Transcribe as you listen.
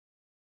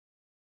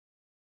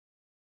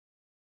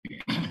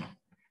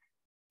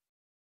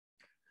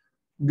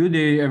Good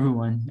day,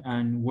 everyone,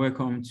 and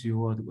welcome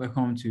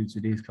to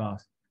today's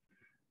class.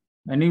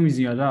 My name is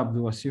Yada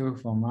Abdul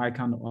from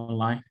ICAN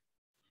Online,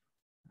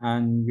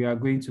 and we are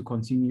going to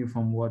continue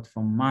from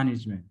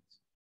management.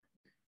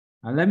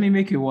 And let me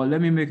make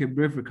a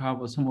brief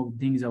recap of some of the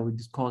things that we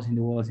discussed in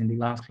the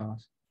last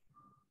class,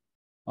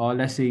 or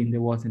let's say in the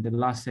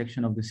last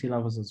section of the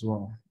syllabus as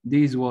well.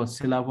 This was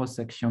syllabus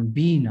section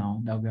B now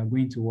that we are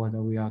going to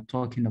that we are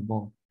talking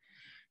about.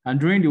 And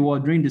during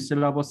the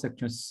syllabus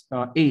section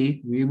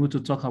A, we're able to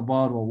talk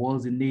about what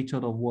was the nature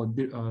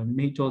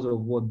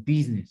of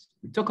business.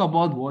 We talk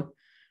about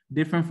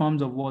different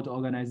forms of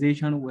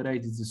organization, whether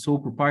it is a sole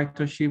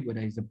proprietorship,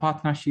 whether it's a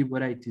partnership,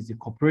 whether it is a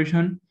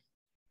corporation.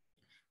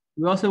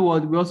 We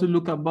also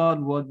look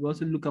about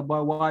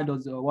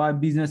why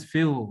business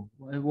fail.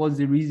 What's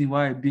the reason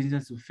why a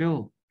business will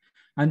fail?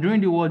 And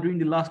during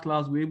the last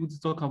class, we're able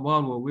to talk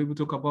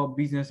about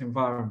business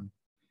environment.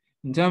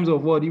 In terms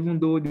of even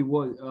though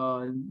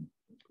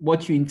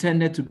what you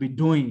intended to be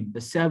doing, the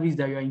service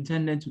that you're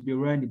intended to be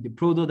running, the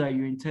product that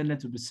you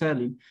intended to be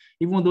selling,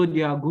 even though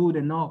they are good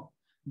enough,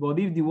 but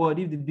if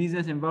the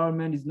business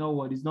environment is not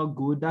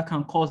good, that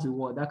can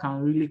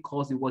really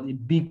cause a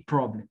big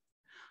problem.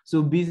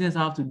 So business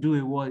have to do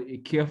a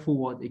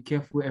careful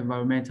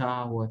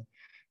environmental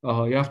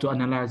you have to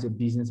analyze your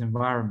business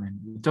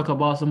environment. We talk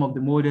about some of the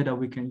models that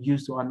we can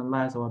use to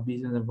analyze our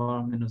business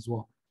environment as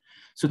well.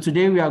 So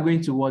today we are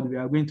going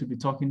to be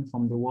talking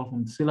from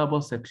the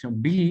syllabus section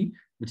B,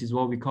 which is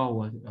what we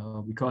call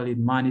it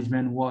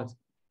management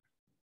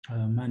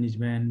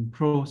management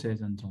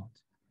process and thought.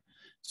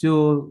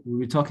 So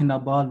we'll be talking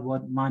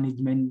about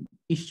management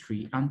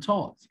history and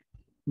thought.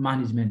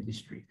 Management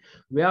history.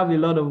 We have a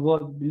lot of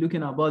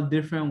looking about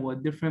different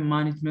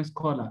management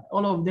scholars.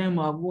 All of them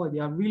they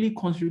are really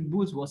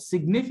contribute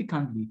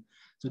significantly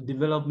to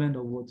development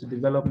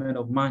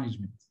of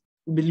management.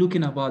 We'll be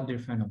looking about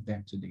different of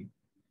them today.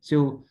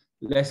 So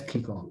let's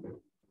kick off.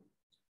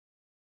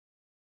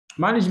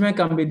 Management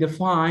can be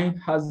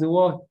defined as the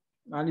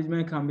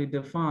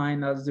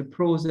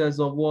process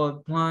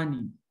of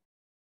planning,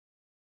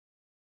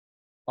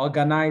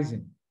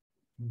 organizing,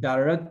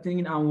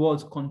 directing,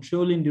 and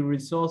controlling the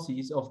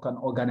resources of an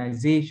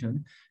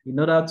organization in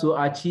order to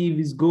achieve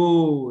its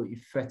goal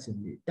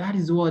effectively. That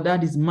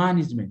is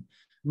management.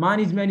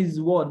 Management is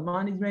what?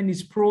 Management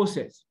is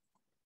process.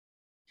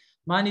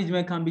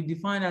 Management can be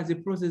defined as a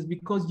process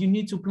because you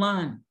need to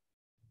plan.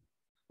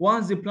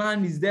 Once the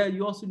plan is there,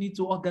 you also need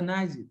to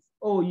organize it.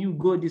 Oh, you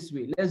go this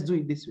way. Let's do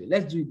it this way.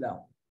 Let's do it that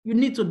way. You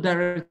need to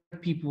direct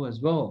people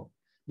as well,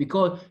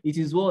 because it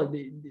is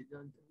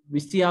we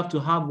still have to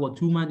have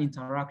human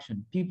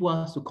interaction. People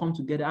have to come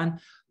together, and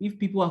if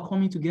people are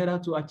coming together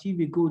to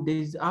achieve a goal,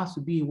 there has to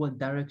be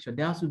direction.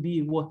 There has to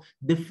be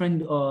different.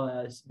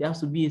 There has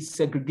to be a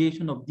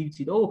segregation of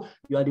duty. Oh,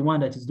 you are the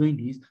one that is doing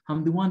this.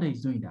 I'm the one that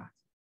is doing that.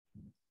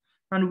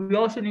 And we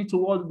also need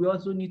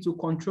to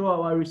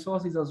control our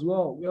resources as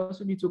well. We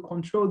also need to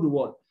control the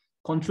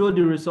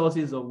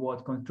resources of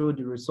Control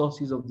the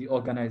resources of the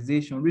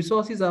organization.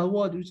 Resources are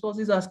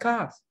Resources are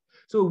scarce.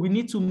 So we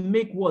need to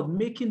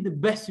making the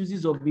best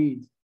uses of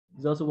it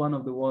is also one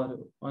of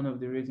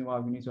the reasons why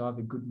we need to have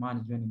a good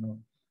management,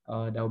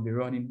 that will be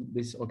running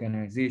this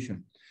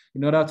organization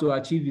in order to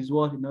achieve its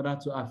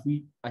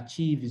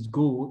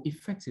goal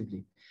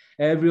effectively.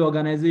 Every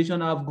organization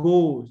have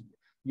goals.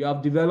 You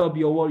have developed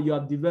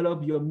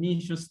your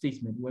mission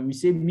statement. When we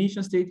say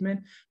mission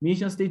statement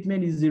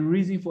is the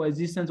reason for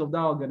existence of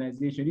that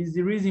organization. It's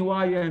the reason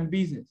why you're in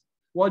business.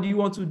 What do you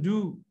want to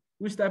do?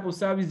 Which type of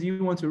service do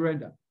you want to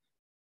render?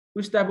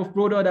 Which type of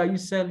product are you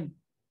selling?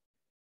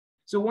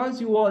 So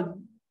once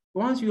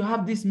you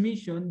have this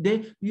mission,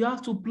 then you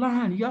have to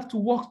plan, you have to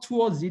work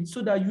towards it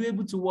so that you're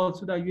able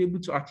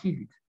to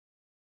achieve it.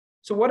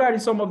 So what are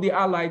some of the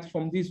highlights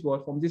from this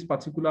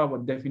particular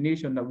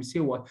definition that we say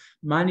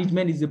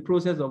management is the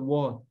process of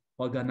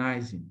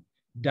organizing,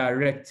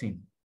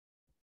 directing.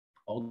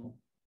 You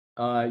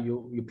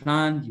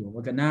plan, you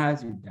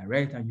organize, you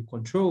direct, and you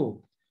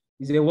control.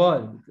 Is a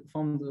word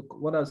from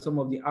what are some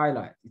of the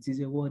highlights? It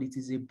is a word. It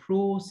is a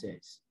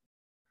process.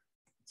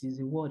 It is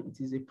a word. It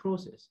is a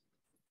process.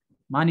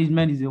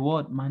 Management is a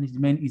word.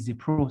 Management is a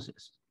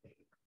process.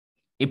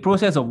 A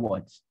process of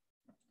what?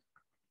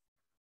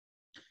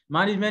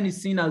 Management is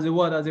seen as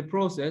a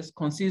process,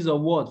 consists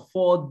of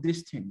 4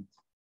 distinct,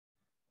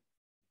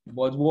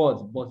 but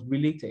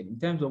related. In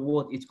terms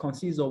of it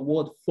consists of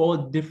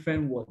 4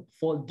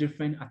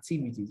 different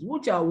activities,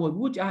 which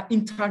are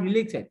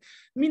interrelated,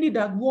 meaning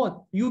that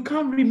you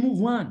can't remove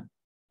one.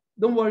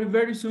 Don't worry,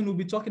 very soon we'll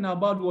be talking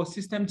about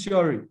system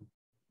theory.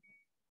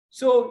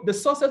 So the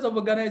success of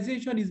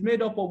organization is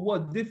made up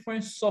of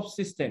different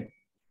subsystems.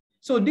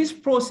 So this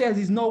process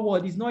is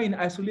not in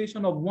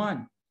isolation of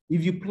one.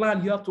 If you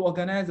plan, you have to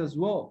organize as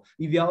well.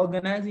 If you are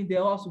organizing,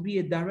 there has to be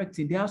a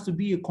directing, there has to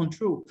be a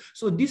control.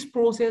 So these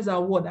processes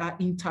are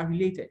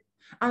interrelated.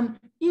 And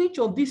each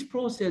of these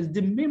processes,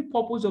 the main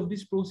purpose of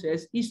this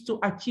process is to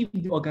achieve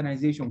the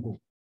organization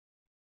goal.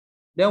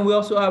 Then we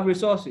also have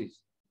resources.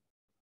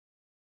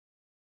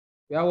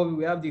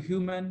 We have the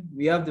human,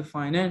 we have the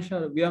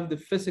financial, we have the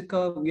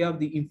physical, we have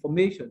the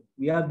information,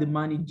 we have the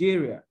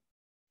managerial.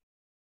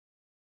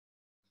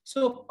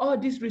 So all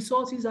these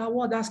resources are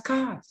what? Are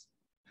scarce.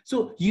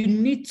 So you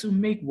need to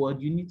make what?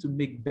 You need to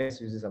make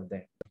best uses of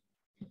them.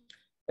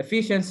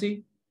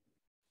 Efficiency,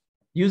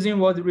 using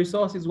what the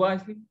resources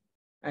wisely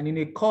and in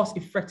a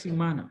cost-effective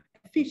manner.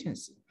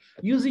 Efficiency,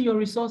 using your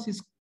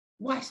resources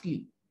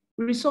wisely.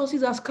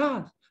 Resources are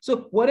scarce.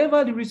 So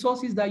whatever the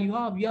resources that you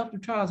have to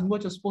try as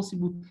much as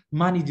possible,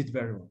 manage it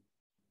very well.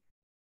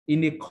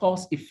 In a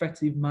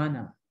cost-effective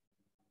manner.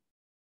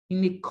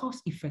 In a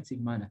cost-effective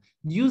manner.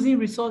 Using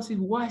resources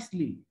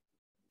wisely.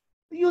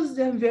 Use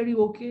them very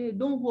okay.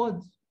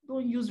 Don't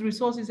use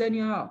resources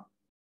anyhow.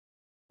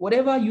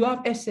 Whatever you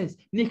have excess,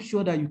 make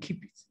sure that you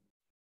keep it.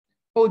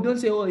 Oh, don't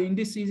say, oh, in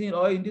this season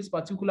or in this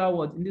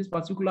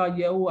particular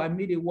year, oh, I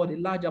made a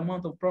large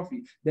amount of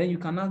profit. Then you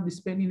cannot be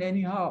spending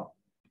anyhow.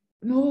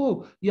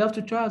 No, you have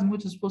to try as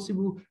much as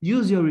possible.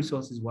 Use your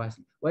resources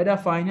wisely, whether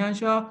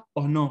financial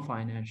or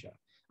non-financial,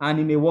 and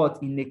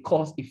in a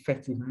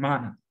cost-effective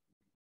manner.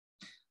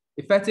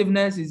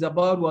 Effectiveness is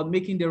about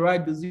making the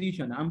right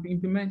decision and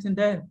implementing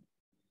them.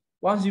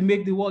 Once you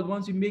make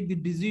the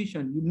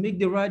decision, you make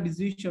the right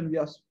decision.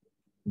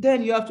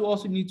 Then you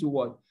also need to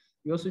what?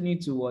 You also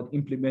need to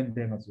implement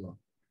them as well.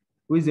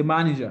 Who is the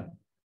manager?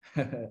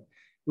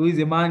 Who is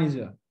the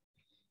manager?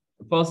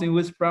 The person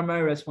whose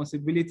primary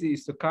responsibility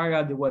is to carry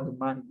out the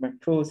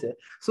management process.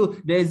 So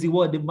there's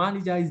the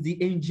manager is the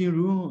engine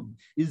room,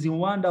 is the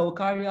one that will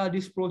carry out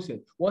this process.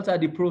 What are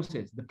the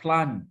process? The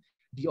planning,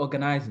 the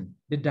organizing,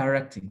 the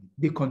directing,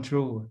 the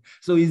control.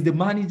 So it's the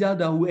manager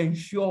that will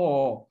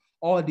ensure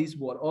all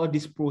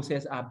this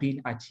process are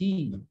being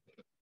achieved.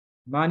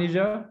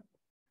 Manager,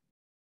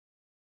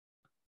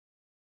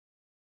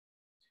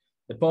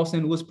 the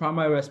person whose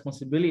primary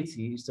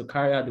responsibility is to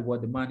carry out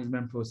the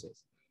management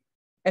process.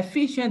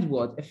 Efficient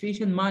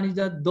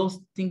manager does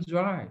things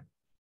right.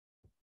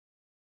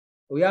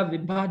 We have a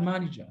bad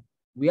manager.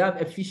 We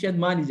have efficient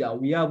manager.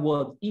 We have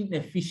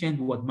inefficient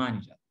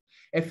manager.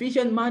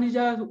 Efficient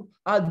managers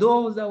are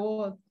those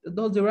that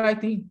does the right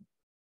thing.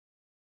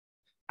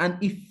 An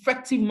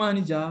effective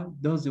manager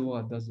does the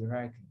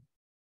right thing.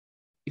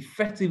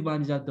 Effective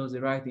manager does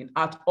the right thing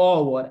at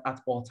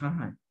all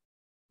time.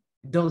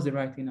 Does the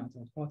right thing at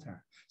all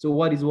time. So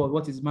what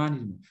is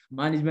management?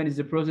 Management is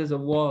the process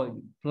of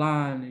you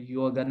plan,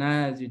 you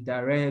organize, you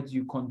direct,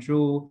 you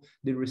control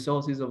the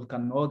resources of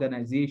an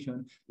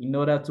organization in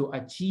order to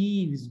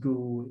achieve its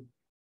goal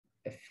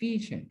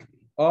efficiently.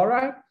 All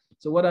right.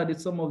 So what are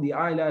some of the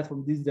highlights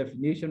from this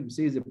definition? We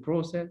say it's a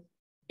process,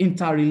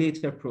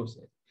 interrelated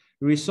process.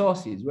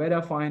 Resources,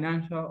 whether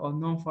financial or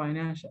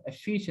non-financial,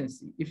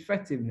 efficiency,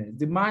 effectiveness,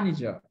 the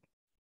manager.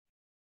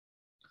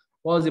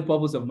 What is the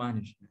purpose of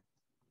management?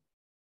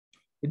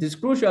 It is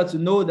crucial to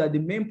know that the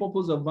main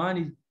purpose of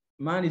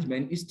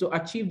management is to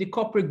achieve the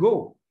corporate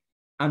goal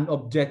and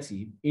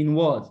objective in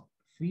what?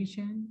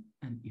 Efficient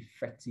and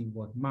effective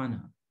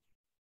manner.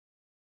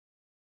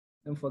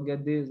 Don't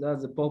forget this,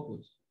 that's the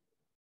purpose.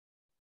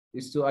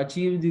 It's to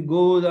achieve the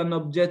goal and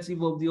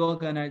objective of the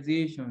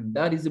organization.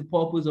 That is the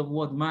purpose of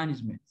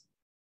management.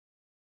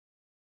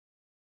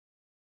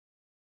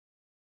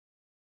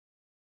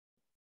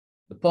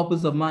 The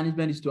purpose of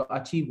management is to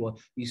achieve what?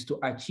 Is to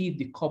achieve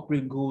the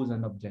corporate goals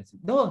and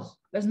objectives.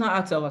 Let's not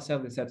ask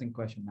ourselves a certain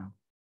question now.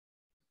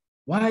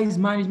 Why is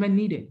management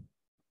needed?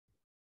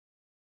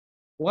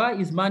 Why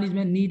is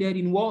management needed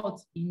in what?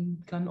 In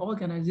an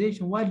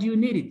organization? Why do you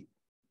need it?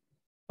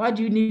 Why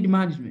do you need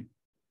management?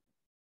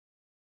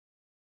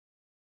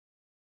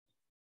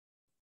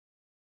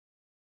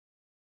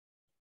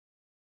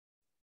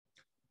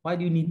 Why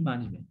do you need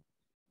management?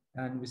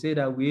 And we say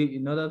that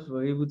in order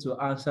for able to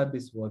answer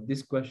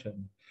this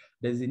question,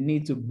 there's a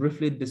need to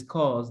briefly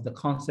discuss the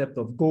concept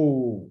of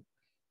goal,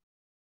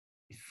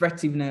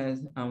 effectiveness,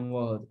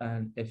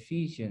 and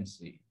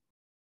efficiency.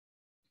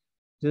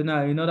 So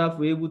now, in order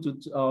for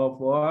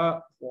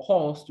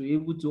us to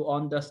able to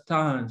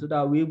understand, so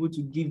that we're able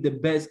to give the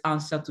best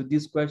answer to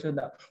this question,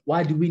 that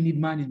why do we need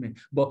management?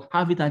 But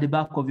have it at the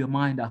back of your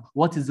mind that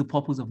what is the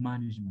purpose of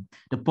management?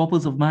 The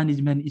purpose of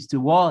management is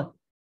to what?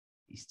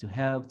 Is to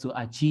help to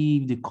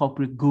achieve the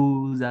corporate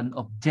goals and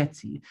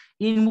objectives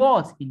in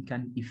what? In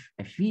an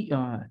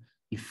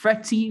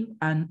effective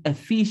and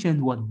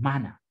efficient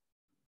manner.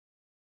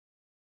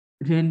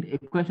 Then a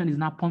question is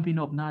now pumping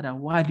up now that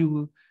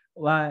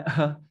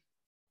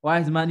why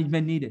is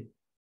management needed?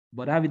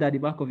 But have it at the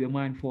back of your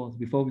mind first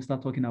before we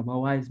start talking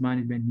about why is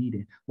management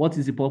needed. What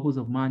is the purpose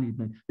of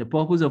management? The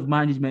purpose of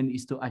management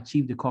is to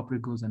achieve the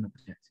corporate goals and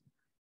objectives.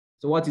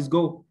 So what is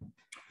goal?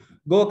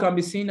 Goal can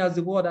be seen as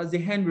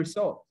the end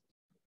result,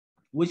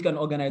 which can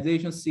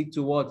organizations seek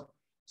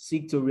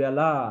to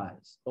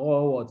realize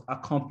or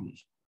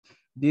accomplish.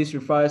 This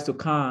refers to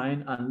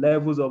kind and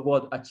levels of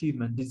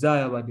achievement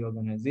desired by the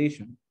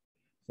organization.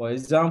 For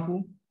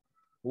example,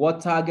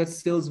 what target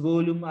sales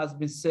volume has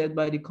been set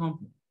by the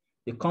company?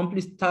 The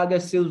company's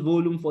target sales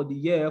volume for the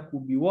year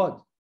could be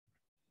what?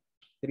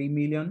 3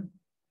 million,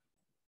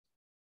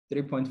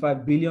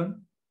 3.5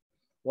 billion,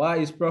 Why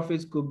his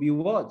profits could be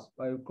what?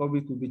 Why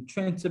profit could be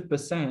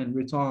 20%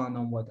 return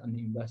on what? An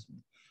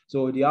investment.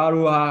 So the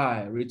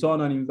ROI,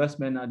 return on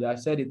investment, and I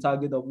said the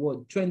target of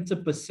what?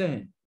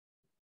 20%.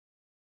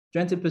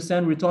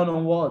 20% return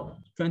on what?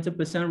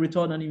 20%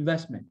 return on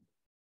investment.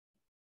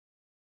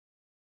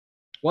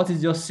 What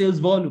is your sales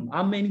volume?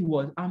 How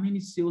many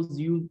sales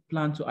do you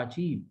plan to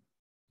achieve?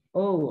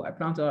 Oh, I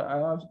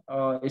have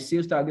a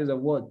sales target of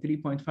what?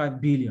 3.5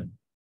 billion.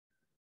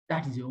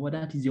 That is your what?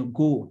 That is your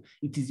goal.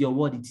 It is your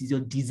what? It is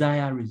your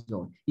desired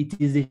result. It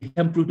is a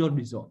end product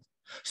result.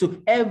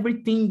 So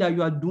everything that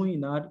you are doing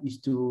now is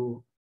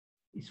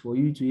for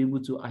you to be able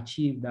to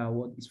achieve that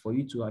what is for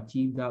you to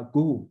achieve that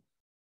goal.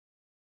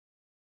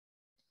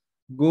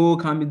 Goal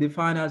can be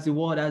defined as the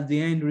what? As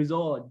the end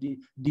result,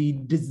 the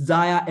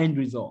desired end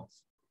result.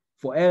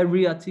 For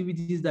every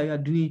activities that you are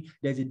doing,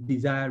 there's a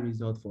desired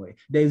result for it.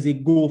 There's a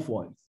goal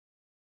for it.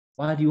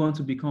 Why do you want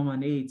to become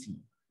an AT?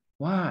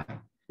 Why?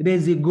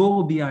 There's a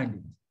goal behind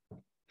it.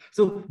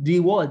 So the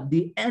what?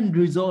 The end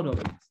result of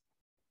it.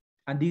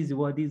 And this is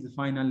what? This is the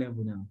final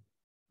level now.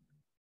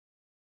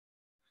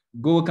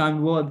 Goal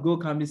can what? Goal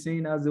can be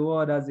seen as the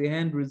what? As the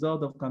end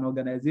result of an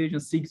organization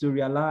seeks to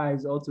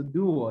realize or to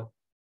do what?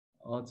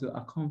 Or to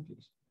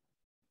accomplish.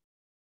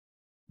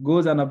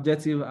 Goals and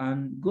objective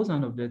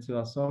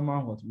are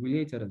somehow what?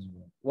 Related as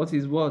well. What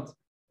is what?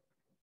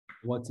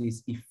 What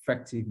is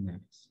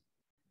effectiveness?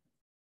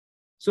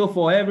 So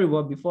for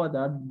everyone, before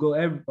that,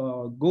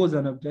 goals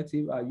and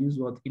objectives are used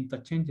what?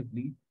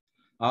 Interchangeably.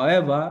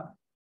 However,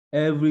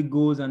 every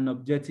goals and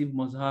objective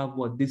must have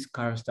what? These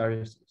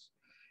characteristics.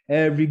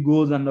 Every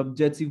goals and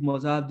objective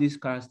must have these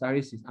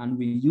characteristics, and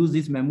we use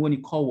this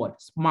mnemonic called what?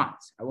 SMART.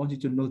 I want you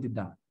to note it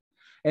down.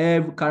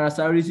 Every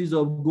characteristics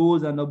of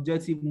goals and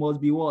objective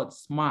must be what?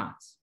 SMART.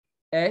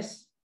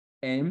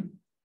 S-M-A-R-T.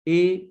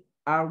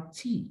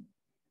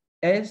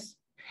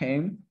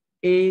 S-M-A-R-T.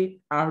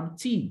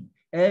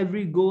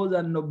 Every goal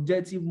and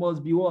objective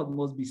must be what?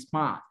 Must be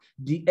SMART.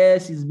 The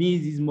S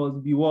means it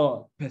must be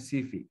what?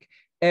 Specific.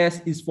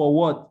 S is for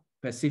what?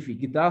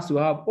 Specific. It has to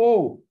have,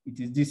 oh, it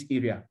is this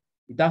area.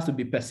 It has to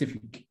be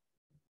specific.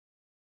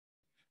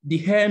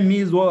 The M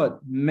means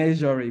what?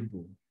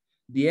 Measurable.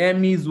 The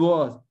M is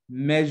what?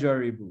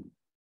 Measurable.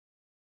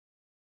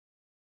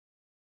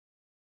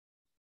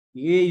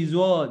 The A is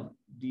what?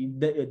 The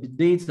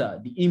data,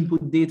 the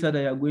input data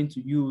that you're going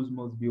to use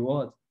must be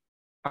what?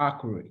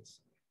 Accurate.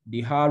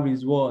 The R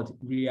is what?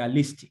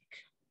 Realistic.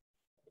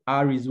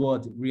 R is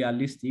what?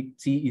 Realistic.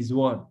 T is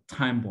what?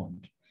 Time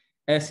bound.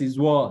 S is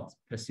what?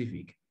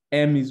 Specific.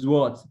 M is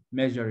what?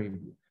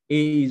 Measurable.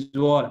 A is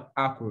what?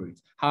 Accurate.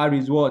 R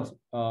is what?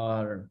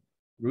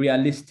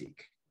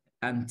 Realistic.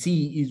 And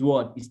T is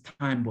what? Is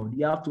time bound.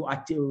 There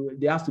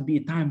has to be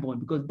a time bound,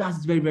 because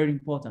that's very, very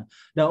important.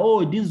 That,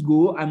 oh, this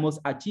goal, I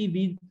must achieve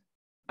it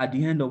at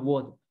the end of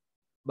what?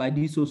 By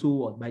this also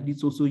what? By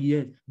this also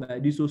year, by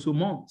this also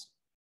month.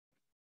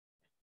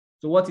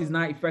 So what is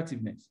now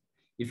effectiveness?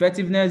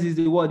 Effectiveness is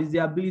the what? Is the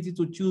ability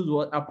to choose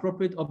what?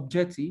 Appropriate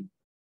objective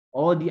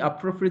or the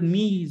appropriate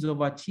means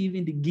of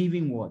achieving the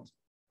given what?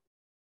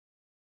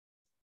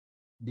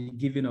 The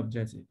given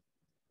objective.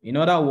 In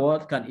other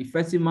words, can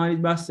effective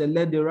management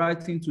select the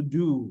right thing to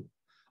do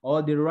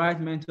or the right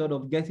method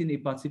of getting a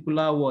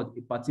particular what?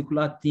 A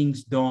particular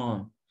things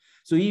done.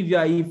 So if you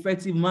are an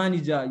effective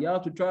manager, you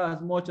have to try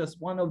as much as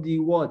one of the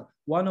what?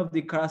 One of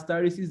the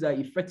characteristics that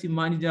effective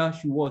manager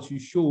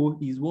should show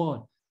is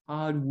what?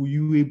 How will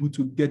you able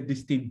to get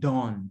this thing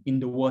done in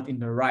the what? In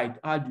the right,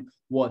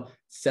 what?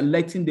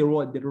 Selecting the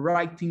what? The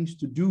right things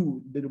to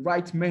do, the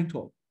right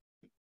method.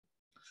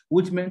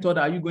 Which method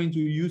are you going to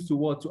use to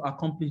what? To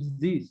accomplish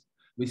this?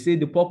 We say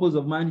the purpose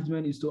of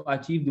management is to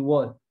achieve the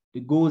what? The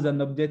goals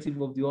and objectives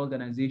of the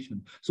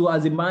organization. So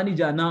as a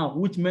manager now,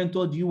 which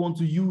method do you want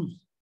to use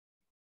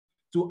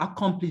to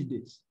accomplish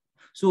this?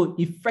 So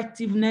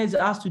effectiveness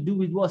has to do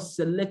with what?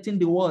 Selecting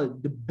the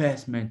what? The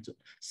best method.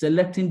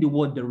 Selecting the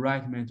what? The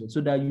right method,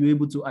 so that you're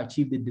able to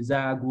achieve the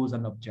desired goals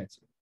and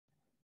objectives.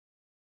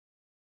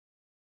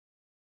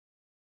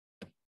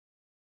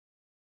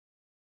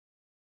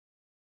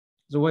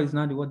 So what is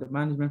now the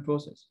management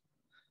process?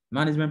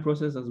 Management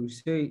process, as we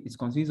say, it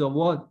consists of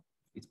what?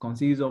 It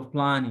consists of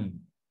planning.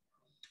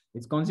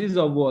 It consists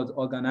of what?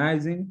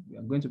 Organizing. We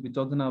are going to be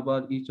talking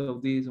about each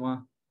of these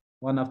one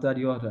after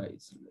the other.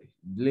 It's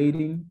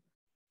leading.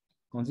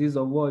 Consists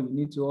of what? You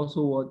need to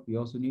also what? You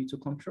also need to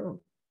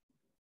control.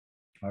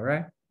 All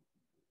right.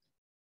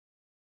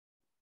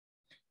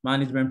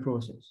 Management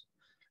process.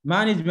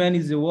 Management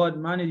is a word.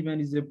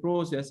 Management is a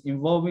process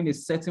involving a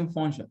certain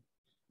function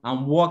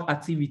and work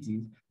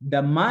activities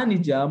the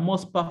manager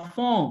must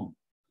perform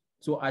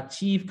to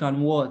achieve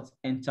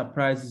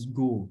enterprise's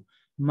goal.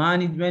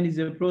 Management is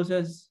a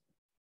process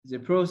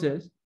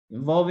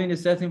involving a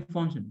certain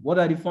function. What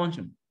are the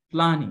functions?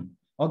 Planning,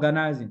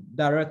 organizing,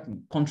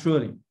 directing,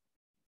 controlling,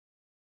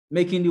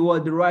 making the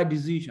right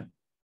decision.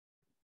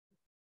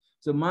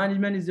 So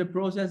management is a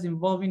process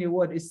involving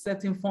a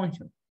certain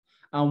function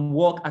and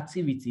work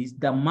activities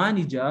the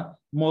manager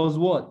must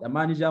The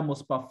manager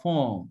must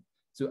perform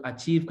to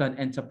achieve an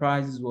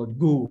enterprise's what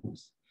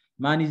goals.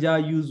 Manager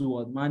use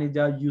what?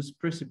 Manager use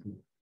principle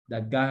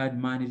that guide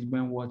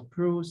management what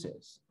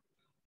process.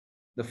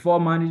 The four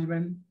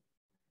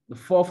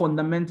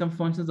fundamental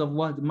functions of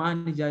what the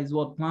manager is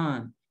what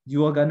plan.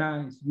 You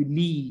organize, you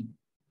lead.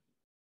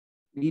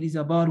 It is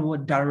about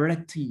what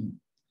directing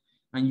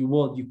and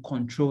you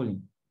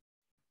controlling.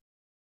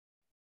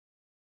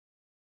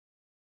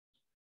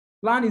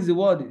 Plan is the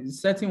word is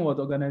setting what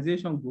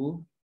organization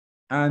goal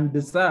and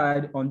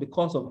decide on the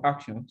course of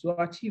action to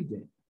achieve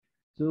them.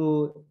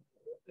 So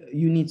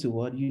you need to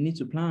what? You need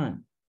to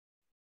plan.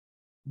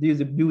 This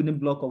is a building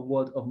block of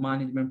what? Of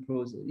management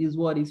process. Is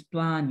what is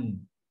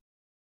planning.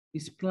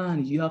 It's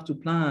planning. You have to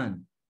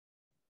plan.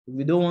 If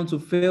you don't want to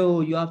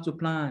fail, you have to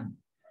plan.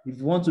 If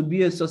you want to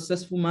be a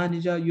successful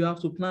manager, you have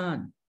to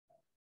plan.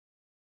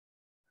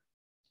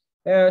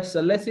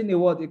 Selecting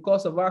a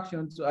course of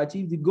action to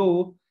achieve the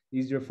goal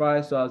is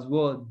referred to as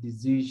what?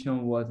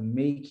 Decision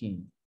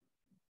making.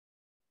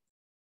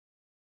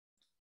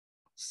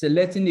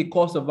 Selecting a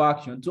course of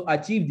action to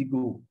achieve the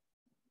goal.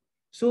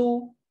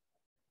 So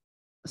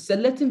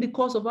selecting the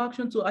course of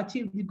action to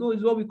achieve the goal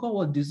is what we call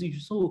what decision.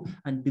 So,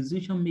 and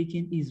decision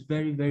making is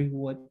very, very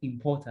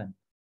important.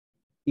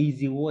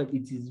 Is a word.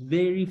 It is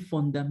very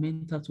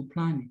fundamental to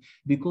planning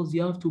because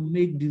you have to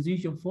make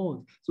decision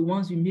first. So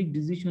once you make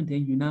decision,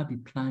 then you now be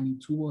planning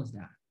towards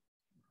that.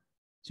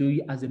 So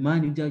you, as a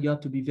manager, you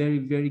have to be very,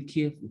 very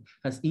careful.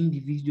 As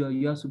individual,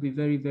 you have to be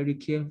very, very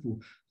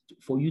careful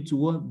for you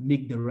to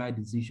make the right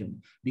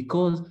decision.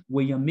 Because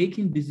when you're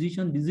making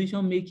decision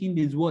making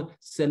is what?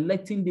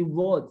 Selecting the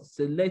word,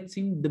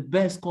 selecting the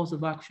best course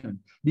of action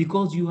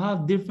because you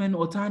have different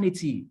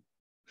alternatives.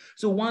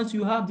 So once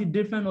you have the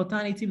different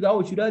alternatives,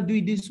 oh, should I do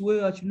it this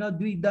way or should not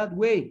do it that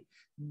way?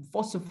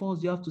 First of all,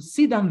 you have to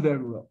sit down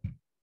very well.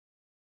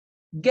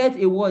 Get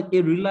a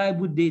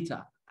reliable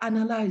data.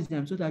 Analyze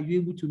them so that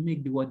you're able to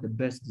make the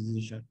best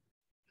decision.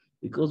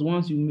 Because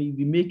once you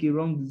make a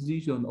wrong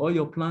decision, all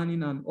your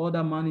planning and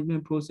other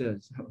management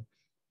process,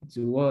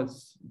 to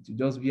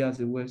just be as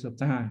a waste of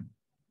time.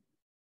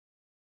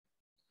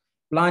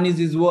 Planning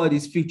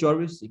is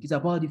futuristic. It's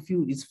about the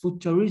field. It's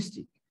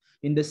futuristic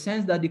in the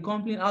sense that the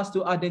company has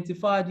to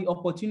identify the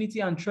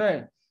opportunity and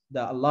trend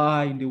that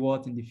lie in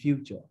the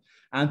future,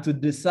 and to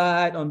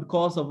decide on the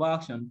course of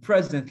action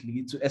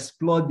presently to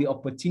explore the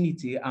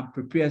opportunity and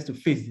prepare to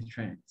face the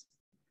trends.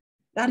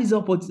 That is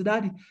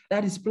opportunity.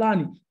 That is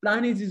planning.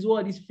 Planning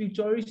is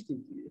futuristic.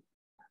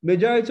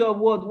 Majority of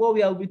what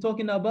we will be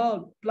talking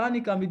about,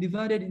 planning can be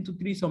divided into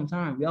three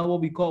sometimes. We have what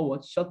we call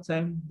short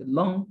term, the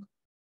long,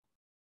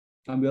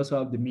 and we also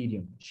have the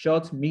medium.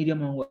 Short,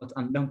 medium,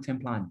 and long term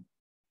planning.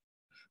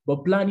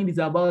 But planning is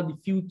about the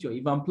future.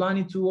 If I'm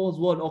planning towards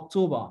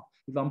October,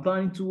 if I'm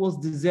planning towards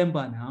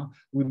December now,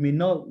 we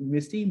may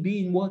still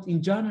be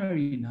in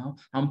January now.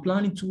 I'm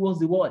planning towards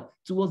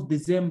towards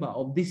December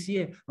of this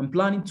year. I'm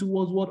planning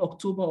towards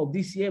October of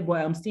this year, but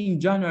I'm still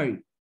in January.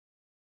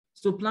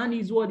 So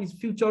planning is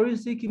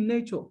futuristic in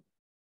nature.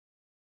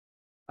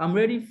 I'm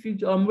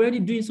already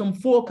doing some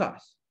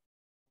forecast.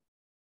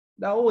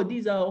 That,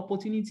 these are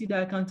opportunities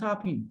that I can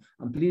tap in.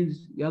 And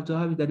please, you have to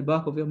have it at the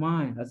back of your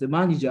mind as a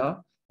manager,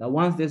 that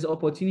once there's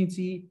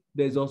opportunity,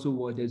 there's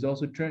also There's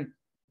also trend.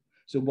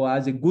 So, but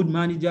as a good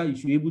manager, you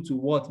should be able to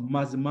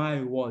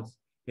maximize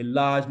a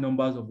large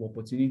numbers of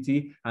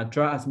opportunity and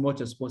try as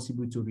much as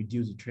possible to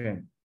reduce the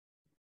trend.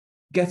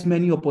 Get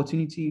many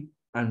opportunity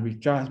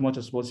and try as much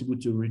as possible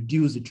to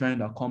reduce the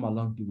trend that come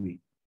along the way.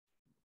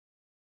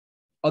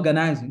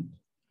 Organizing.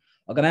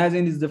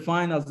 Organizing is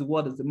defined as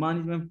the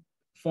management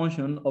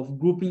function of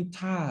grouping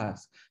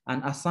tasks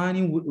and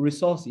assigning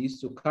resources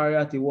to carry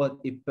out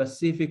a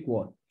specific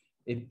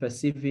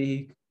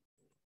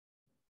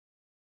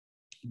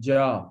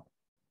job.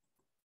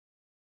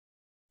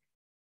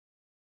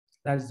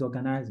 That is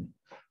organizing.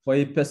 For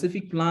a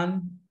specific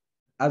plan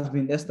has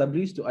been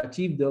established to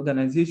achieve the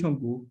organization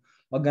goal,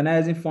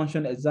 organizing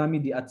function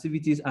examine the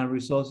activities and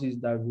resources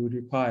that we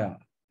require.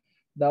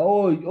 That,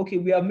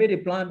 we have made a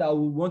plan that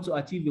we want to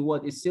achieve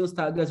a sales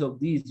target of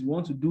this. We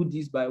want to do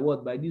this by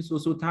this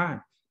also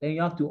time. Then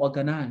you have to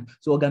organize.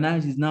 So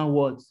organize is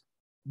now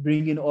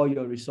bringing all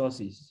your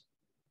resources,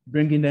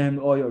 bringing them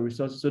all your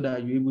resources so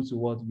that you're able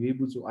to you're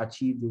able to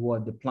achieve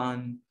the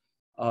plan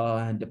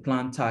and the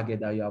plan target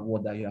that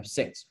you have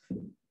set.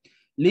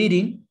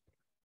 Leading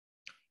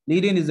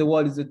is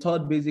the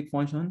third basic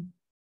function,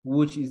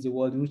 which is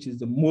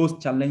the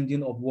most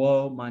challenging of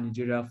all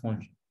managerial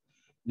functions.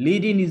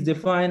 Leading is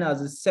defined as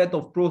a set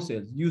of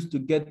processes used to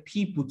get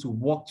people to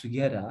work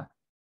together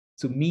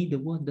to meet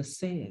the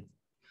said.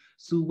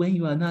 So when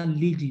you are not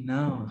leading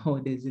now,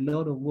 there's a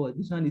lot of work.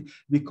 This one is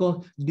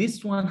because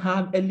this one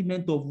have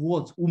element of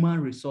human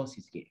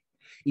resources here.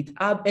 It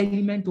have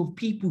element of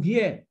people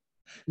here.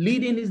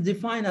 Leading is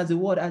defined as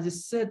as a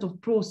set of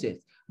process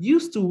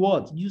used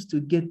to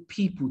get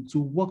people to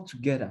work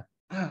together.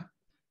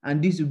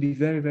 And this will be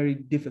very, very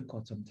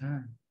difficult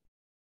sometimes.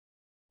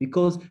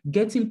 Because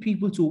getting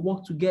people to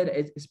work together,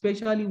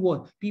 especially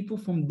what people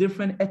from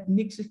different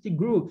ethnicity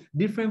group,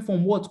 different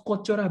from what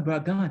cultural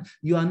background,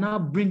 you are now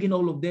bringing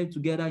all of them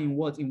together in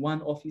what, in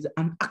one office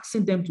and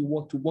asking them to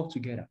work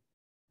together.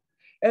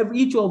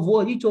 Each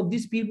of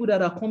these people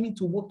that are coming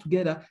to work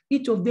together,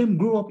 each of them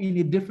grew up in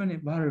a different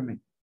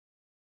environment.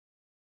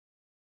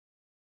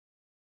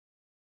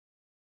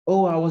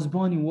 Oh, I was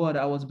born in what?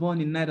 I was born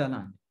in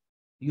Netherlands.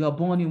 You are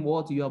born in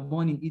what? You are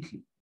born in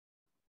Italy.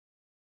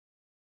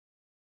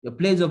 Your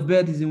place of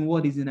birth is in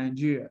what? Is in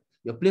Nigeria.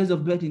 Your place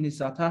of birth is in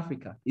South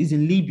Africa, is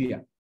in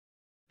Libya.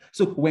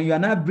 So when you are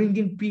now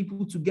bringing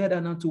people together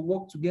now to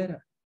work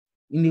together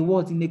in a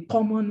what? In a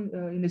common,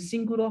 in a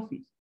single office,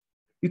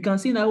 you can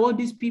see now all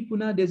these people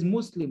now, there's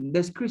Muslim,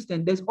 there's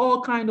Christian, there's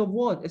all kind of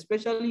what,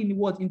 especially in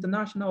what?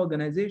 International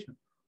organization.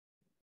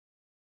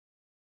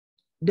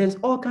 There's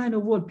all kind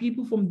of what?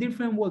 People from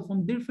different what?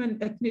 From different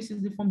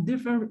ethnicities, from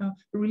different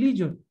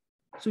religion.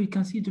 So you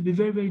can see it to be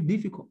very, very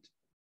difficult.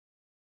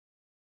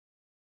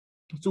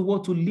 So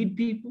what, to lead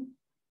people?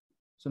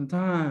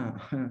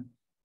 Sometimes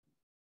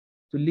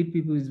to lead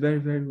people is very,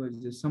 very well.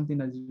 It's something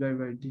that is very,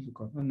 very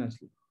difficult,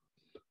 honestly.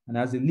 And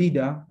as a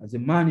leader, as a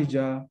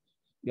manager,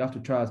 you have to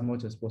try as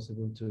much as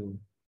possible to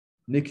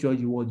make sure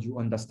you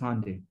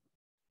understand them.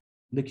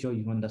 Make sure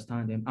you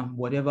understand them, and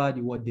whatever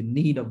the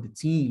need of the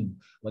team,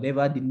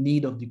 whatever the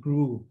need of the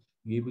group,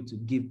 you're able to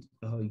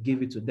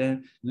give it to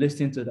them.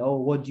 Listen to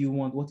what do you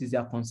want? What is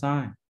their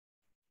concern?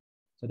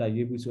 So that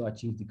you're able to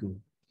achieve the goal.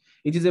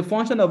 It is a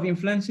function of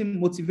influencing,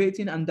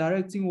 motivating, and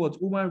directing what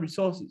human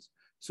resources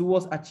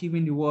towards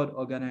achieving the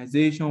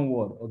organization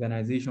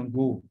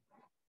goal.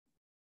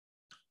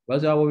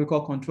 That's what we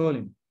call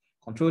controlling.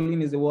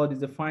 Controlling is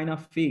the final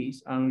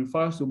phase and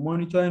refers to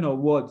monitoring of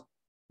what?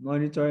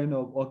 Monitoring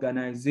of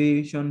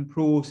organization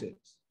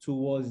process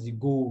towards the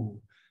goal.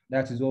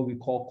 That is what we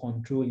call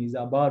controlling. It's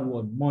about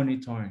what?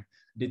 Monitoring.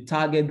 The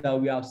target that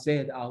we have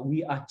set, are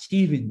we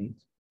achieving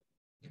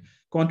it?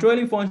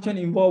 Controlling function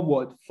involve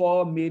what?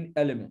 Four main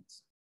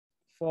elements.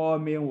 Four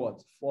main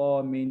what?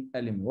 Four main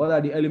elements. What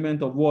are the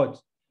elements of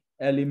what?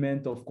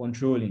 Element of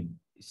controlling.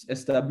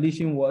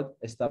 Establishing what?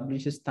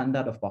 Establishing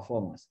standard of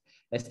performance.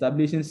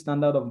 Establishing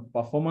standard of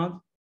performance,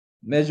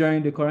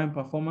 measuring the current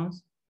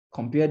performance,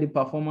 compare the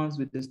performance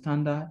with the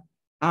standard,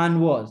 and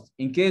what?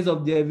 In case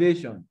of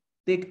deviation,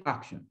 take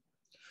action.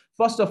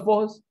 First of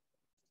all,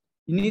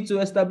 you need to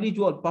establish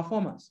what?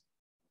 Performance.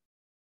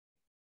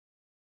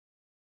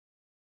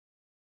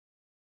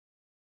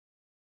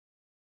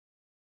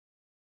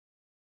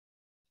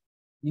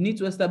 You need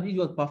to establish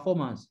your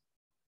performance.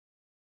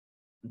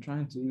 I'm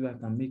trying to see if I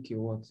can make a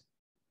what?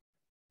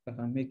 I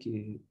can make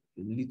a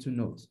little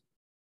note.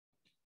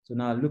 So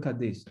now look at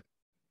this.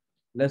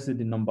 Let's say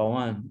the number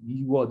one,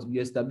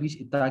 you establish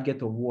a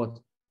target of what?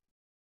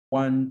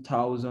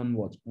 1,000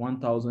 what?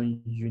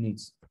 1,000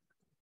 units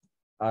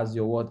as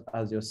your what?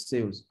 As your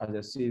sales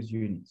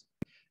units.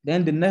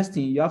 Then the next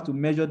thing, you have to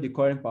measure the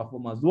current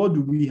performance. What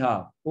do we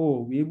have?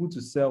 Oh, we're able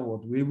to sell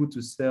what? We're able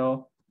to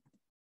sell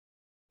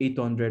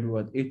 800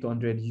 what?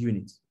 800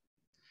 units.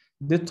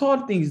 The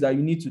third thing is that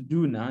you need to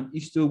do now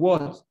is to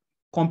what?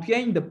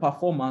 Comparing the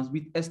performance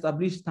with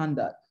established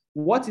standard.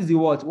 What is the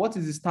what? What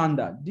is the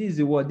standard? This is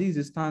the what? This is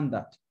the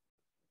standard.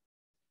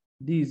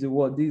 This is the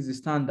what? This is the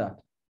standard.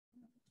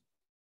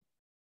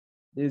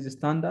 This is the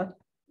standard.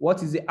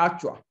 What is the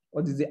actual?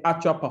 What is the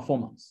actual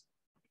performance?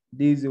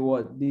 This is the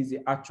what? This is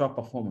the actual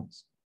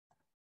performance.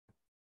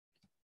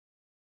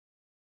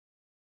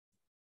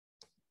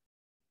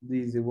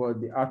 This is the what?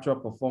 The actual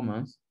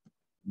performance.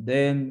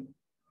 Then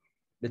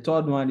the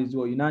third one is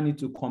what? You now need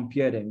to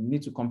compare them. You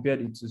need to compare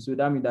the two. So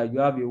that means that you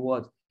have a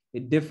what? A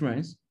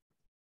difference.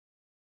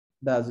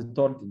 That's the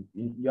third thing.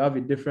 You have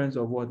a difference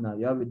of what now?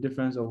 You have a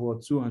difference of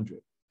what? 200.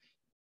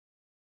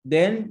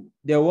 Then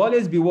there will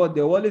always be what?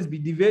 There will always be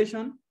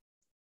deviation.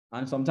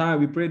 And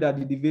sometimes we pray that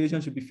the deviation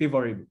should be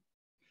favorable.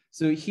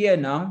 So here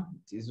now,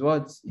 it is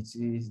what? It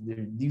is the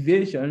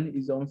deviation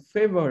is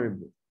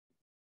unfavorable.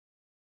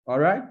 All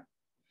right?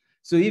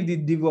 So if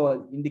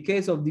in the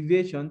case of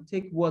deviation,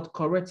 take what?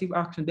 Corrective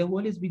action. There will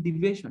always be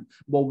deviation.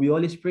 But we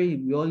always pray,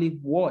 we always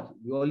what?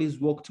 We always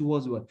work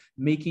towards what?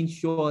 Making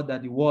sure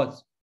that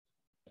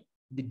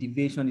the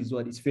deviation is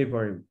what is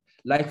favorable.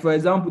 Like for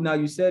example, now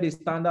you said a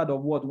standard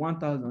of what?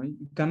 1,000.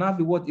 You can have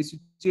a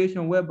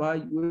situation whereby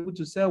you're able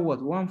to sell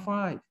what?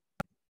 1,500.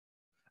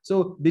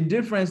 So the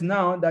difference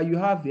now that you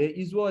have here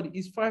is what?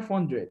 Is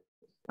 500.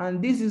 And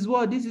this is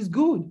what? This is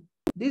good.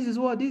 This is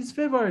what? This is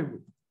favorable.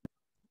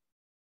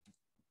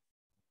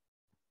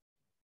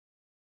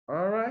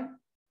 All right.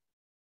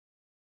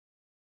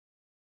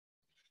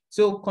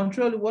 So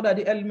control, what are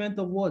the elements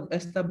of what?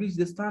 Establish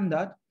the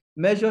standard,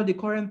 measure the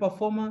current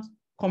performance,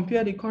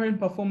 compare the current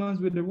performance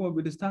with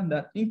the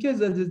standard. In case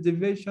there is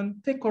deviation,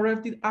 take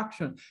corrective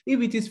action. If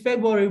it is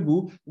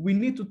favorable, we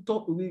need to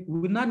talk, we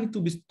now need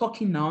to be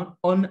talking now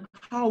on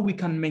how we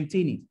can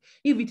maintain it.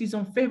 If it is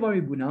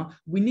unfavorable now,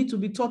 we need to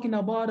be talking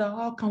about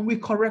how can we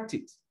correct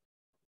it.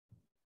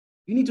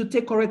 You need to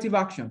take corrective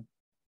action.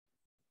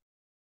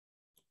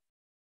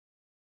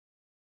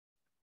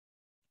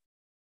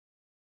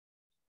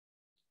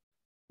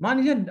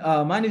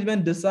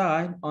 Management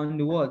decide on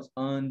the what?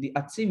 On the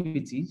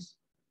activities.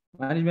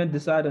 Management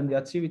decide on the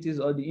activities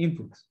or the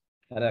inputs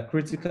that are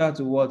critical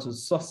to what? To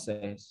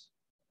success.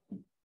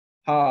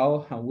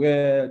 How and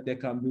where they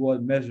can be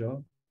what?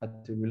 Measured at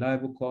a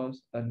reliable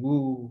cost, and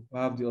who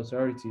have the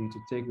authority to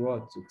take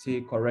what? To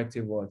take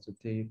corrective what? To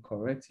take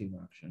corrective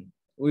action.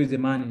 Who is the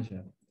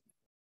manager?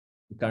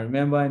 You can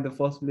remember in the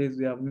first place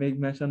we have made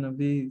mention of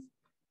this.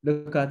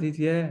 Look at it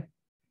here.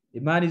 The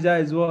manager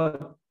is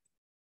what?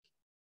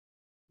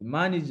 The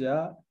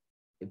manager,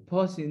 a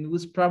person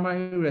whose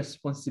primary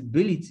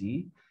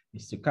responsibility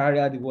is to carry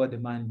out the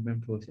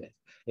management process.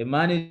 A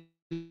manager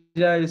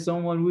is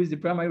someone who is the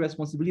primary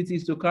responsibility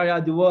is to carry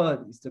out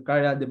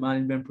the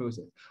management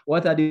process.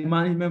 What are the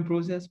management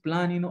process?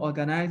 Planning,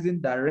 organizing,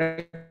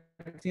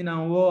 directing,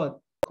 and what?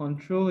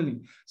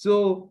 Controlling.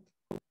 So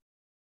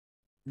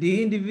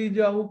the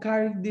individual who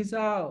carries this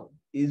out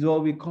is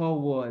what we call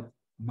what?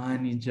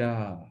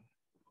 Manager.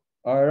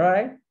 All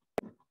right.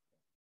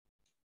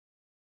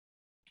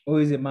 Who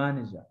is a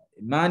manager?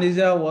 A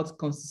manager what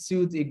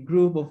constitutes a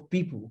group of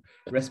people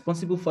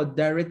responsible for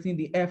directing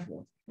the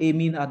effort,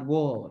 aiming at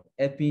what?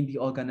 Helping the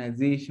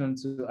organization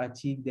to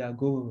achieve their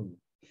goal.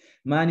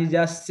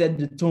 Managers set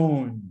the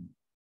tone.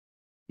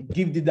 It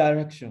gives the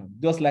direction,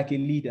 just like a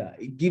leader.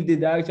 It gives the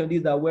direction,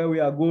 these are where we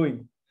are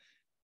going.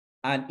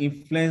 And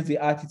influence the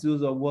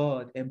attitudes of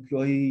what?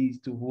 Employees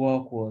to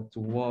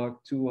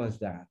work towards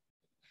that.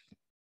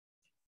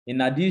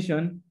 In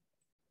addition,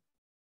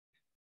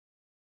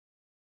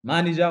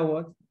 manager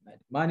what?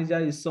 Manager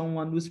is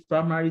someone whose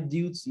primary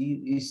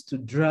duty is to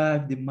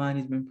drive the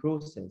management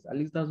process. At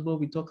least that's what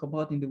we talk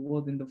about in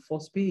the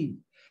first page.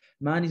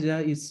 Manager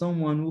is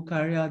someone who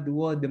carry out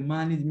the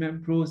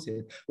management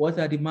process. What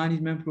are the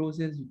management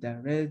process? You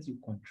direct, you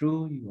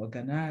control, you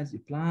organize, you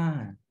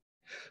plan.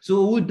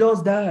 So who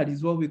does that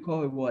is what we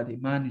call a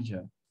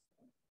manager.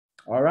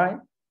 All right.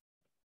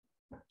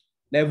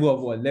 Level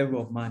of what? Level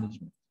of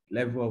management.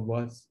 Level of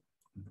what?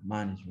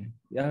 Management.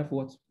 We have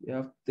what? We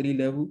have 3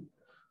 levels.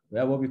 We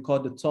have what we call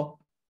the top.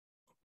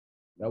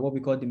 We have what we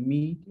call the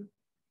mid.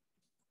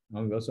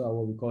 And we also have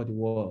what we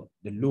call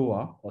the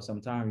lower, or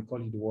sometimes we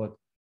call it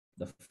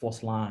the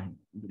first line.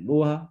 The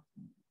lower,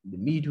 the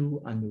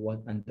middle,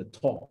 and the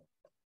top.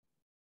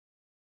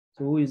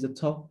 So who is the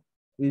top?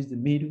 Who is the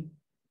middle?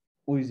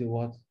 Who is the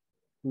what?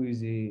 Who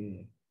is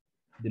the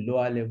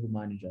lower level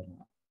manager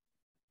now?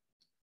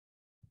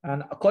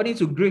 And according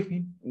to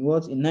Griffin, in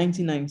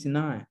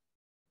 1999,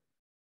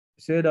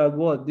 he said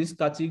that these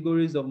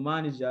categories of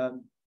manager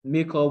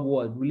make up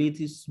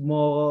relatively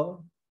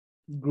small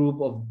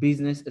group of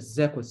business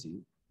executives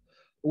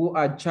who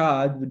are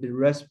charged with the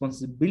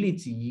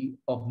responsibility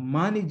of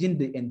managing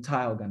the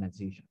entire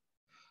organization.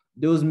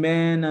 Those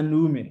men and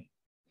women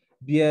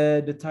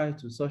bear the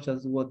titles such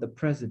as the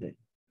president,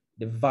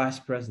 the vice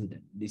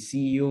president, the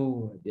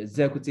CEO, the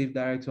executive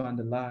director, and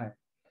the like.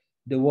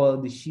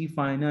 The chief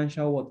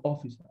financial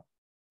officer.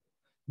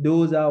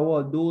 Those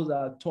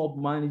are top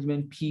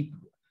management people.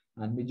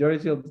 And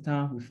majority of the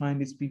time we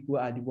find these people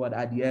at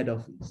the head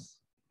office.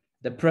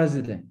 The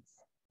president,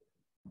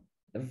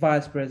 the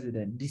vice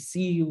president, the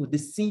CEO, the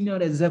senior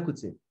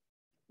executive.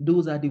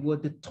 Those are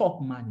the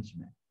top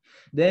management.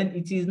 Then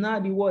it is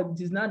not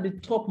the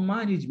top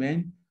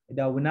management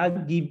that will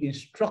not give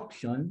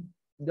instruction,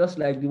 just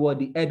like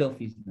the head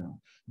office now.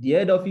 The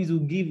head office will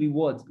give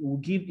will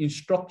give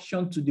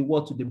instruction to the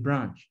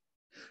branch.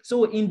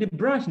 So in the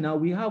branch now,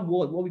 we have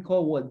what we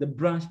call the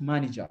branch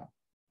manager.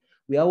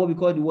 We have what we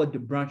call the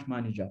branch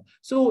manager.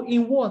 So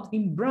in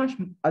branch,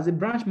 as a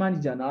branch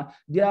manager now,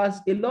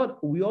 there's a lot.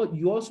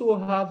 You also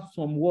have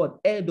some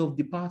head of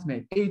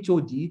department,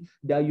 HOD,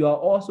 that you are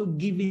also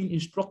giving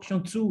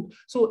instruction to.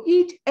 So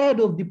each head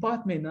of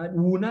department now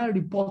will not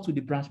report to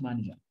the branch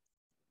manager,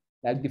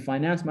 like the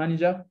finance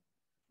manager,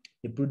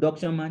 the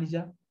production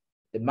manager,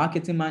 the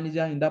marketing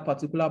manager in that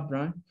particular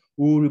branch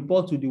will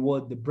report to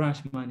the branch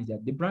manager.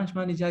 The branch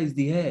manager is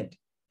the head.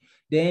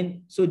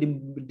 Then, so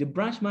the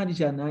branch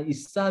manager now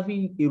is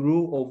serving a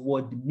role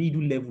of the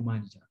middle level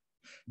manager.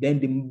 Then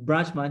the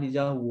branch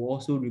manager will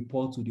also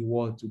report to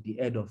the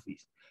head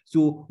office.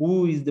 So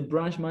who is the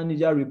branch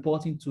manager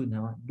reporting to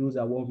now? Those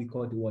are what we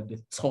call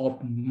the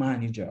top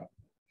manager.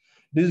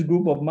 This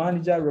group of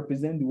managers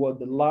represent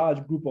the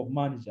large group of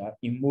managers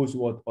in most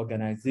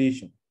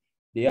organizations.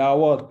 They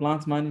are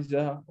plant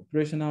manager,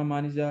 operational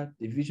manager,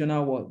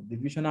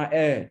 divisional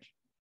head.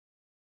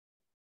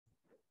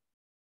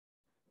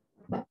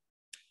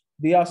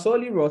 They are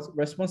solely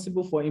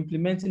responsible for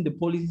implementing the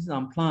policies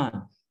and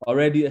plan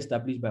already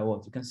established by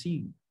you can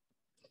see.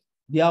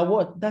 They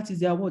are that is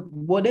their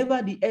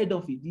whatever the head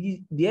office,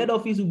 the head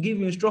office will give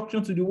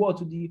instruction to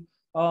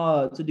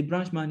the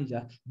branch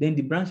manager. Then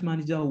the branch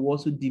manager will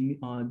also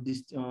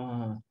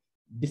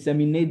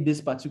disseminate this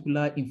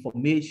particular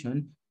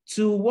information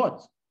to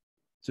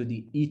to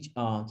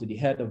the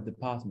head of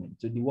department,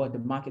 to the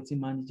marketing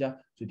manager,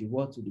 to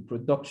the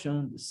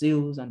production, the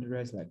sales, and the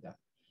rest like that.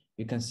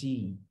 You can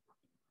see.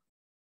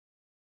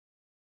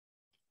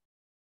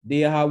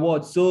 They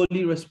are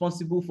solely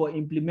responsible for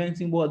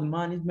implementing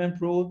management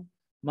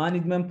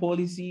Management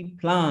policy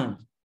planned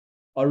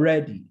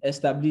already,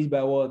 established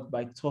by what?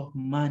 By top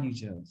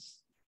managers.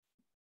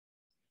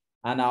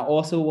 And are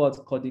also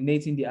what?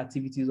 Coordinating the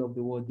activities of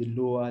the what? The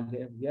lower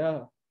level. Yeah.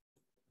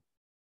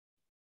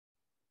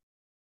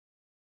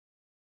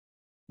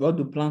 What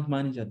do plant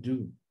manager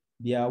do?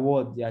 They are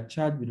what? They are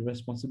charged with the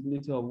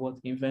responsibility of what?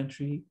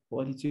 Inventory,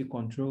 quality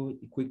control,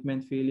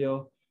 equipment failure,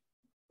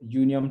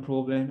 union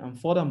problem, and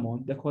furthermore,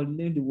 they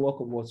coordinate the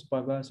work of what?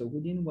 Supervisor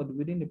within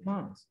the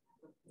plants.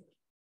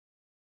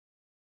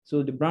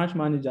 So the branch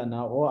manager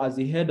now, or as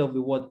the head of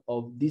the what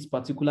of this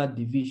particular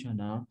division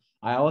now,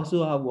 I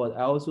also have what?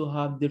 I also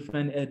have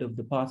different head of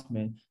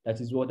department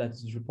that is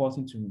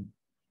reporting to me.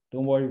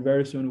 Don't worry,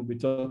 very soon we'll be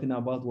talking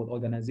about what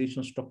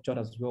organization structure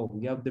as well.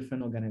 We have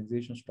different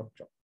organization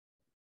structure.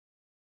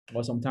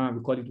 Or sometimes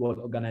we call it what?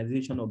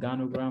 Organization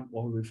organogram,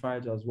 or we refer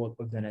to as what?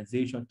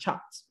 Organization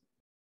charts.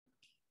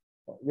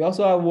 We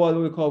also have what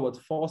we call what?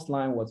 First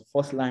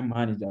line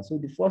manager. So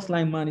the first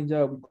line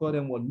manager, we call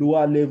them what?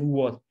 Lower level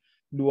what?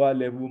 Lower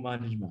level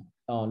management.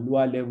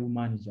 Lower level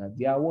manager.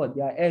 They are what?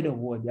 They are head of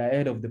what? They are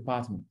head of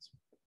department.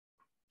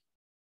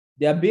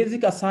 Their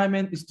basic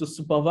assignment is to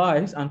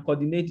supervise and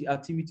coordinate the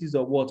activities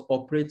of what?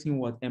 Operating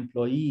what?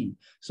 Employee.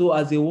 So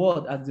as a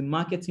what? As the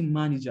marketing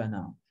manager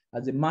now,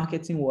 as the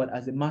marketing what?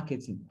 As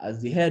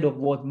the head of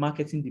what?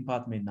 Marketing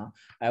department now,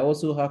 I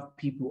also have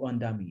people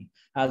under me.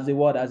 As the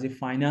what? As a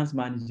finance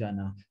manager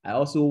now, I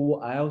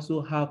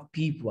also have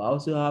people. I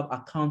also have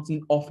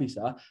accounting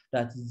officer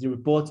that is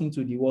reporting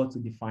to the what? To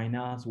the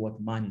finance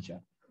what? Manager.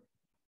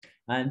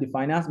 And the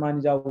finance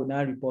manager will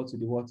now report to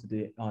the what? To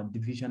the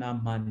divisional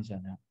manager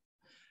now.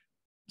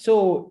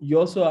 So you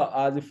also,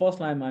 as the first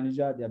line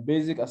manager, their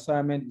basic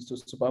assignment is to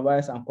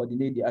supervise and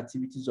coordinate the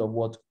activities of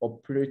what?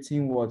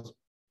 Operating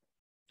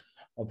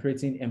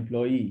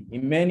employee.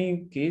 In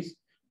many cases,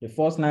 the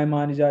first line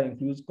manager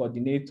includes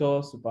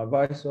coordinator,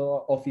 supervisor,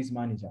 office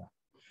manager.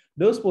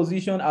 Those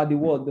positions are the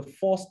what? The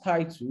first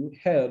title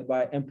held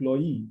by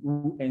employee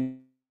who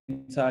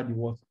enter the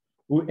what?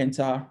 Who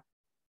enter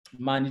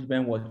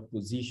management what?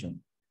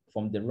 Position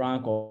from the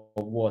rank of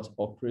what?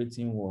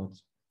 Operating what?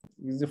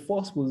 It's the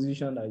first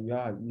position that you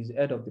have is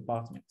head of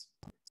department.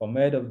 From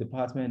head of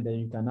department, then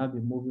you cannot be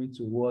moving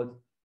to what?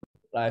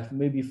 Like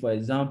maybe, for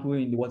example,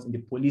 in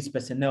the police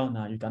personnel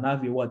now, you can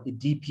have a what? A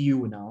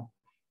DPO now.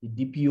 The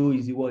DPO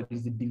is the what?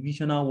 Is the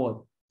divisional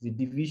what? The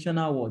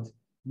divisional what?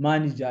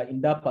 Manager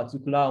in that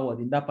particular what?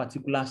 In that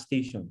particular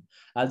station.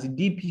 As the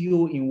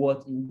DPO in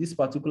what? In this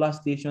particular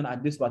station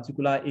at this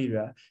particular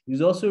area,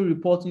 is also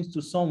reporting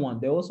to someone.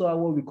 They also have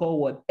what we call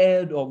what?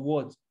 Head of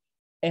what?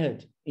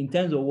 Head. In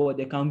terms of what?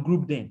 They can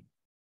group them.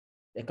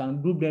 They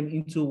can group them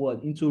into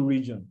what? Into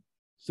region.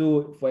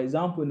 So, for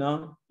example,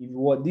 now, if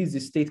what? This is the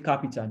state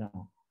capital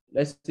now.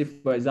 Let's say,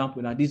 for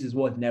example, now this is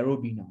what?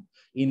 Nairobi now.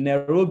 In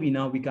Nairobi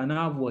now, we can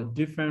have what?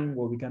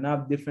 We can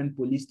have different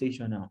police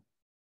station now.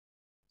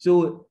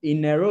 So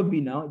in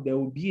Nairobi now, there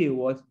will be a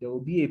what? There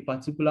will be a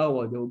particular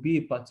what? There will be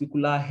a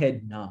particular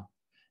head now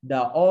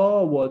that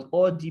all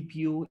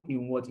DPO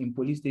in what? In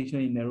police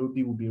station in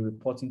Nairobi will be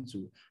reporting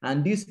to.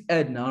 And this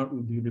head now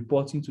will be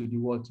reporting to the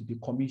what? To the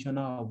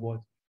commissioner of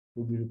what?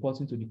 Will be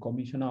reporting to the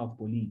commissioner of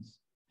police.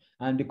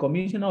 And the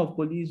commissioner of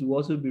police will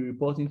also be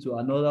reporting to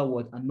another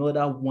what?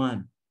 Another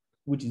one,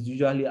 which is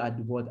usually at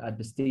the what? At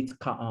the state,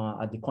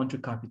 at the country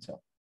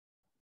capital.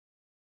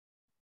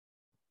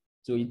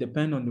 So it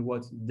depends on the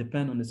what? It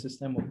depends on the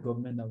system of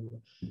government that we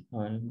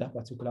in that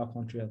particular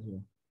country as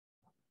well.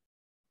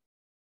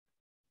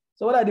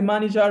 So what are the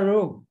manager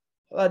role?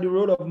 What are the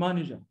role of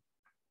manager?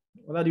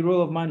 What are the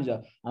role of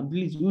manager? And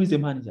please, who is a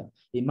manager?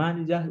 A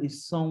manager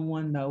is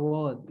someone that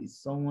what? Is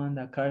someone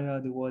that carries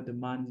out the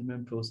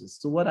management process.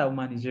 So what are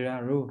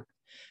managerial role?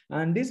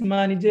 And this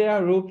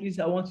managerial role, please,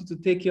 I want you to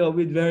take care of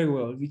it very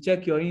well. If you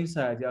check your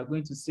inside, you are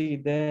going to see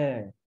it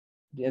there.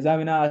 The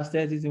examiner has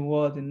said it in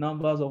what? In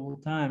numbers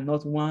of time,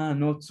 not one,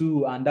 not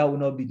two, and that will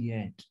not be the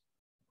end.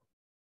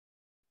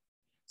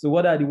 So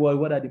what are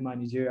the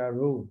managerial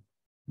role?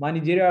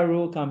 Managerial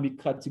role can be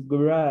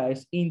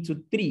categorized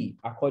into three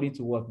according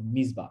to what?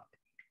 Misbah.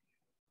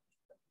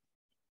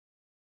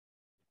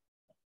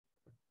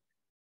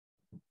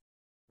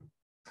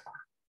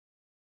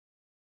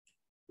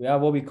 We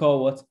have what we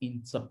call what?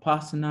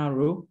 Interpersonal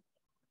role.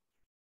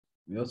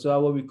 We also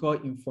have what we call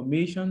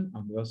information,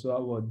 and we also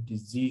have what?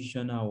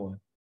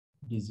 Decisional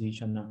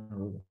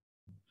role.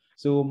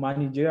 So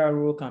managerial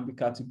role can be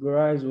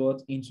categorized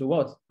what? Into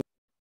what?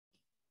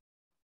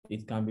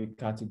 It can be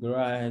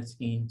categorized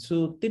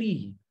into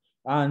three,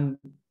 and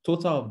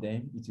total of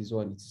them, it is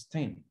what? It is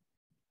 10.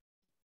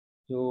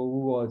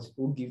 So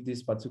who give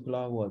this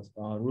particular what?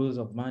 Rules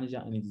of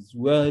manager, and it is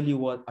really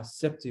what?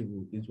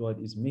 Acceptable is what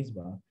is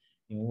Misbah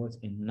in what?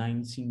 In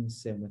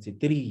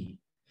 1973.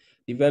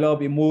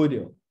 Develop a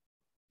model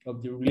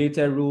of the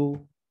related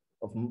role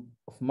of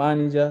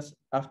managers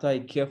after a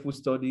careful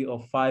study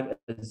of 5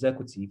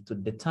 executives to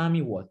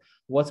determine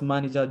what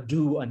managers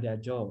do on their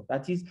job.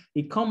 That is,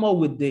 he come up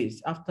with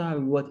this after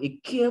a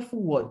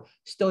careful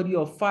study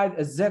of 5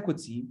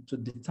 executives to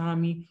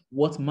determine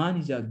what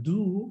managers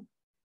do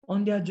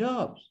on their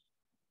jobs.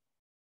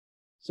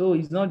 So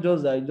it's not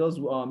just that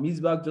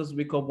Misbah just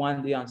wake up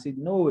one day and say,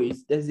 no,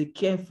 there's a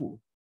careful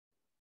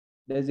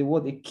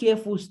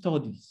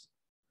studies.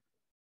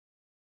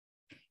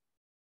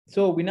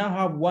 So we now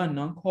have one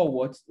now called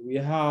what? We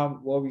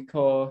have what we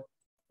call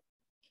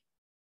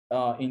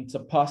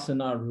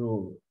interpersonal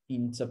role.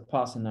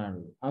 Interpersonal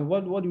role. And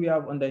what do we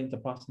have under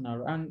interpersonal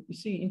role? And you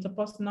see,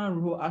 interpersonal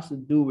role has to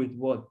do with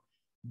what?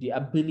 The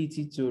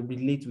ability to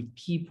relate with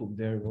people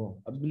very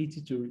well.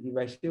 Ability to, if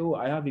I say, oh,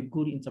 I have a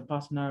good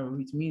interpersonal role,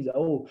 it means,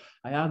 oh,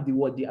 I have the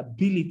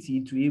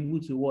ability to be able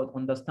to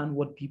understand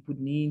what people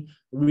need,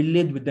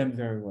 relate with them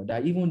very well.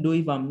 That even though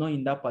if I'm not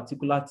in that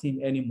particular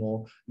team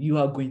anymore, you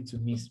are going to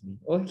miss me.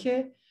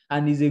 Okay.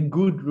 And it's a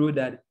good role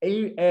that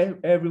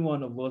every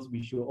one of us,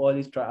 we should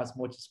always try as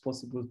much as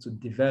possible to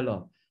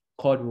develop,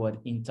 called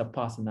what?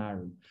 Interpersonal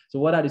role. So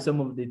what are some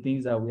of the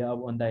things that we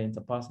have under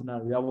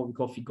interpersonal? We have what we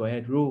call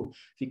figurehead role.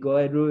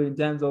 Figurehead role in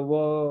terms of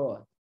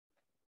what?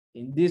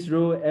 In this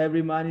role,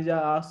 every manager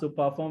has to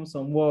perform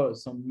some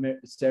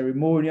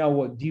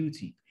ceremonial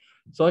duty,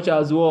 such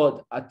as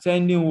what?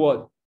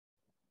 Attending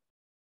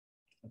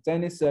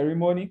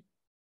ceremony,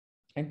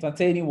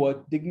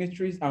 entertaining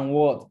dignitaries, and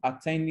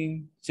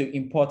attending to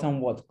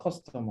important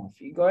customer.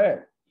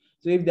 Figurehead.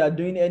 So if they are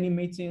doing any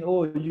meeting,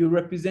 oh, you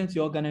represent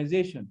your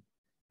organization.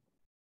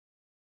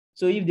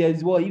 So if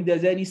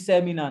there's any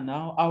seminar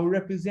now, I'll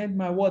represent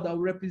my I'll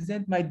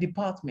represent my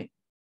department.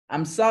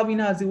 I'm serving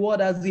as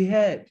the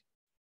head.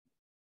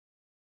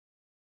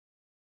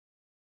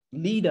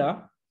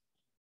 Leader,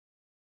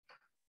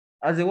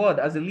 as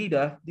a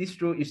leader, this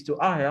role is to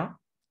hire,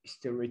 is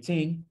to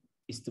retain,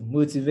 is to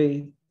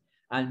motivate,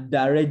 and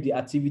direct the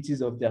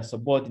activities of their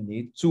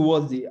subordinate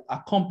towards the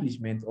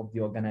accomplishment of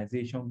the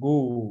organization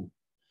goal.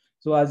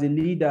 So as a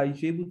leader, you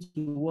should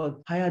be able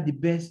to hire the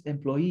best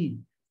employee,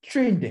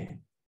 train them,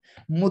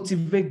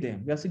 motivate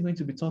them. We are still going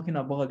to be talking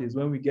about this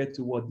when we get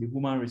to the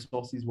human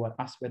resources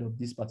aspect of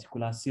this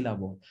particular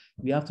syllabus.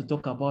 We have to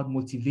talk about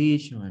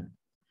motivation.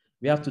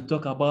 We have to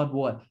talk about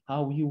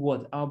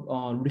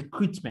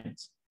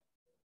recruitment.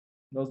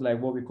 That's like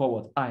what we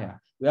call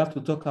hire. We have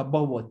to talk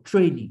about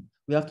training.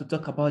 We have to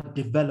talk about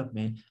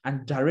development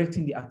and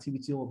directing the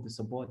activity of the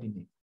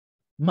subordinate.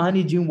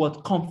 Managing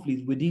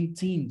conflict within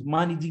teams,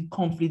 managing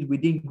conflict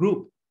within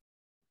group.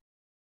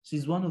 So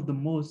it's one of the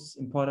most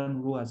important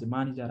roles as a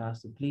manager that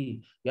has to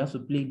play. You have to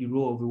play the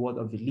role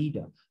of a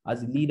leader.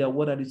 As a leader,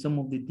 what are some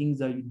of the things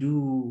that you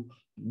do?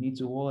 You need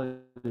to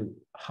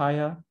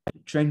hire,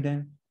 train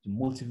them, to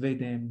motivate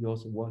them. You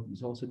also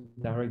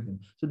direct them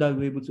so that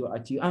we're able to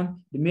achieve. And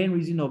the main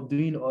reason of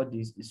doing all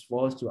this is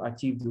for us to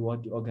achieve the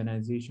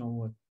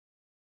organization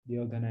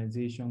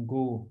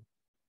goal.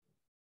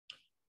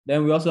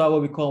 Then we also have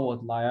what we call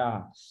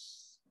liars.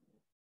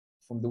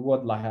 From the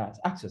word liars,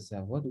 ask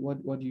yourself, what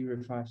do you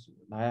refer to?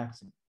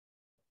 Liars.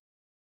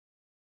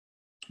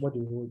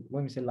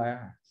 When we say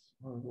liars,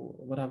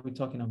 what are we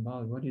talking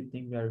about? What do you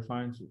think we are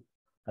referring to?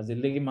 As a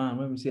layman,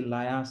 when we say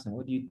liars,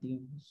 what do you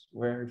think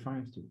we're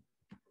referring to?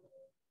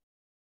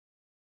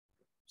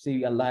 Say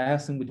you are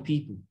liaising with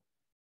people.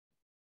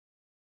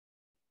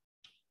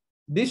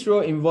 This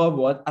role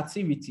involves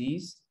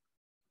activities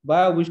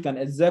by which can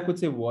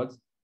executive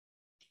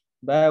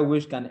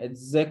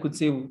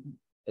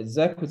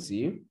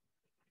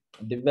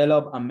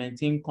develop and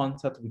maintain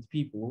contact with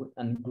people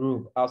and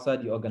group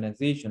outside the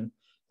organization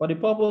for the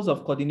purpose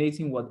of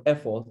coordinating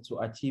effort to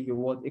achieve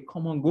a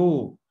common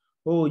goal.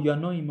 Oh, you're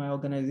not in my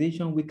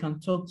organization, we can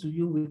talk to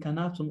you, we can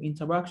have some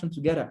interaction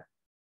together.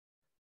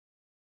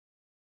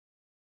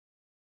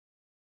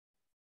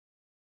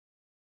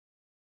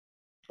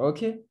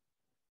 Okay.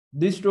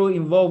 This role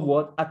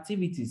involves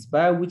activities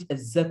by which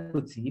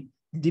executive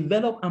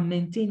develop and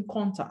maintain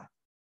contact.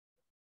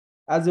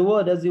 As a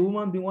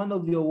woman being one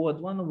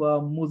of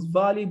our most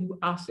valuable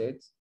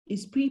assets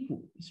is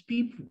people.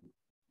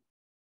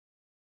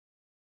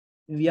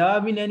 If you're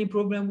having any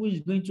problem, which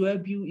is going to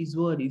help you is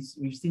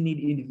we still need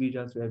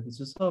individuals to help you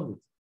to solve it.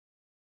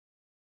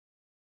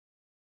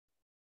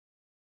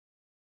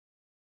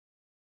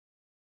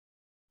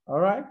 All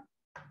right.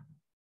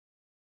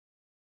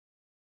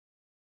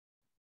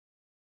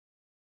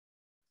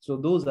 So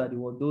those are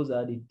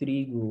the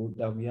three goals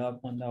that we have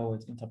under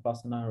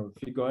interpersonal role.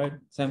 Figurehead,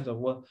 in terms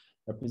of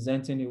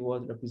representing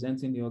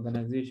the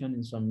organization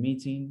in some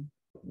meeting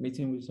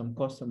with some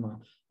customer.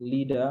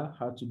 Leader,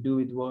 how to do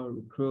it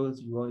recruit,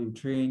 you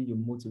train, you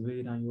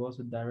motivate, and you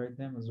also direct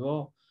them as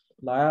well.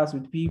 Liaise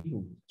with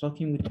people,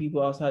 talking with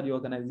people outside the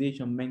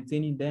organization,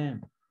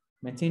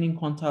 maintaining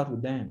contact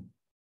with them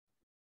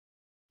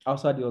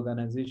outside the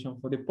organization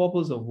for the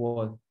purpose of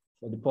what?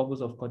 For the purpose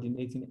of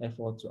coordinating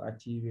effort to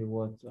achieve a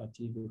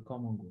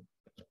common goal.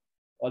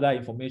 Other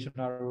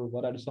informational role,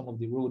 what are some of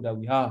the roles that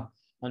we have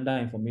under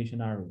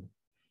informational role?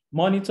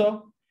 Monitor,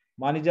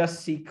 managers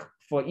seek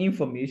for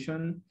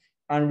information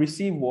and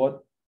receive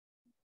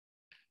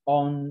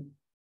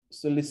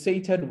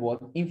unsolicited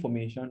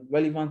information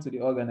relevant to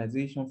the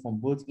organization from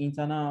both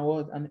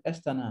internal and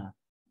external.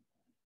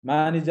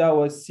 Manager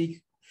will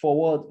seek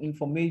for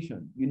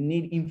information. You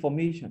need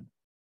information.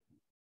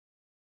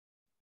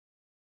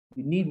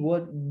 You need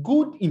what?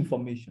 Good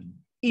information,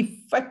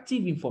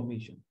 effective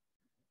information,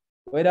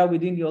 whether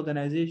within the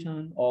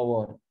organization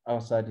or what?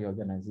 Outside the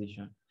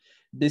organization.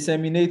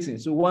 Disseminating.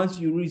 So once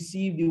you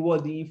receive the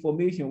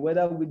information,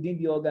 whether within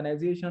the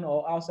organization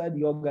or outside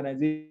the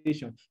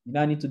organization, you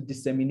now need to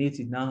disseminate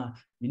it. Now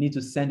you need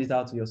to send it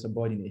out to your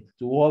subordinate,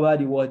 to whoever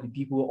the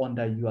people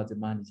under you as a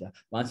manager.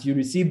 Once you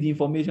receive the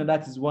information,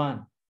 that is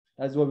one.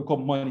 That's what we call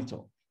monitor.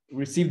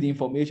 Receive the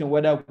information,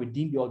 whether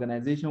within the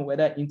organization,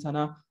 whether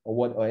internal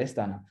or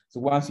external.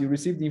 So once you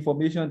receive the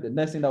information, the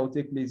next thing that will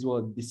take place is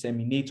what?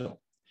 Disseminator.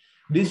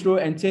 This role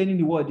entailing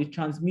the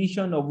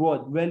transmission of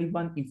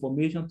relevant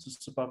information to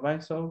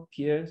supervisor,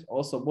 peers,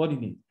 or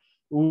subordinates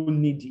who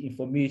need the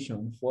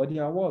information for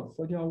their work.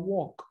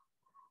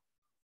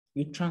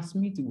 You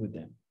transmit it with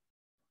them.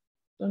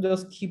 Don't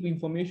just keep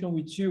information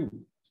with you.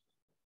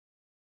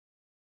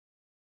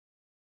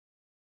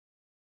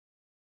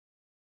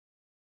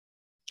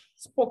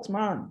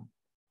 Spokesman.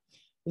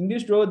 In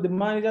this role, the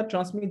manager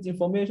transmits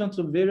information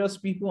to various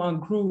people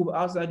and groups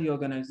outside the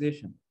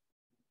organization.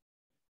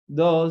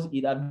 Thus,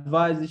 it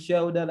advises the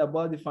shareholder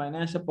about the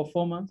financial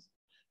performance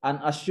and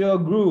assure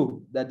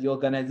group that the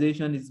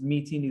organization is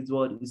meeting its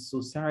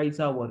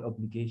societal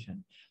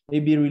obligation.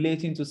 Maybe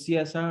relating to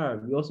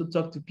CSR. We also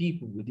talk to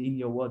people within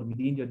your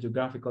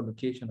geographical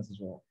location as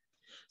well.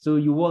 So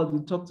you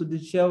talk to the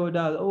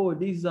shareholder. Oh,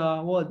 these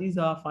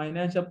are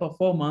financial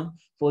performance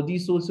for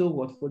this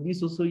also for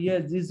this also.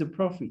 Yes, this is the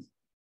profit.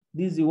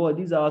 This is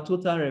these are our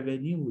total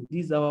revenue.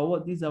 These are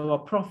our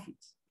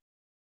profits.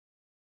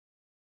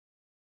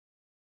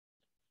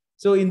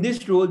 So in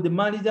this role, the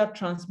manager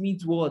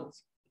transmits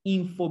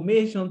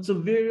information to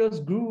various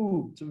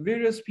groups, to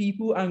various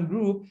people and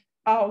groups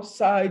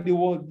outside the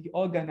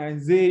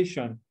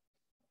organization.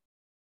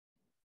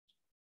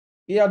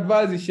 He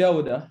advises the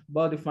shareholder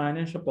about the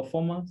financial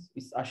performance.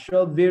 It's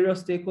assured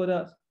various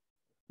stakeholders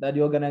that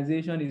the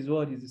organization is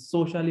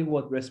socially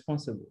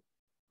responsible.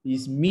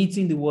 Is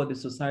meeting the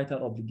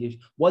societal obligation.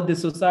 What the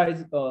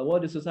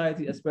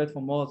society expects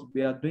from us,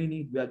 we are doing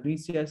it. We are doing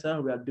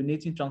CSR. We are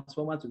donating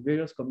transformer to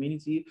various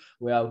communities.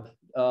 We are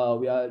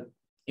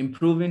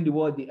improving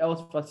the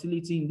health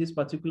facility in this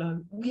particular.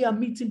 We are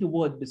meeting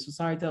the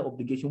societal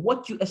obligation.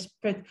 What you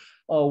expect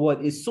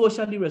a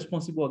socially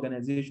responsible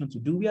organization to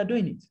do, we are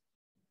doing it.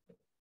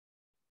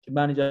 The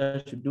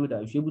manager should do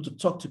that. You should be able to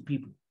talk to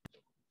people.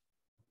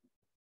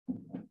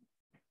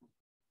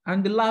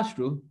 And the last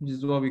role, which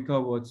is what we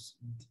call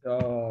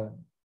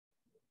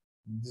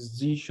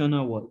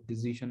decisional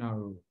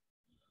role.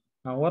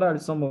 Now, what are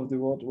some of the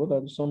roles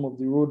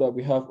that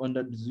we have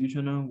under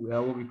decisional? We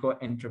have what we call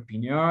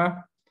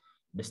entrepreneur,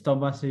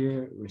 disturbance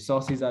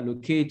resources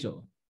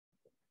allocator.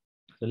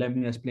 So let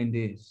me explain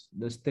this.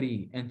 Those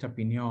three: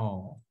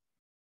 entrepreneur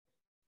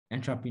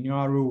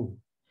role.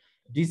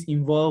 This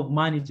involves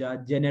manager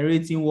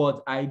generating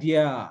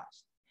ideas.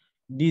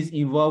 This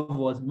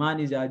involves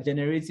manager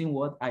generating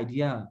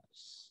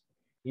ideas,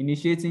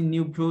 initiating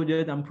new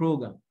projects and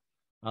programs,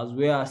 as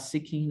well as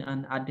seeking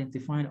and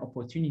identifying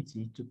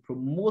opportunity to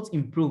promote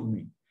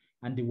improvement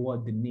and the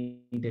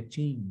needed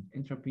change.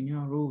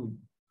 Entrepreneur role.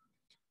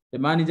 The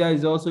manager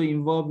is also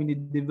involved in the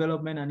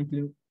development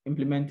and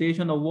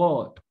implementation of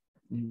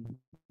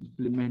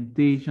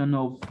Implementation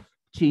of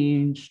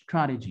change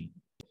strategy.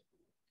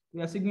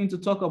 We are still going to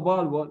talk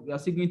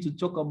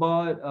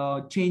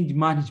about change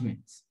management.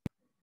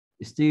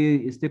 It's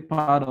still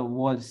part of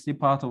our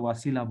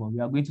syllabus. We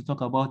are going to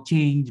talk about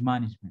change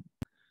management.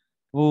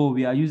 Oh,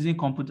 we are using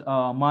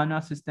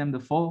manual system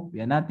before. We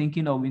are not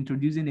thinking of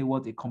introducing a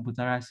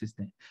computerized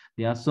system.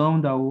 There are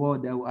some that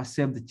will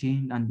accept the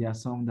change, and there are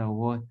some that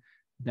will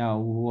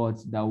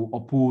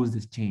oppose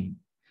this change.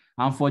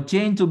 And for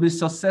change to be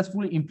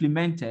successfully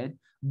implemented,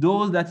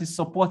 those that is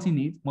supporting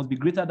it must be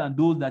greater than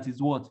those that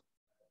is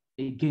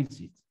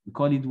against it. We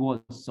call it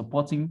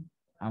supporting,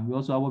 and we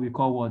also have what we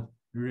call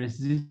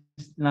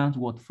resistance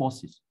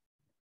forces.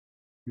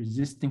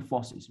 Resisting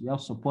forces. We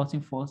have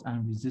supporting force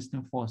and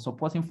resisting force.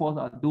 Supporting force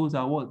are those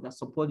that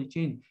support the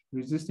change.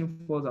 Resisting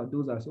force are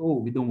those that say, oh,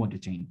 we don't want the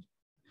change.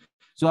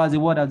 So as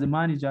a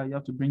manager, you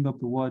have to bring up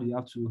the word. You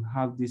have to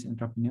have this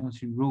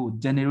entrepreneurship role,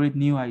 generate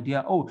new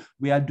idea. Oh,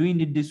 we are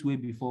doing it this way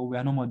before. We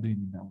are no more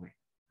doing it that way.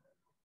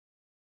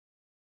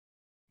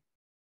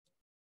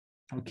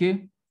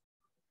 Okay.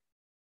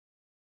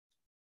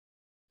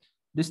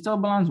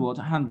 Disturbance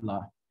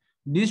handler.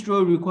 This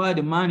role requires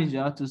the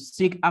manager to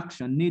seek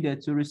action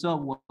needed to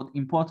resolve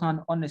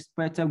important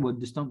unexpected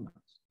disturbance.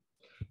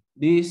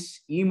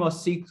 He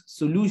must seek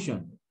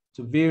solution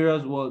to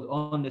various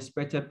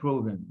unexpected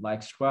problems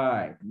like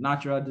strike,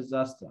 natural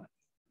disaster,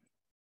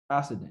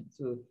 accident.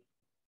 So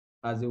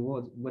as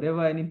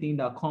whatever anything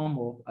that come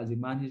up as a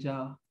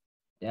manager,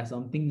 there are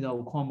some things that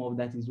will come up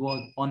that is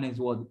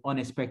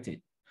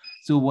unexpected.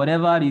 So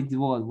whatever it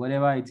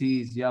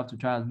is, you have to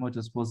try as much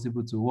as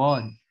possible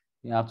to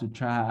you have to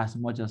try as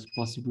much as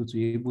possible to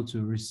be able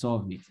to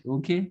resolve it.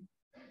 Okay.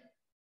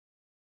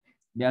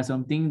 There are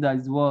some things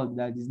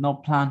that is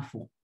not planned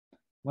for.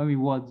 When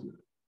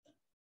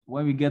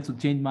we get to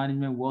change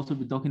management, we'll also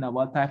be talking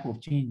about type of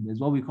change. There's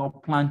what we call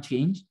planned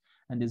change,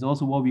 And there's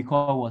also what we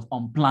call what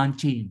unplanned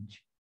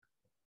change.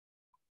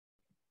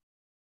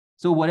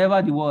 So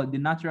whatever the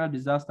natural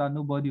disaster,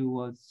 nobody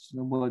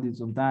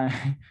sometimes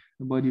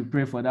nobody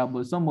pray for that.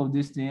 But some of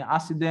these things,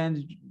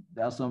 accidents,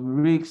 there are some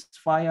risks,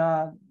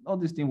 fire, all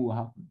these things will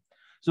happen.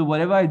 So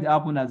whatever it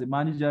happens as a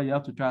manager, you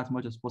have to try as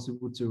much as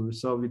possible to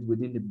resolve it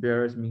within the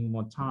barest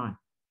minimum time.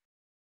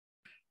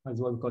 That's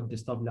what we call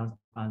disturbance.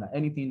 And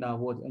anything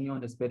that any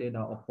unexpected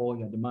that occur,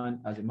 your demand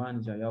as a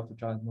manager, you have to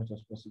try as much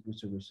as possible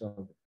to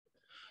resolve it.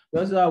 We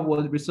also have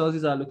what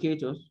resources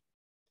allocators.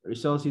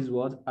 Resources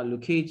what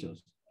allocators.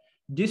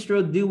 This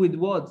role deal with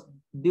what?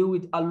 Deal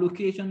with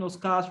allocation of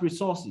scarce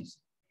resources.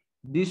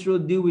 This role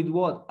deal with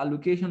what?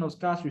 Allocation of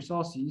scarce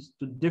resources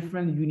to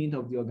different units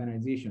of the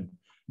organization.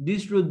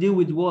 This role deal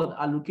with what?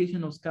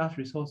 Allocation of scarce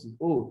resources.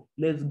 Oh,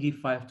 let's give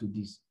 5 to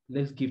this.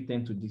 Let's give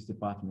 10 to this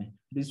department.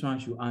 This one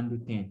should handle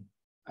 10.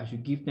 I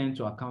should give 10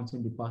 to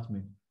accounting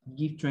department.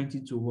 Give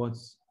 20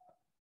 towards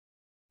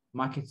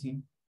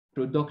marketing.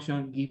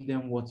 Production, give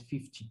them what?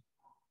 50.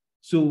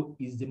 So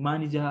is the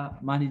manager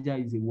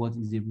is a what?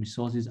 Is a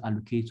resources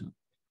allocator.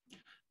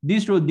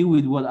 This role deal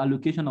with what?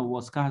 Allocation of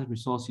what? Scarce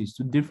resources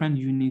to different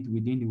units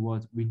within the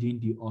what? Within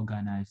the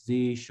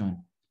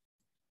organization.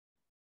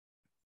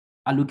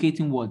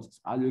 Allocating what?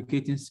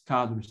 Allocating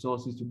scarce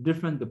resources to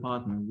different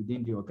departments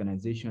within the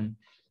organization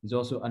is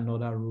also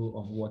another role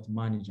of what?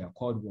 Manager,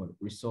 called what?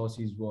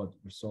 Resources what?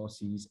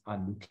 Resources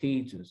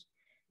allocators.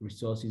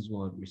 Resources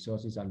what?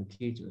 Resources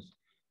allocators.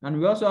 And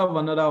we also have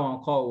another one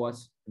called what?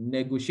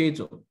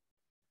 Negotiator.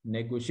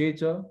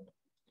 Negotiator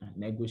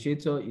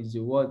is the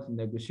what?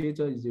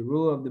 Negotiator is the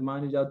role of the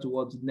manager to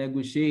what?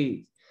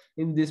 Negotiate.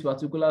 If this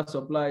particular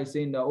supplier is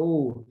saying that,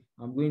 oh,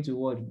 I'm going to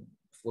what?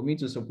 For me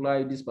to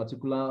supply this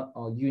particular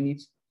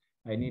unit,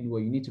 I need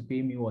what? You need to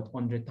pay me what?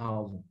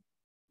 100,000.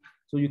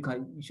 So you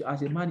should,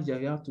 as a manager,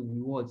 you have to be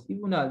what?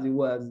 Even as it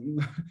was,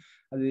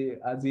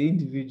 as an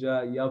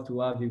individual, you have to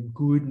have a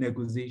good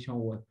negotiation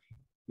what?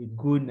 A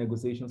good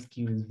negotiation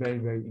skill is very,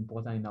 very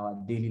important in our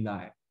daily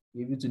life.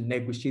 You're able to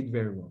negotiate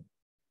very well.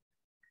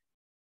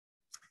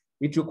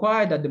 It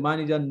requires that the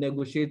manager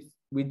negotiate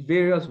with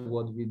various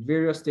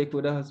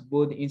stakeholders,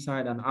 both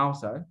inside and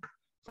outside.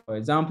 For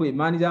example, a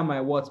manager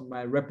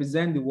might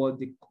represent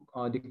the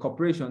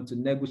corporation to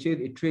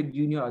negotiate a trade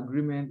union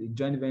agreement, a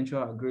joint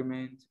venture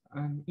agreement,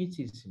 and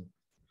etc.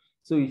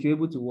 So if you're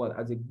able to what?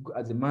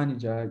 As a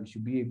manager, you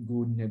should be a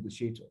good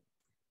negotiator.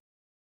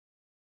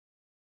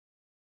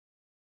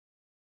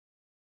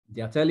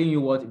 They are telling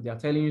you what? If they are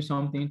telling you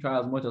something, try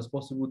as much as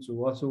possible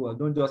to also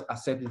don't just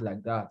accept it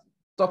like that.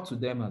 Talk to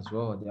them as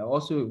well. They are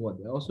also what?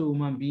 They're also a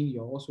human being.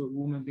 You're also a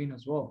human being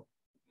as well.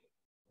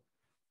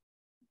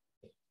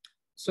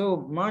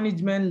 So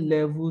management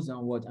levels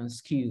and what? And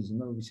skills. You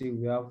know, we say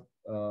we have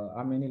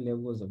how many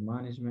levels of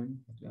management?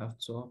 We have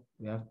top,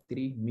 we have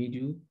 3,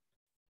 middle. You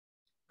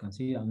can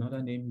see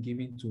another name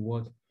given to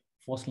what?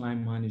 First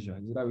line manager.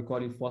 Is that we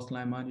call it first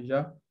line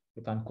manager?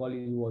 We can call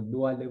it what?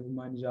 Lower level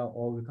manager,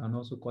 or we can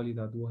also call it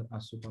at what?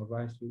 A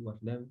supervisory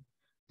what level?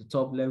 The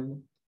top level,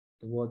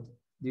 the what?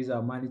 These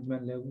are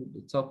management level, the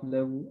top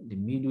level, the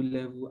middle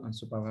level, and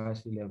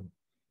supervisory level.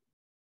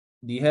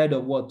 The head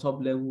of what?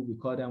 Top level, we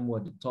call them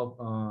what? The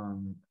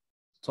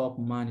top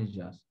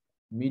managers.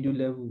 Middle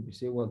level, we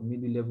say what?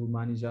 Middle level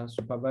manager.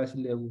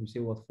 Supervisory level, we say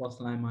what?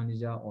 First line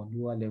manager, or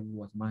lower level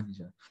what?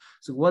 Manager.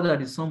 So what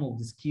are some of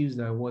the skills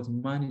that what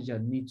manager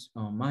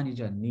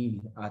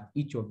need at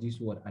each of these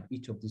what? At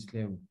each of this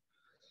level?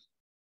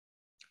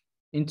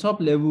 In top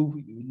level,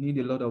 we need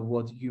a lot of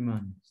what?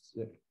 Humans.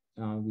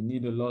 We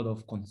need a lot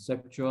of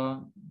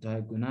conceptual,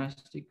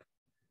 diagnostic,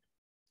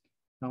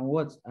 and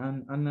what?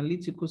 And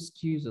analytical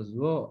skills as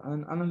well.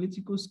 And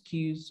analytical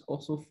skills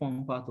also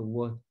form part of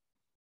what?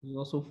 They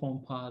also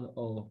form part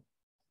of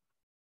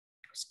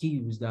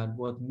skills that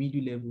what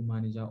middle level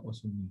manager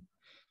also need.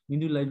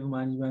 Middle level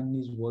management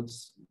needs what?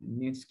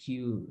 Needs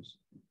skills.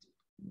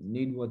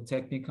 Need what?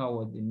 Technical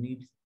what? They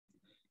need.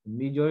 The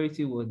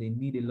majority what? They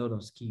need a lot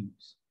of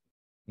skills.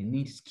 They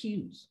need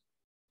skills.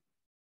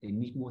 They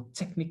need more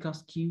technical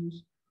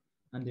skills,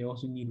 and they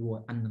also need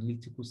what?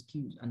 Analytical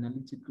skills.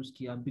 Analytical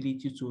skill,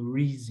 ability to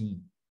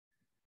reason.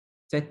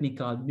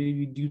 Technical,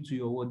 maybe due to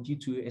your what? Due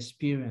to your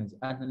experience.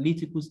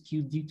 Analytical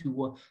skills due to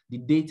what? The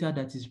data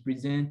that is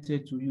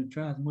presented to you.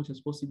 Try as much as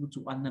possible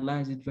to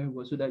analyze it very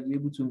well so that you're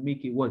able to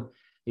make a what?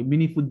 A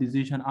meaningful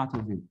decision out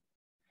of it.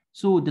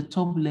 So the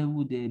top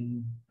level, they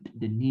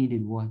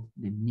need what?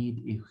 They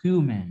need a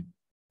human.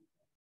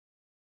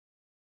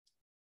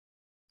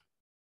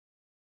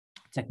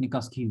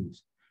 Technical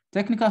skills.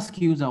 Technical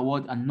skills are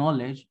what? A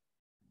knowledge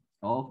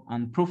of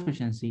and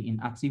proficiency in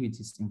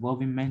activities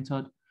involving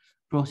method,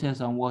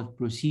 process, and what?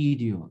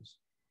 Procedures.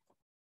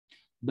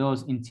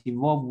 Thus, it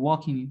involves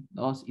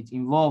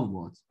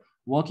what?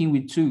 Working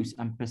with tools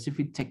and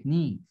specific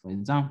technique. For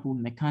example,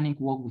 mechanic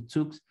work with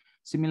tools.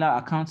 Similar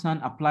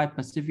accountant apply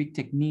specific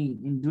technique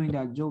in doing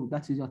their job.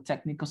 That is your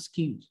technical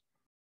skills.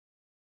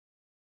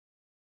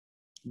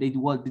 The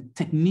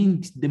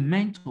techniques, the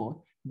method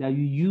that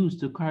you use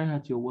to carry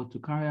out your work, to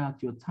carry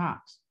out your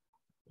tasks.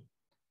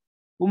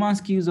 Human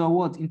skills are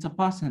what?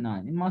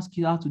 Interpersonal. Human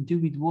skills have to do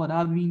with what?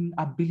 Having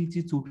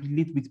ability to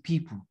relate with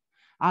people.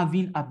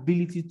 Having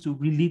ability to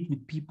relate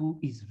with people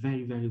is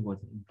very, very what?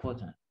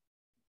 Important.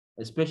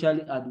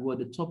 Especially at what?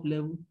 The top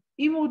level.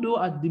 Even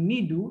though at the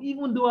middle,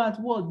 even though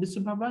at what? The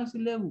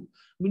supervisory level,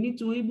 we need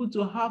to be able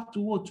to have to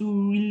what?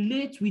 To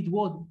relate with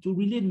what? To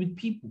relate with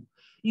people.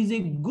 Is a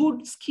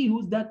good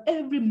skill that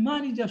every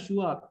manager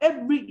should have.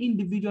 Every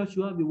individual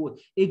should have a what?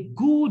 A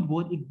good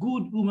what? A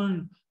good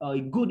human, a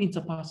good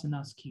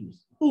interpersonal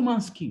skills. Human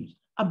skills.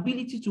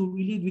 Ability to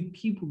relate with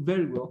people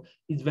very well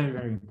is very,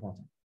 very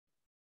important.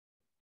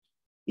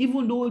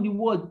 Even though the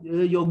word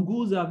your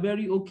goods are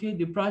very okay,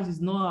 the price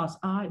is not as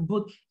high,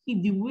 but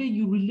if the way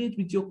you relate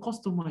with your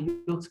customer,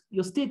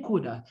 your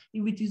stakeholder,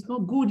 if it is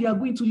not good, they are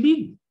going to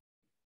leave.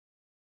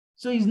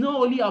 So it's not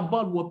only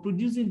about what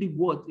producing the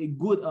what a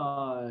good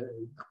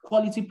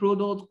quality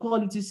product,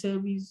 quality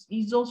service.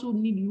 You also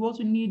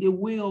need a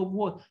way of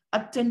what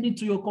attending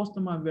to your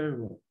customer very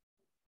well.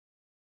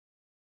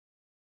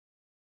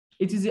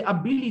 It is the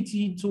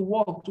ability to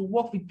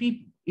work with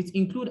people. It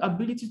includes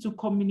ability to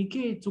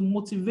communicate, to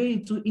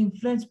motivate, to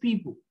influence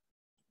people.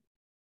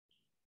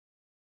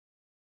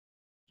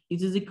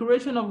 It is the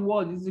creation of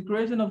what? It is the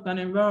creation of an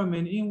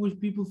environment in which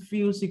people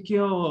feel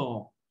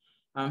secure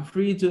and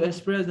free to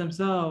express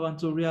themselves and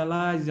to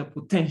realize their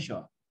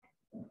potential.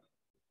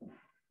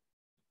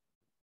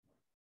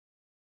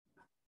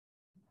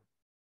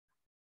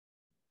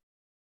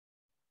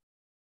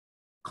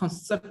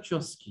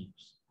 Conceptual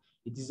skills.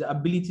 It is the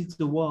ability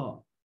to work,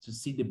 to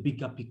see the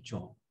bigger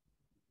picture,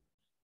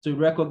 to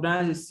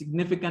recognize a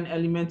significant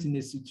element in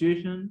a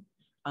situation,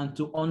 and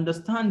to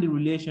understand the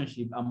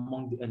relationship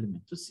among the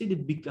elements, to see the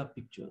bigger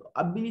picture,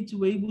 ability to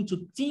be able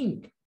to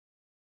think.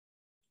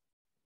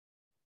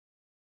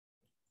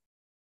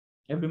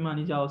 Every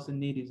manager also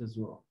needs it as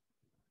well.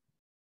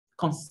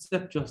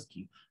 Conceptual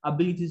skill,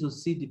 ability to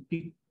see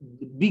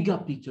the bigger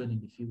picture in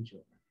the future.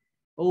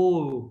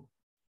 Oh,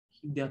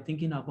 if they are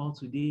thinking about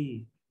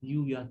today,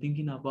 you are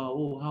thinking about,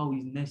 oh, how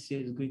is next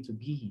year is going to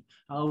be?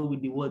 How will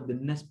the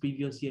next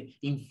previous year,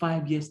 in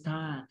 5 years'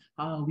 time,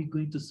 how are we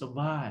going to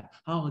survive?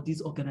 How are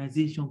this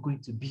organization going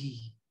to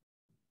be?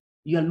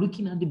 You are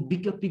looking at the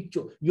bigger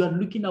picture. You are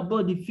looking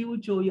about the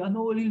future. You are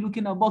not only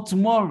looking about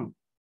tomorrow.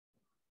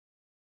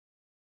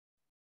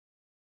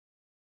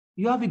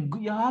 You're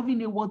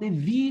having a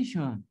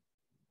vision.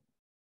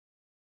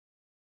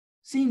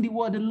 Seeing the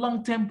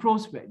long-term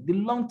prospect, the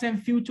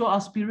long-term future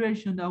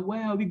aspiration, that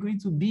where are we going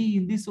to be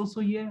in this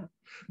also year?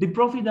 The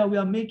profit that we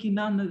are making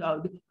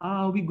now,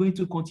 how are we going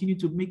to continue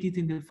to make it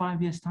in the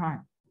 5 years'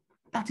 time?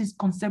 That is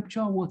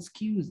conceptual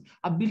skills,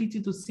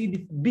 ability to see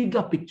the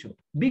bigger picture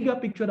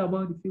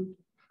about the future,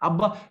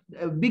 about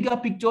a bigger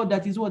picture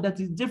that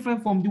is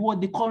different from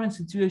the current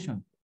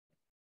situation.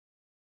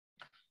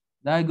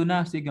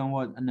 Diagnostic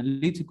and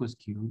analytical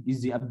skill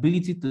is the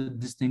ability to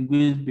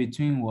distinguish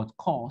between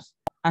cause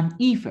and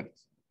effect,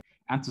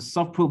 and to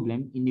solve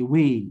problems in a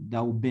way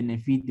that will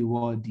benefit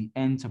the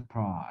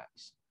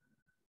enterprise.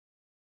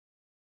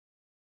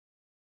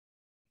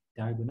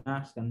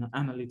 Diagnostic and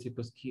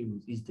analytical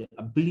skills is the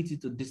ability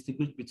to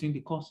distinguish between the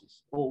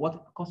causes. Or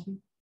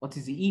what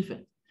is the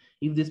effect?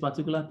 If this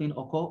particular thing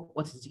occurs,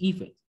 what is the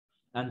effect?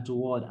 And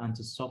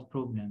to solve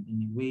problems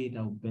in a way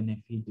that will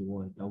benefit the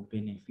world, that will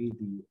benefit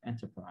the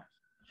enterprise.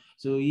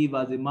 So if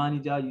as a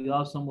manager you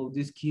have some of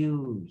these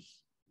skills,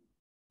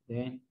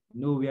 then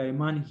we are a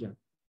manager.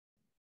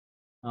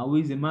 And who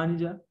is a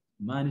manager?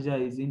 Manager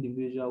is the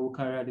individual who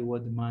carry out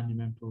the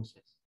management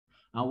process.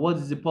 And what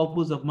is the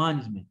purpose of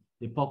management?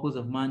 The purpose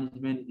of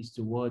management is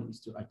to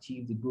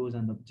achieve the goals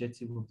and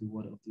objectives of the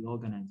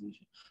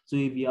organization. So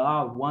if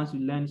once you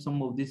learn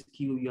some of this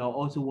skill, you are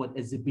also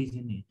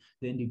exhibiting it,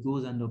 then the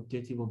goals and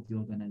objective of the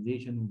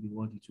organization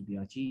will be it to be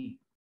achieved.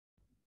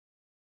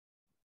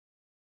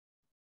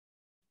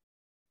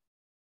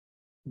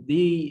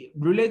 The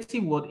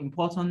relative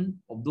importance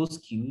of those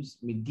skills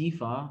may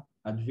differ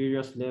at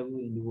various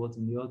levels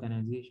in the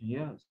organization.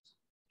 Yes,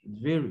 it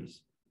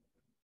varies.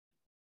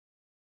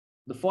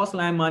 The first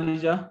line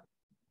manager,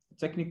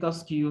 technical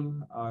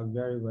skills are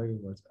very, very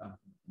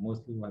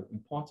mostly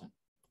important.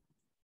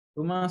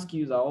 Human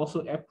skills are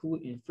also helpful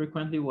in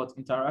frequently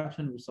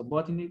interaction with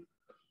subordinates.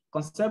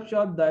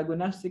 Conceptual,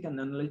 diagnostic, and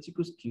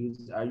analytical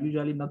skills are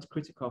usually not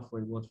critical for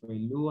a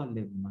lower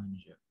level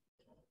manager.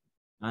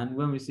 And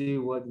when we say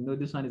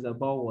this one is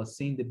about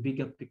seeing the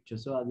bigger picture.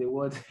 So as the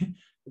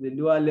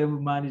lower level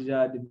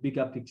manager, the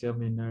bigger picture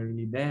may not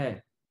really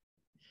there.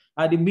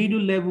 At the middle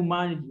level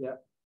manager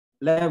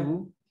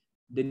level,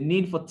 the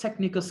need for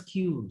technical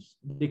skills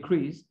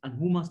decrease, and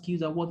human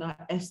skills are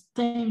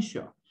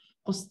essential.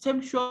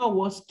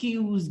 Conceptual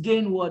skills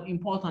gain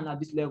important at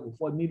this level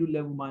for middle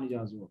level manager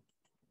as well.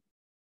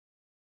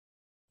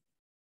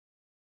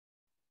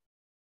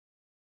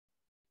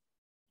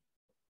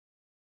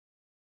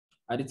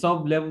 At the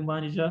top level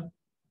manager,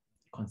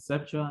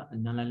 conceptual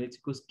and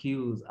analytical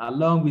skills,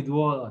 along with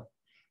human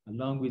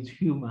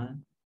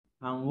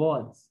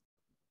and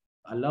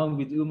along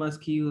with human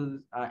skills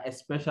are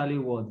especially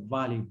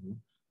valuable,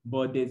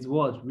 but there's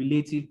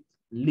relative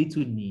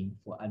little need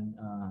for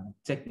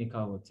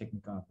technical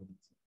ability.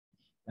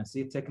 And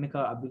say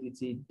technical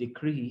ability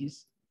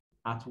decrease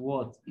at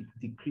what? It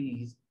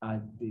decrease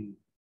at the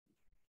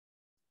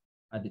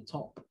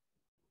top.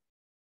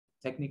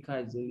 Technical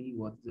is really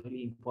what is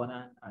really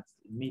important at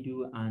the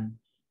middle, and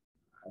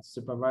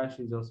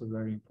supervisory is also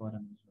very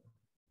important as well.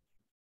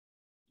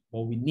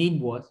 But we need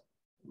what?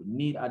 We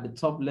need at the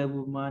top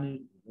level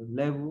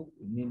level,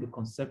 we need the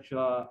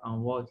conceptual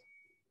and what?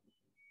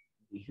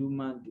 The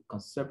human, the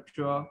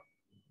conceptual,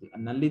 the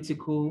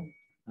analytical,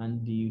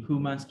 and the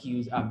human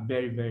skills are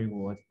very, very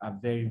what? Are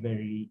very,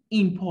 very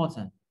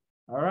important.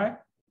 All right?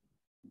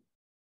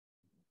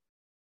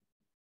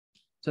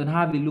 So now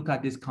have a look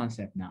at this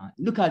concept now.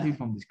 Look at it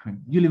from the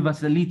screen.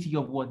 Universality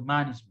of what?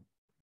 Management.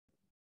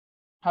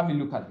 Have a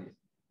look at this.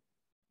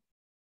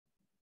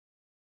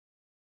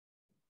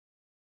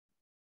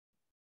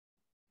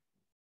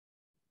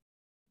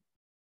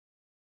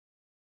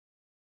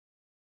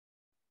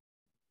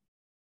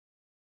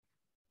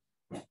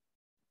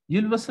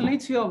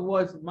 Universality of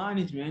what?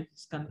 Management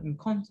is an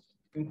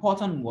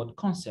important word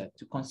concept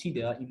to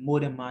consider in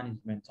modern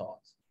management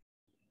thoughts.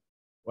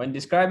 When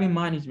describing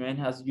management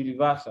as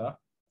universal,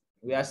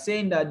 we are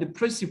saying that the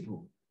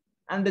principle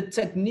and the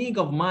technique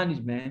of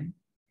management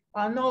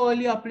are not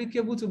only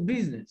applicable to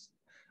business,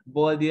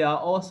 but they are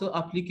also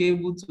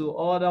applicable to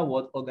other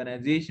what?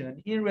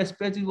 Organizations,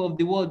 irrespective of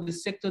the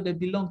sector they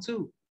belong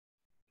to.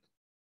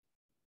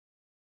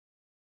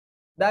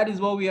 That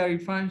is what we are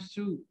referring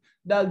to.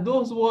 That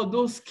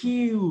those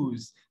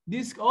skills,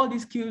 all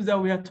these skills that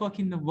we are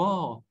talking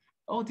about,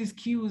 all these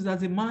skills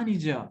as a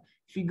manager,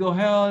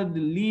 figurehead, the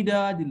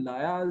leader, the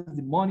liar,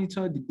 the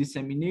monitor, the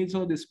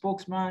disseminator, the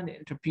spokesman, the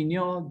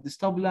entrepreneur, the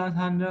stop-loss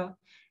handler,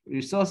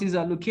 resources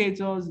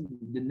allocators,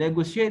 the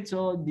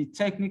negotiator, the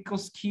technical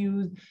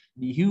skills,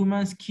 the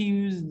human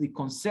skills, the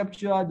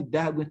conceptual, the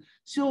diagram.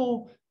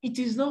 So it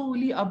is not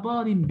only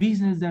about in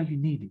business that you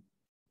need it.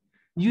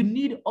 You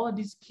need all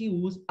these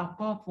skills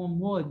apart from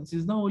what? It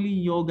is not only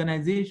in your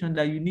organization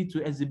that you need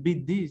to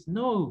exhibit this.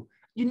 No,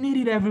 you need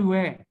it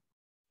everywhere.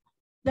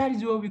 That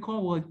is what we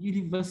call what?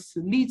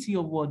 Universality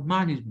of what?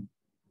 Management.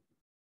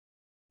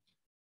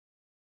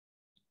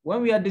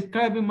 When we are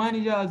describing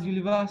manager as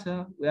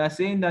universal, we are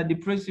saying that the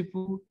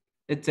principle,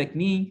 the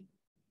technique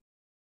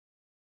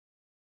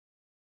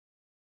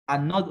are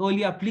not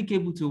only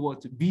applicable to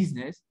what? To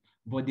business,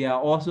 but they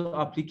are also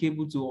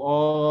applicable to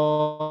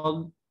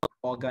all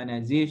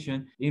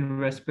organization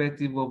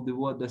irrespective of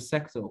the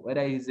sector,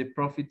 whether it's a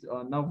profit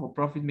or not for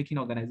profit making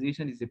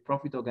organization, is a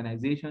profit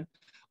organization,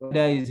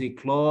 whether it's a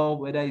club,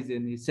 whether it's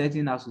in a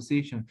certain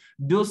association.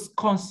 Those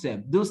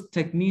concepts, those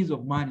techniques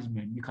of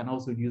management, you can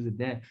also use it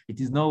there.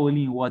 It is not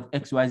only in what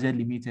XYZ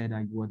Limited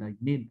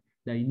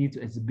that you need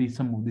to exhibit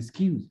some of the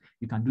skills.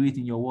 You can do it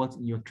in your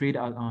in your trade,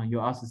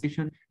 your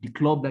association, the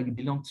club that you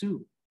belong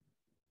to.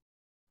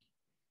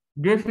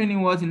 Griffin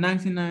in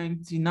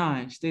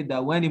 1999 stated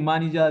that when the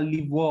manager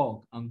leaves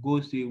work and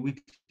goes to a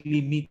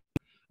weekly meeting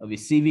of a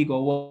civic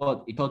or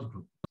what, a thought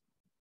group,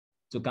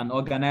 can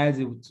organize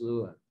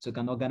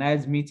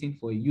meeting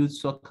for a youth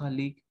soccer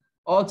league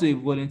or to a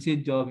volunteer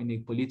job in a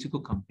political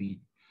campaign,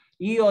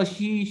 he or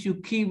she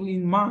should keep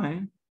in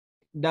mind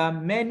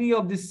that many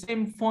of the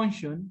same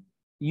functions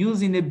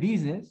used in a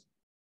business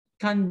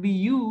can be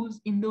used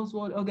in those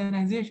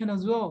organizations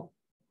as well.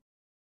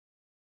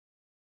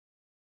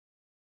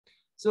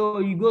 So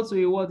you go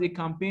to a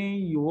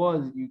campaign,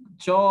 you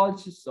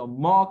charge some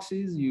mocks,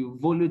 you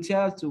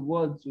volunteer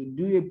to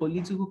do a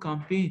political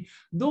campaign.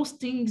 Those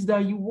things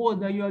that you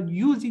are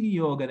using in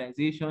your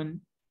organization,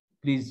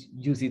 please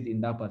use it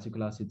in that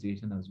particular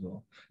situation as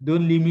well.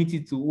 Don't limit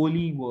it to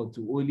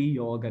only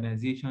your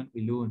organization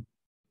alone.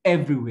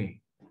 Everywhere.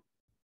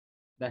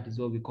 That is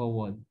what we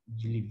call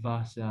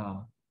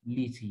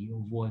universality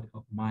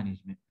of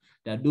management.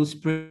 That those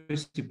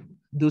principles,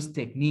 those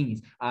techniques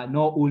are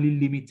not only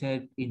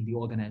limited in the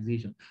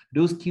organization.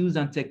 Those skills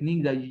and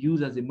techniques that you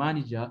use as a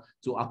manager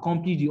to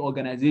accomplish the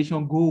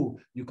organization goal,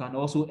 you can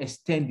also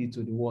extend it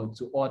to the world,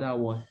 to other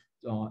world.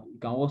 You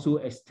can also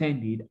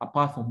extend it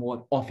apart from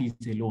office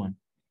alone.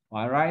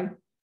 All right?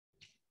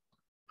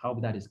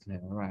 Hope that is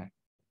clear. All right.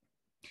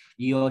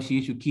 He or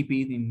she should keep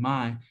it in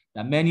mind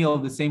that many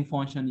of the same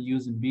functions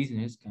used in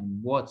business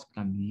can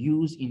be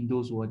used in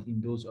those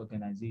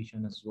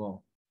organizations as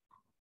well.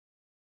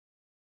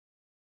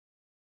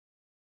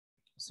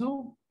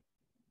 So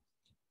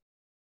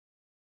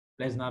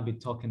let's now be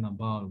talking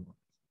about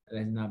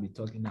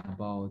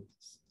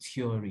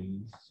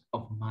theories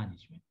of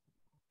management.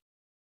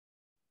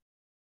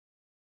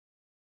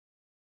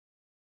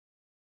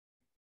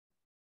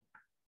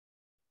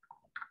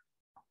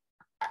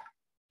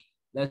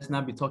 Let's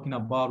now be talking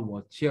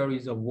about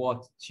theories of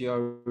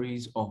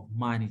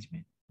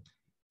management.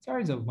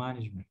 Theories of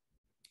management.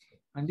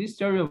 And this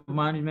theory of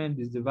management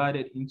is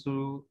divided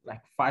into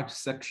like 5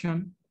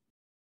 sections.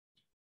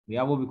 We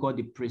have what we call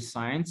the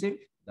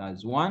pre-scientific,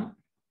 that's 1.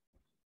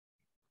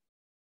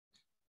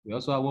 We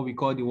also have what we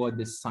call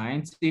the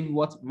scientific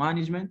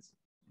management,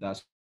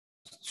 that's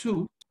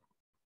 2.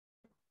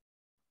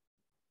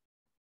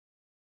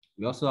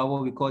 We also have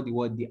what we call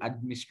the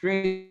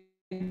administrative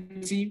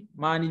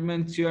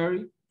management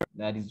theory.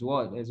 That is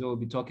what? That's what we'll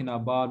be talking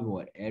about.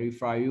 What?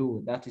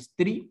 Erifayu. That is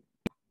 3.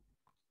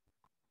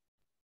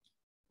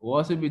 We'll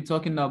also be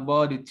talking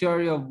about the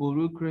theory of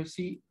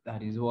bureaucracy.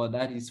 That is what?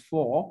 That is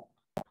 4.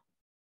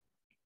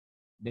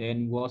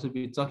 Then we'll also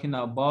be talking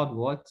about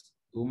what?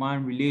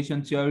 Human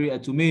relation theory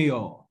at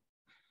Tumeyo.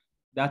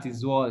 That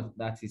is what?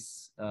 That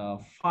is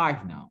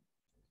 5 now.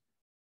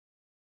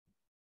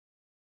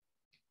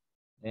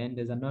 And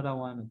there's another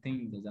one, I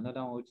think there's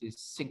another one which is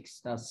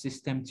 6, that's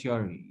system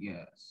theory,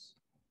 yes.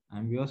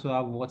 And we also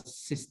have what?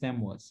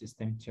 System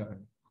theory.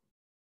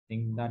 I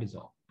think that is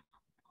all.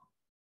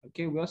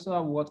 Okay, we also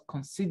have what?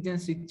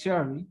 Constituency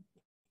theory,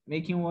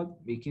 making what?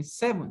 Making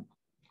 7. And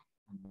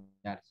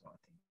that's all.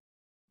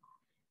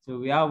 So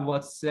we have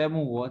what? 7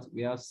 what?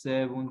 We have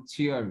 7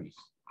 theories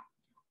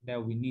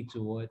that we need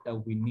to what? That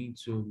we need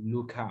to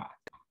look at.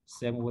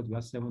 7 what? We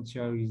have 7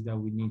 theories that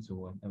we need to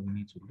what? That we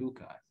need to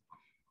look at.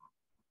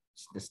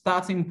 The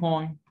starting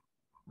point,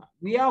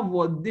 we have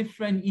what?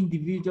 Different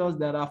individuals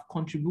that have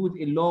contributed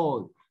a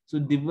lot to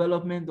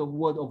development of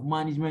what? Of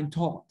management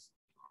thoughts.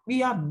 We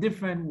have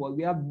different what?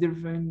 We have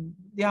different,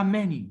 there are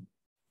many.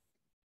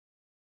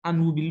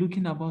 And we'll be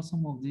looking about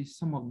some of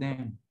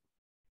them.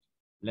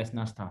 Let's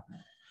not start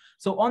now.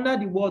 So under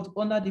the what?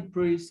 Under the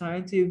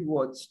pre-scientific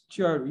what?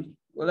 Theory,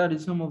 what are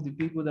some of the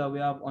people that we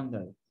have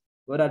under it?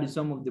 What are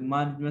some of the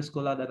management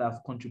scholars that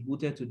have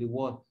contributed to the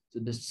what? To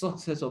the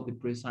success of the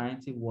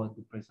pre-scientific what?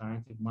 The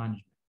pre-scientific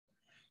management.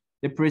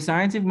 The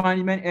pre-scientific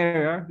management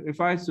area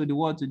refers to the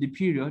what? To the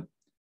period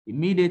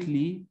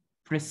immediately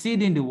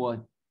preceding the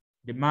what?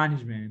 The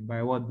management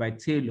by what? By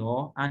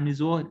Taylor and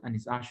his what? And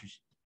his associates.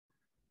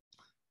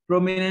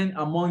 Prominent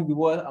among the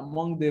what?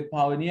 Among the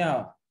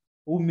pioneers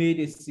who made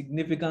a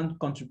significant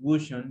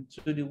contribution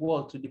to the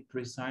what? To the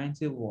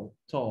pre-scientific what?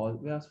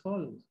 Thought were as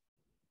follows.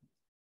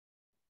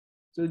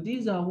 So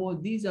these are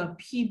what? These are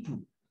people.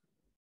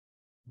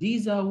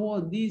 These are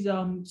what? These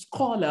are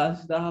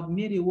scholars that have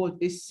made a what?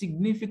 A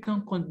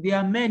significant, there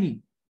are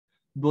many,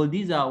 but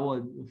these are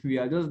what? We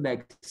are just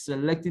like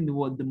selecting the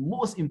what? The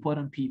most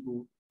important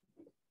people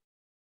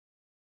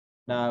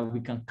that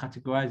we can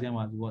categorize them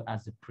as what?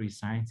 As the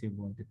pre-scientific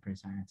what? The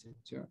pre-scientific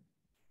theory.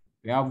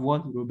 We have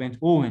what? Robert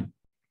Owen,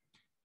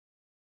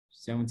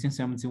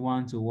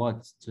 1771 to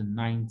what? To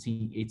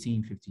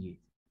 1858.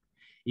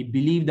 He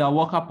believed that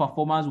worker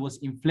performance was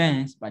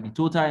influenced by the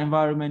total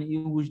environment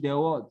in which they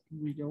work.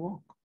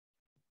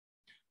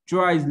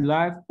 Throughout his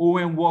life,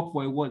 Owen worked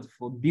for a what?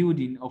 For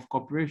building of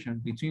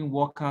cooperation between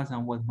workers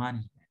and what?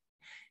 Management.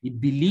 He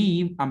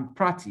believed and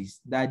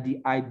practiced that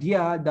the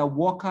idea that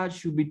workers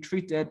should be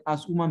treated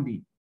as human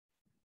beings.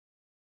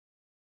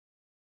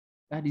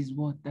 That is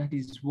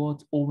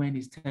what Owen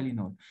is telling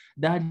us.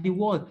 That the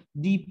what?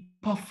 The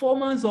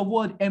performance of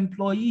what?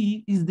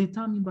 Employee is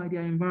determined by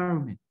their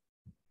environment.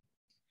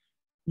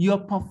 Your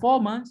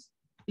performance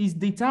is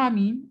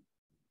determined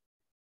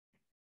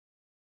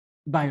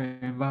by your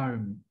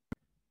environment.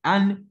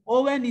 And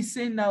Owen is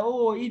saying that,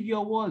 oh, if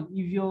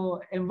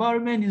your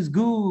environment is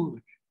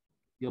good,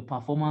 your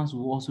performance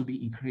will also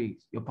be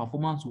increased. Your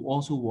performance will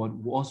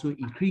also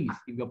increase.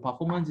 If your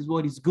performance is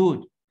what is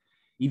good,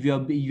 if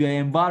your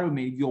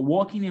environment, if your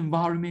working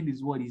environment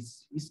is what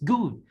is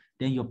good,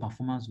 then your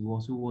performance will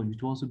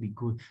also be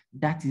good.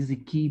 That is the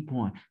key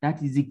point.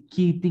 That is the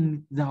key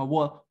thing that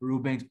what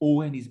Robert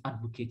Owen is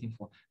advocating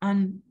for.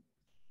 And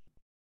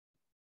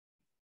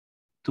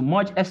to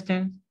much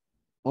extent,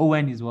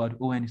 Owen is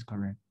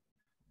correct.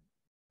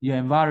 Your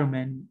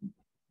environment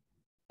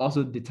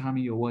also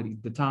determine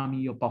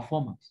your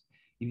performance.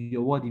 If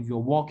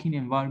your working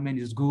environment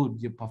is good,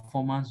 your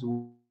performance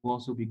will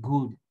also be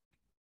good.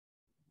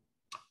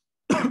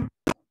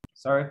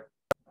 Sorry.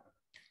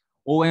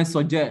 Owen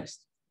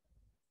suggests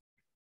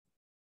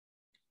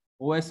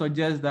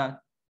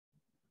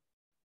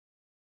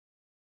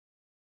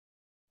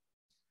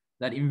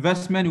that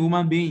investment in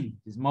human beings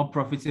is more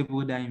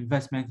profitable than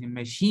investment in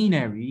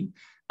machinery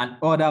and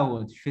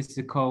other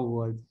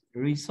physical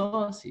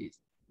resources.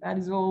 That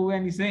is what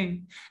Owen is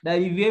saying. That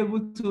if you're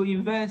able to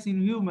invest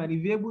in human,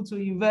 if you're able to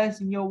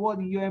invest in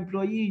your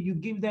employee, you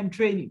give them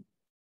training.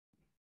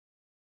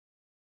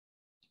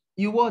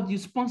 You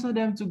sponsor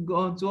them to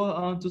go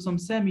to some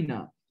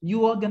seminar.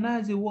 You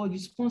organize you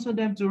sponsor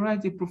them to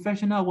write a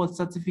professional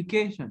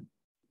certification.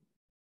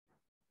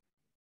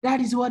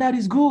 That is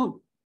good.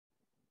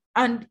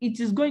 And it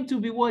is going to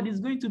be it's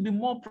going to be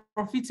more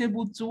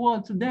profitable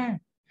to them.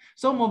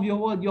 Some of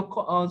your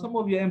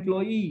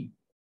employees,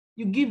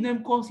 you give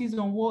them courses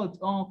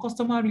on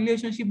customer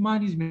relationship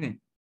management,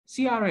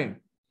 CRM.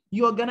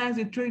 You organize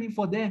a training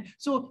for them.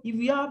 So if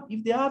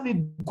they have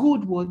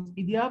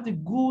the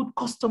good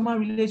customer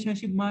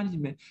relationship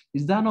management,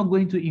 is that not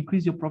going to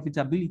increase your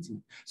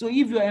profitability? So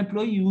if your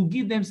employee, you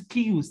give them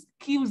skills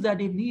that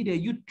they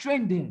needed, you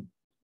train them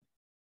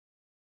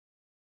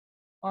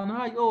on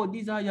how,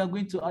 these are you're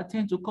going to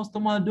attend to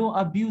customer, don't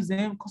abuse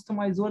them.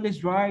 Customer is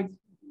always right.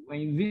 When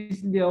you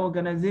visit their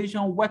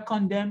organization, work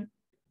on them,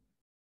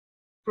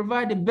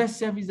 provide the best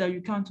service that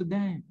you can to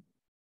them.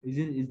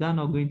 Is that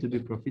not going to be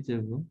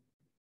profitable?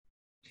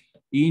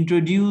 He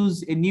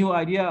introduced a new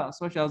idea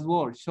such as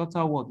what?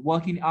 Shorter what?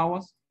 Working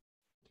hours,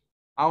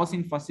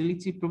 housing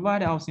facility,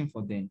 provide housing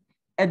for them,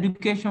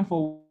 education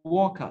for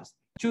workers,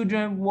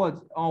 children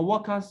what?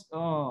 Workers,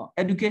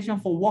 education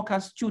for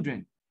workers'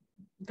 children.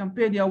 You can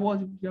pay their what?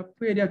 You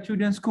pay their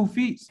children's school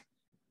fees.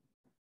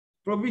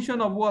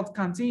 Provision of what?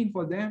 Canteen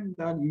for them,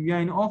 that if you are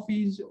in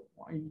office,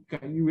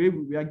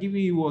 we are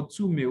giving you what?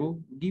 2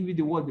 meals, give you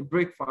the what? The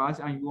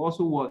breakfast, and you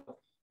also what?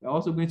 We're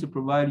also going to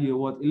provide you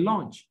what? A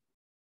lunch.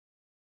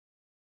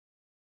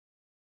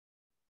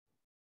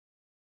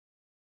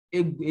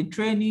 A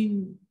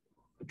training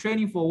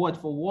for what?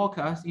 For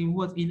workers in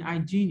what? In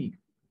hygienic.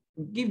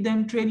 Give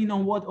them training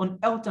on what? On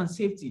health and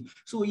safety.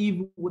 So if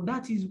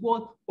that is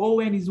what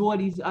Owen is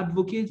what is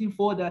advocating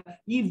for, that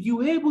if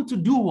you're able to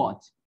do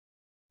what?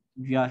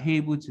 If you are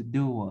able to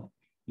do what?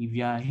 If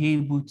you are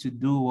able to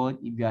do what?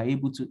 If you are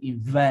able to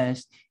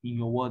invest in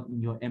your what?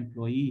 In your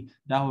employee,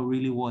 that will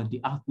really what? The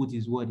output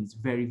is what? It's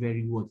very,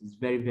 very what? It's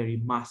very, very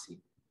massive.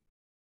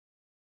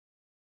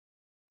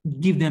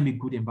 Give them a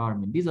good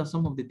environment. These are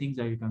some of the things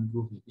that you can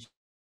go with.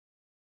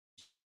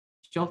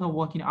 Shorter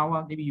working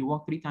hour, maybe you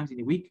work 3 times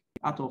in a week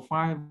out of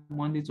 5,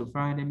 Monday to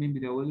Friday, maybe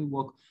they only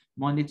work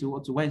Monday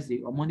to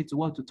Wednesday or Monday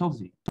to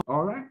Thursday.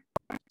 All right.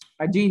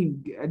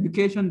 Again,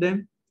 education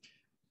them.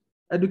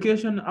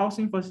 Education,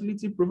 housing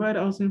facility, provide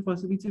housing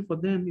facility for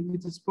them if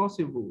it is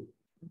possible.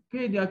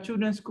 Pay their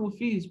children's school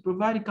fees,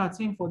 provide a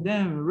canteen for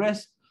them,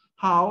 rest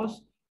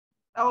house,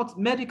 health,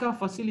 medical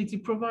facility,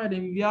 provide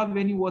them. If you have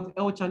any what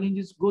health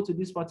challenges, go to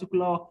this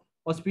particular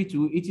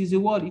hospital. It is a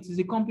what? It is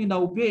a company that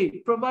will pay,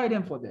 provide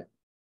them for them.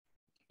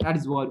 That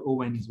is what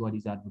Owen is what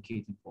he's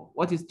advocating for.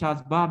 What is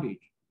Charles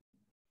Babbage?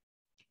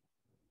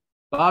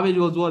 Babbage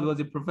was what? Was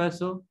a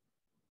professor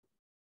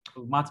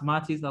of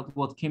mathematics at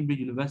what? Cambridge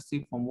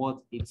University from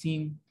what?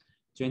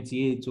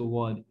 1828 to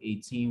what?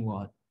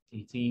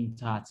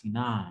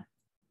 1839.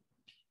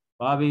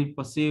 Babbage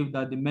perceived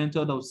that the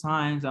method of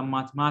science and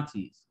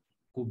mathematics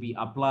could be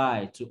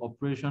applied to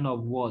operation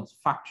of what?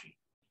 Factory.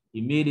 He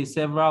made a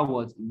several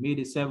what? He made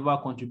a several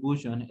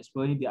contribution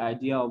explaining the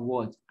idea of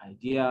what?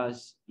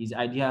 Ideas, his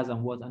ideas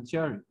and what? And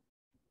theory.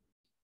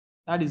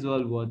 That is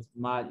all what?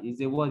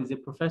 Is a what? Is a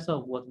professor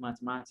of what?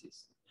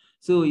 Mathematics.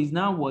 So he's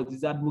now what?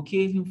 He's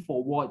advocating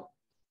for what?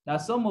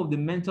 That some of the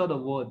method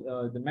of what?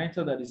 The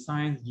method that the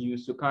science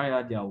used to carry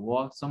out their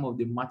work, some of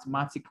the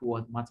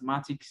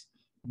mathematics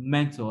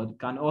method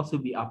can also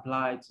be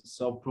applied to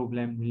solve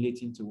problems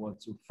relating to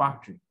what? To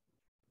factory.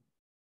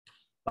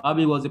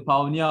 Babbage was a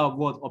pioneer of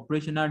what?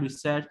 Operational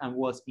research and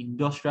what?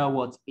 Industrial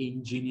what?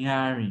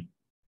 Engineering.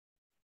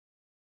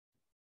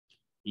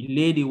 He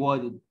laid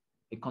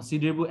a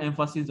considerable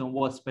emphasis on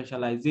what?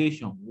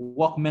 Specialization,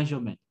 work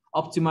measurement,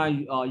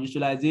 optimal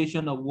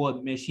utilization of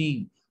what?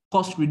 Machine,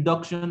 cost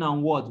reduction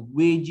and what?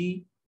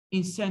 Wage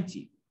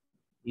incentive.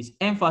 His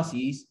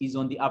emphasis is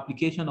on the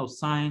application of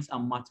science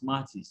and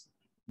mathematics,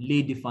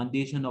 laid the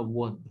foundation of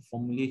what? The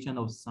formulation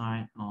of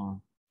science,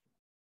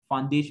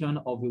 foundation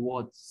of a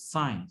what?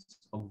 Science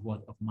of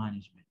what? Of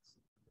management.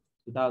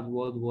 So that's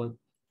what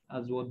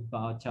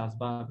Charles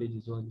Babbage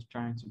is what he's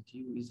trying to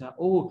do, is that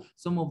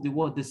some of the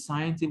what? The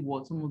scientific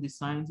what? Some of the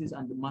sciences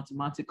and the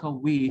mathematical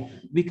way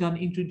we can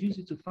introduce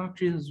it to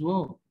factories as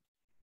well.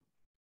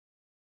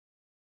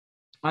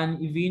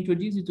 And if we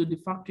introduce it to the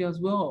factory as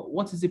well,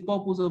 what is the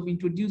purpose of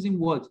introducing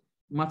what?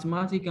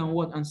 Mathematics and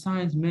what? And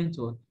science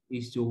method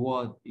is to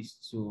what? Is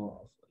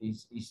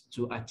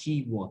to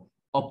achieve what?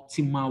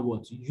 Optimal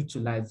what?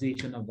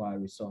 Utilization of our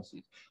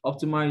resources.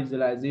 Optimal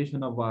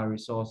utilization of our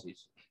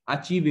resources.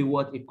 Achieve a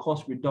what? A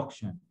cost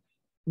reduction.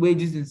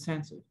 Wages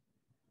incentive.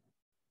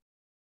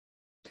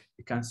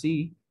 You can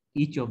see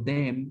each of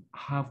them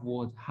have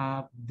what?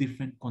 Have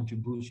different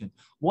contribution.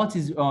 What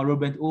is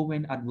Robert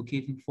Owen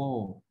advocating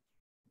for?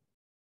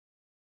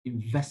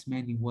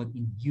 Investment in what?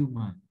 In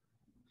human.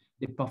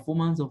 The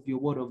performance of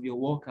your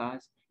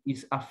workers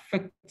is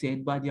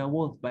affected by their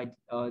work, by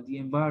the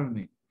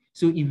environment.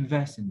 So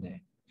invest in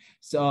them.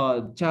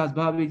 So Charles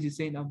Babbage is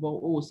saying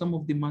about some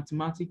of the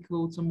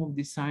mathematical, some of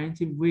the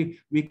scientific way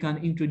we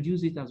can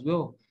introduce it as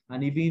well.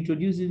 And if we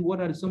introduce it,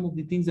 what are some of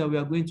the things that we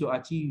are going to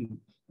achieve?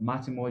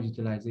 Maximum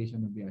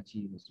utilization will be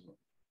achieved as well.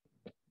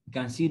 You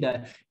can see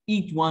that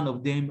each one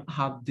of them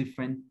have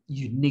different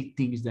unique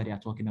things that they are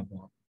talking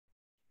about.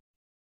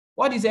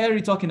 What is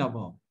Henry talking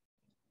about?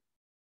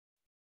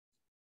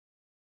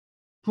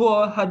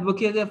 Poor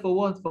advocated for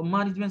what? For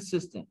management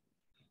system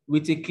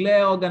with a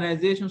clear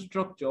organization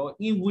structure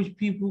in which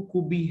people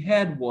could be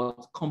held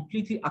what?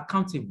 Completely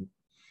accountable,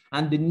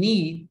 and the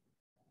need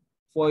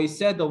for a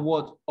set of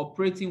what?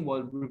 Operating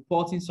what?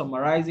 Reporting,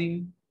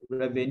 summarizing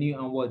revenue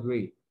and what?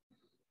 Rate.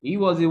 He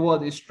was a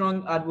what? A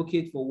strong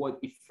advocate for what?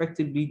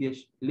 Effective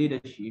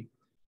leadership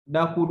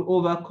that could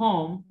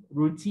overcome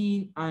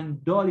routine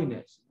and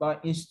dulliness by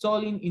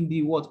installing in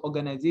the what?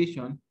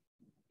 Organization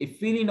a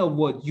feeling of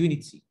what?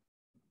 Unity,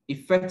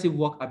 effective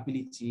work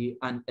ability,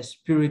 and a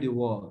spirit of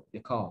work, they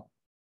call.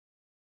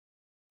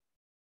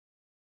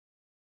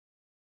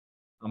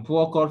 And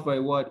Paul called for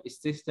a word, a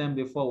system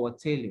before what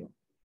Taylor.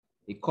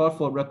 He called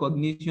for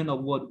recognition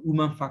of what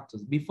human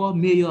factors before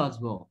Mayo as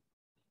well.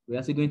 We're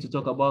also going to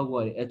talk about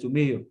what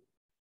Mayo.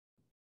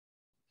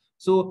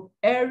 So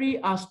Harry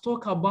has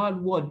talked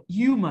about what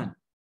human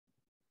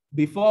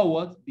before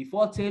what?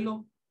 Before Taylor,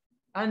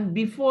 and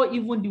before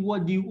even the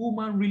word the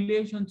human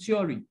relation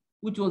theory,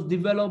 which was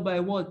developed by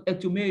what?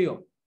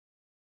 Mayo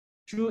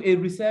through a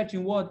research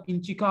in what?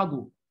 In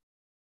Chicago.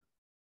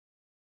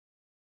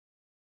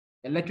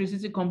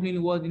 Electricity company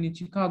was in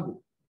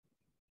Chicago,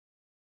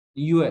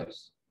 the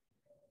US.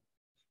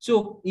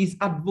 So he's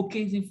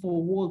advocating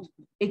for what?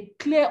 A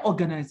clear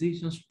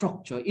organization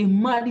structure, a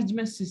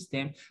management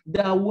system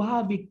that will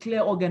have a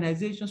clear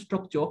organization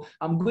structure.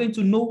 I'm going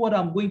to know what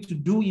I'm going to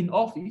do in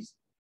office.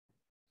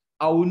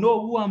 I will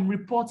know who I'm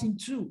reporting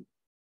to.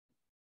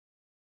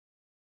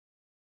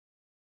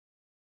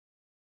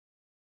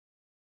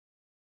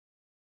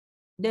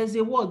 There's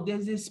a what?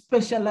 There's a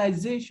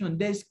specialization.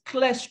 There's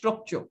clear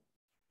structure.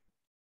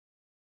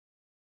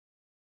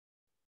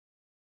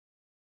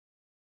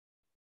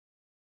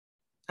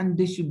 And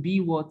there should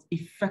be what?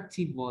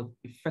 Effective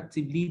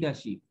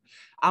leadership.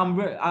 I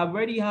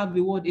already have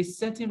the word, a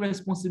certain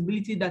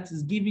responsibility that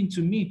is given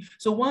to me.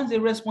 So once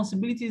a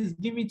responsibility is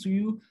given to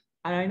you,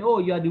 and I know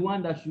you are the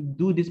one that should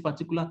do this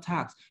particular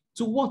task,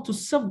 to what? To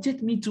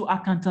subject me to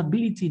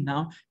accountability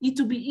now, it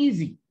will be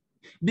easy.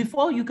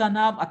 Before you can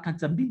have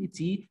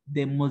accountability,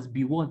 there must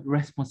be what?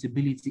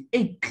 Responsibility,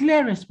 a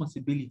clear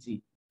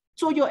responsibility.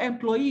 So your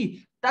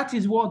employee, that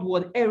is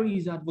what Harry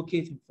is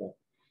advocating for.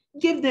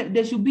 Give them,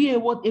 there should be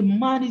a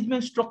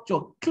management structure,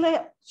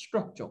 clear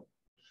structure,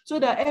 so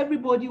that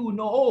everybody will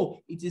know, oh,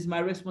 it is my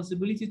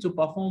responsibility to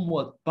perform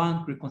what?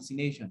 Bank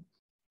reconciliation.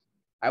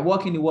 I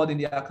work in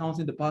the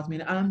accounting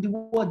department. I am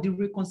the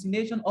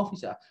reconciliation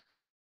officer.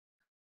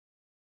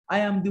 I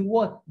am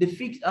the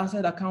fixed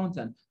asset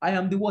accountant. I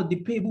am the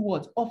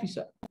payable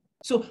officer.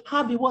 So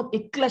have a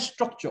clear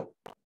structure,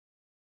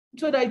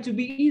 so that it will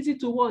be easy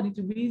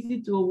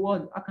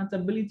to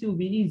accountability will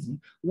be easy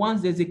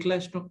once there's a clear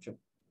structure.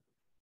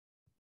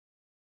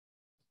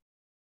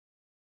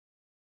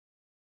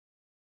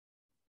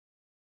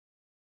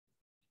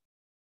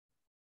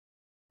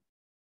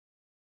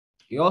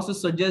 He also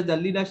suggests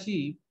that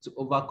leadership to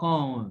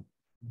overcome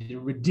the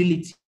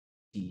rigidity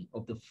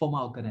of the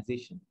former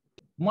organization,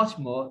 much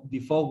more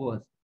before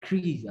what?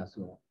 Creeds as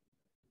well.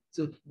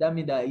 So that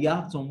means that you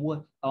have some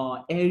what?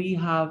 Harry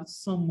have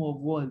some of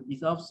what?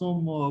 It have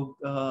some of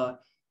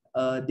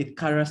the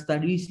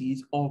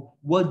characteristics of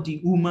what the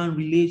human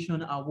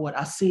relation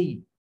are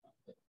saying.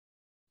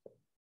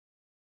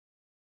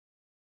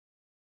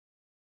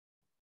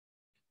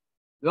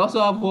 We also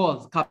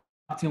have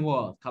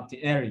Captain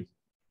Harry.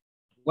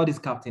 What is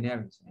Captain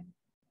Harry saying?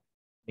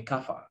 The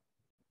Kaffa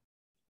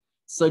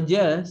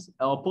suggests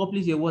or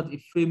published a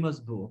famous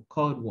book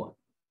called what?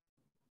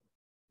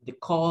 The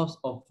Course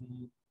of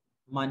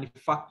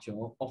Manufacture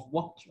of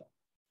Workshop.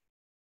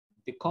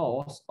 The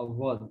course of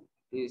what?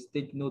 Please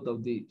take note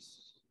of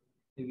this.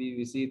 Maybe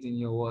you see it in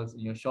your words,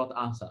 in your short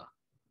answer.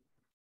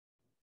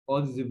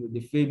 What is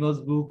the famous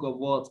book of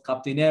what?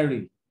 Captain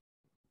Harry.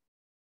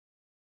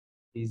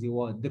 Is the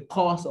what? The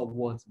course of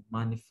what?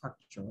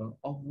 Manufacture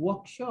of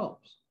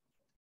workshops.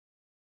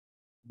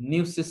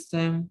 New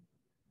system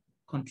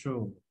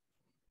control.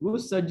 We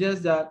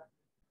suggest that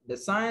the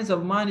science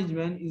of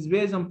management is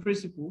based on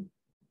principles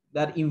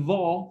that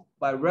involve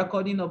by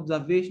recording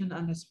observation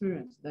and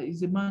experience. That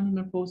is a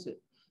management process.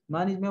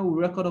 Management will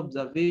record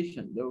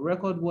observation. They will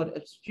record what?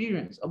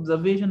 Experience.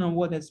 Observation and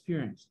what?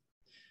 Experience.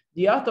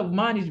 The art of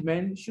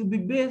management should be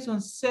based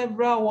on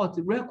several what?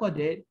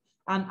 Recorded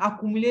and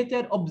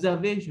accumulated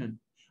observation,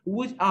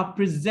 which are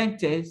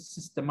presented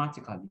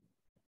systematically.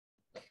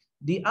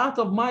 The art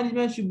of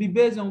management should be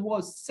based on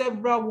what?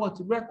 Several what?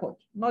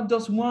 Records, not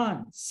just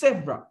one,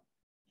 several.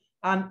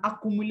 And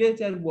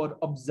accumulated what?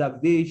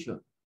 Observation,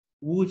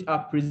 which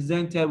are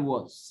presented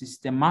what?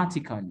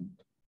 Systematically.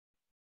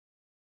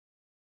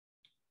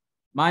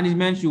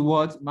 Management should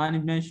what?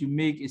 Management should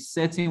make a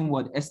certain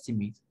what?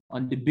 Estimate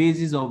on the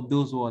basis of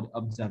those what?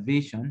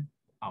 Observation.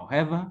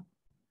 However,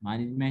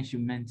 management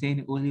should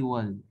maintain only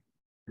what?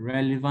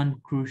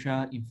 Relevant,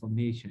 crucial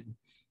information.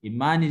 A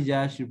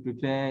manager should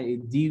prepare a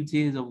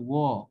duties of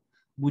work,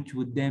 which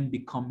would then be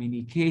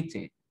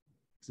communicated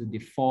to the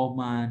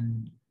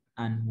foreman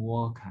and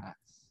workers.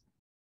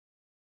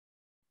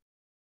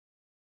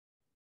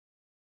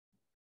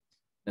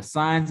 The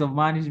science of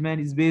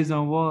management is based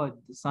on what?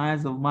 The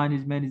science of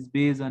management is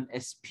based on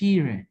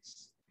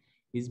experience.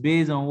 It's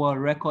based on what?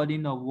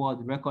 Recording of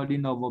what?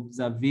 Recording of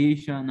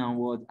observation and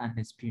what? And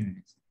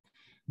experience.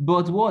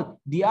 But what?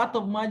 The art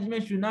of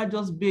management should not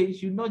just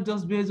based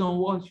on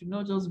what? Should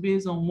not just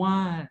based on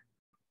one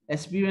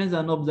experience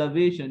and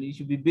observation. It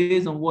should be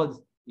based on what?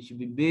 It should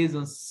be based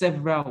on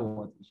several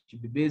what? It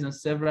should be based on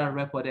several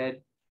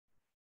recorded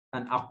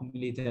and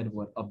accumulated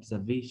what?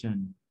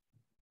 Observation.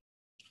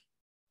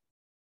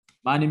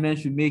 Management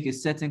should make a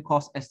certain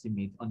cost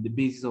estimate on the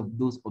basis of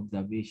those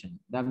observations.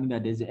 That means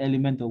that there's an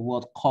element of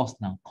what? Cost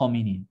now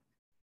coming in.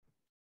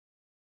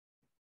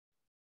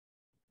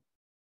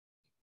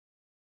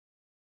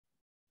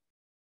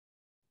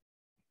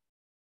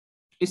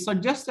 It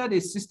suggested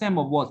a system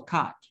of what?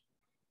 Card.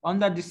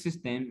 Under this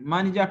system,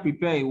 manager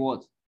prepare a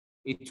what?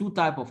 A two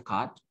type of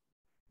card,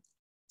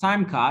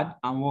 time card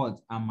and what?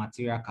 And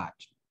material card.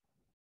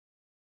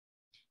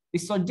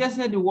 It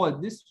suggested the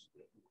what? This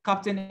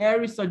Captain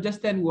Harry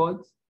suggested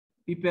what?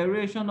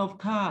 Preparation of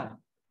card.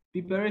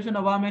 Preparation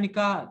of how many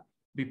cards?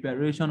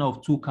 Preparation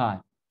of two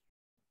cards.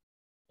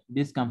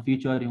 This can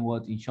feature in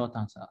what? In short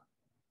answer.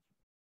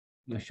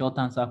 Your short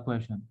answer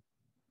question.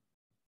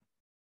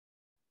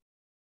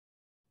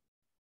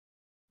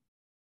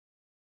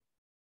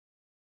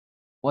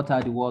 What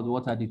are the words?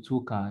 What are the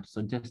two cards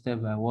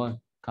suggested by what?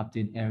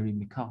 Captain Harry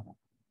Mikau.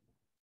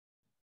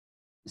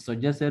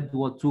 Suggested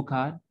what? Two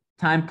card,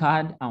 time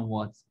card, and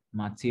what?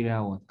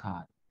 Material what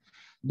card.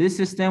 This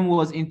system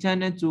was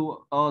intended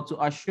to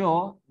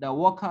assure the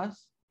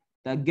workers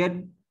that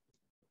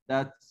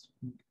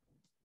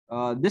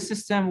this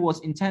system was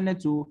intended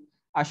to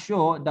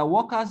assure the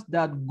workers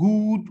that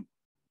good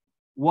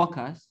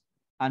workers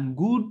and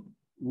good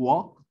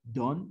work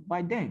done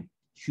by them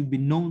should be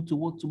known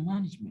to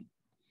management.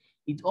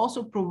 It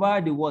also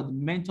provided the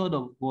method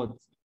of what?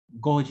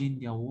 Gauging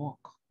their work.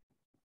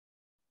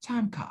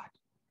 Time card,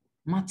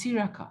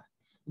 material card.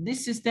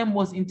 This system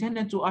was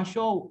intended to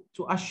assure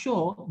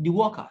the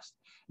workers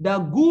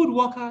that good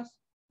workers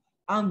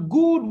and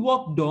good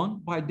work done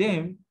by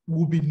them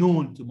will be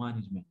known to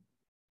management.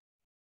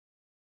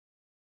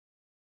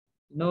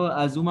 You know,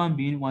 as human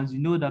being, once you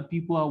know that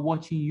people are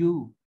watching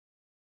you,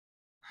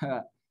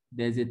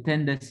 there's a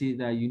tendency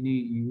that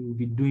you will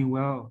be doing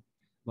well,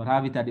 but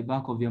have it at the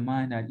back of your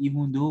mind that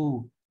even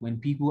though when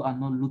people are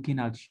not looking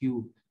at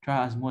you,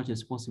 try as much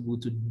as possible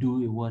to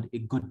do a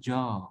good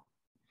job.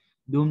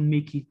 Don't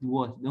make it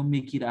Don't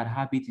make it a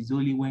habit. It's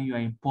only when you are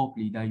in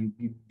public that you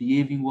be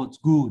behaving what's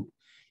good.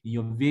 In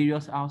your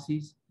various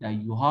houses that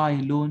you are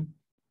alone,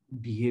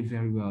 behave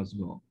very well as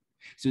well.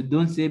 So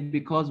don't say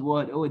because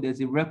there's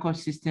a record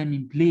system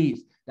in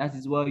place, that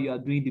is why you are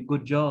doing the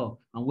good job.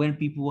 And when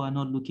people are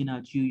not looking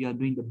at you, you are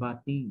doing the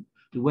bad thing.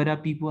 So whether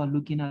people are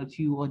looking at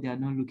you or they are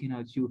not looking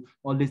at you,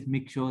 always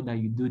make sure that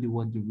you do the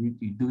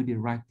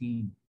right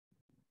thing.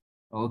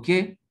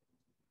 Okay?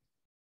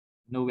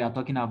 No, we are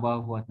talking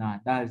about what now?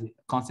 That is the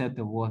concept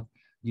of what?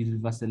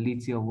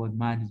 Universality of what?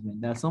 Management.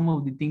 There are some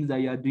of the things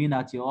that you are doing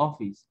at your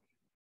office.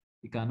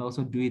 You can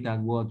also do it at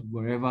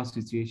wherever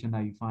situation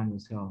that you find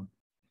yourself.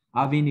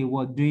 Having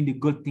doing the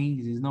good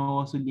things is not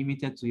also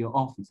limited to your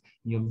office.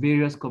 In your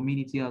various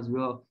community as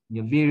well, in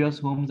your various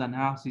homes and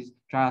houses,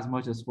 try as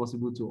much as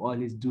possible to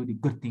always do the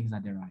good things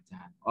at the right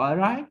time. All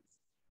right?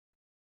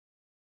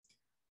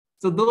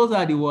 So those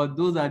are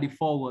the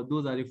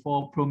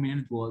four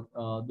prominent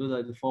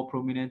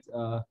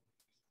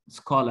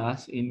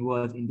scholars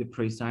in the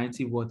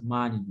pre-scientific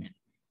management.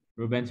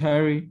 Robert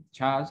Harry,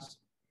 Charles,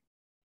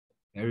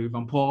 Harry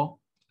Van Paul,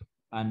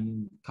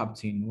 and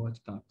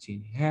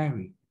Captain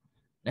Harry.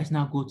 Let's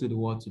now go to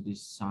the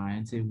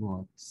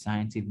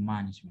scientific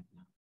management.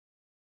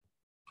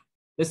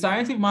 The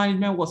scientific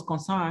management was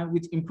concerned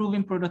with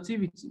improving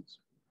productivity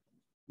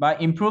by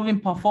improving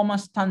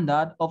performance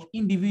standard of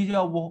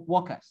individual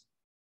workers.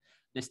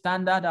 The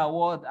standard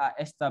are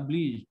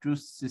established through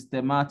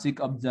systematic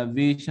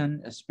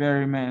observation,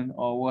 experiment,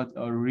 or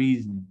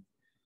reasoning.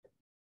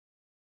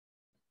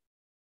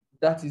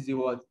 That is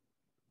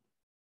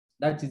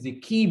the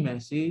key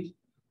message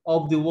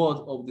of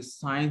the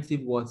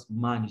scientific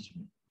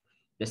management.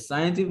 The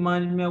scientific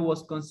management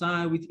was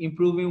concerned with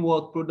improving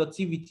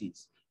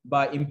productivities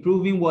by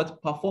improving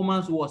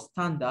performance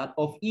standard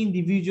of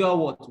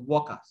individual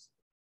workers.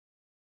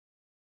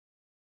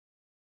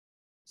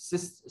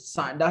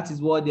 That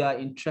is what they are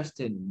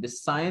interested in. The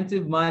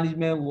scientific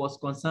management was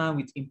concerned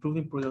with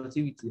improving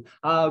productivity.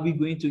 How are we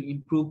going to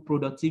improve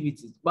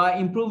productivity? By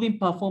improving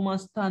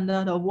performance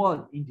standard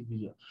of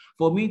individual.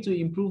 For me to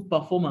improve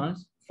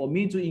performance, for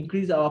me to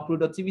increase our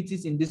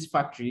productivities in this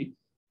factory,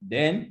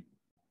 then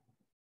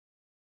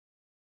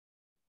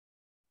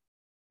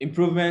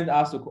improvement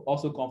has to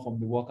also come from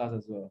the workers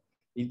as well.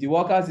 If the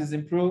workers is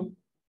improved,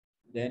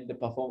 then the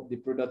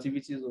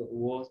productivity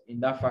was in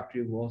that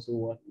factory will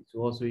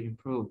also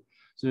improve.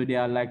 So they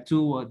are like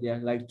two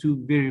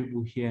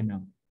variables here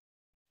now.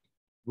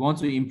 We want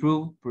to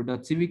improve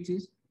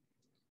productivities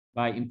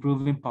by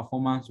improving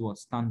performance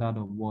standard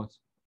of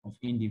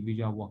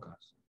individual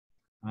workers.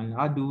 And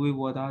how do we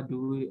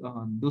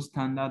those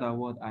standards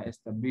are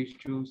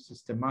established through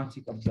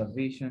systematic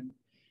observation,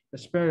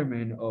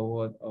 experiment,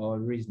 or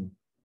reasoning.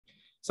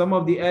 Some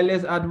of the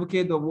earliest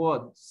advocates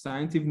of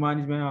scientific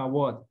management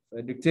are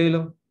Frederick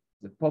Taylor,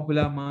 the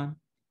popular man.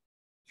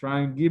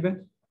 Frank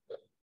Gibbon.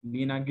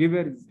 Lena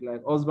Gibbon is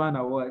like husband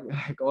and wife,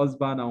 like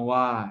husband and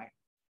wife.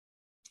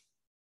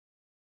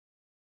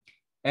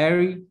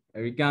 Harry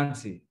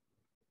Gantt.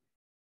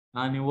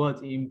 And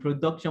in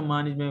production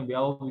management, we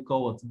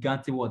call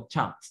Gantt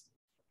charts.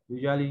 We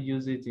usually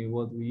use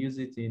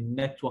it in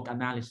network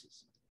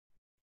analysis.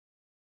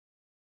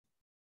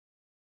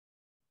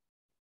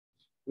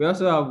 We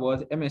also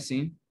have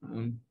Emerson,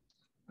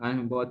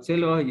 but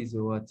Taylor is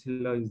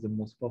the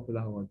most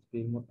popular one.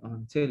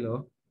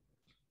 Taylor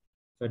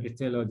Frederick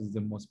Taylor is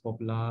the most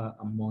popular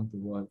among the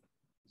world.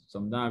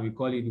 Sometimes we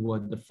call it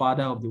the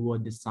father of the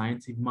world, the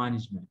scientific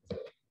management.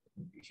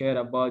 You heard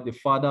about the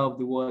father of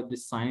the world, the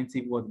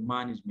scientific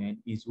management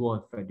is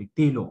what? Frederick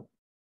Taylor.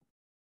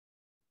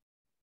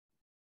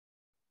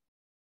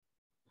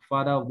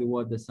 Father of the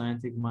world, the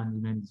scientific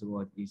management is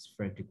what? Is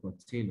Frederick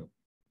Taylor.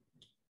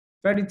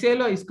 Frederick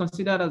Taylor is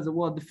considered as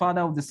the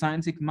father of the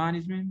scientific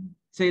management.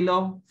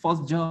 Taylor,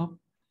 first job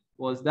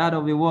was that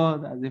of the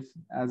world a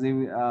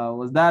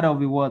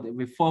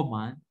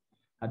reformer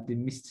at the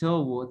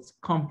Mr. Woods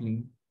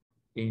company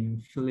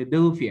in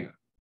Philadelphia.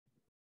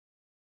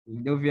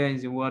 Philadelphia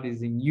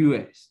is in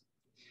US,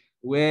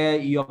 where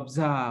he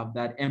observed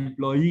that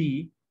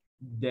employee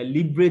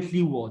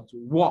deliberately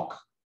work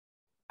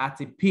at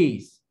a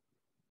pace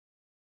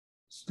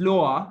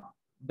slower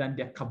than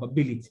their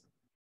capability.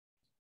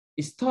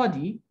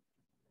 Study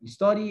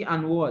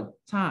and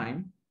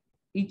time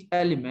each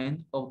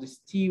element of the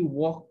steel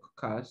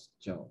worker's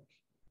job.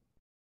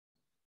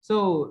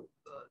 So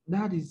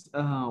that is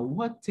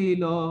what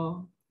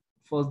Taylor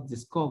first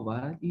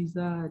discovered, is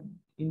that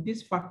in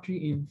this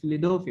factory in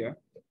Philadelphia,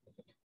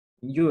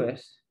 in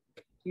US,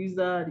 is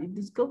that he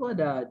discovered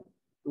that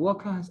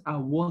workers are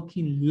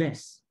working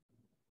less,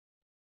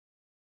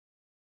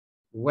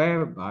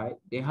 whereby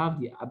they have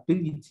the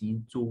ability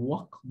to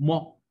work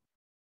more.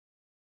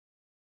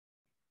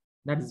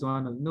 That is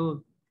one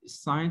of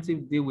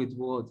scientific deal with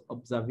what?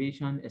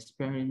 Observation,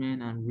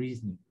 experiment, and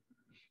reasoning.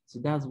 So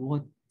that's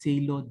what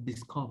Taylor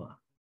discovered.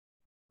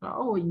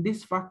 Oh, in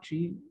this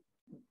factory,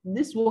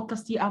 these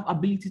workers still have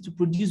ability to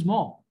produce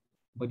more,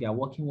 but they are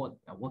working what?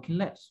 They are working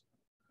less.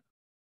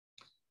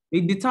 They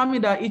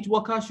determined that each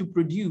worker should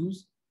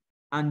produce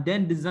and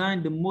then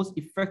design the most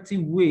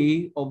effective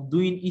way of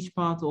doing each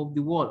part of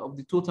the work, of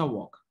the total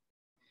work.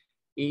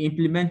 He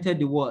implemented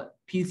the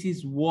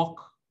pieces work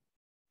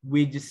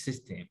wages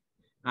system,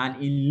 and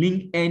he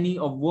linked any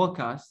of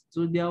workers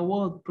to their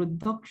work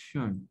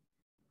production.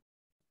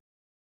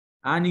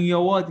 And in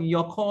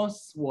your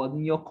course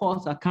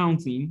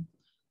accounting,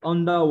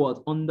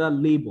 under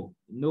labor,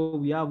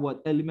 we have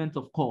element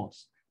of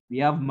cost. We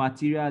have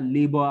material,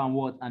 labor,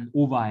 and and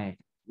overhead.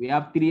 We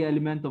have three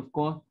elements of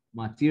cost: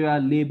 material,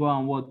 labor,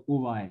 and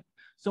overhead.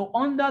 So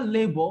under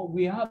labor,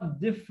 we have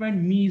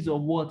different means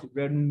of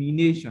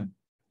remuneration.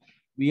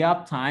 We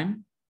have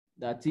time,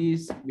 that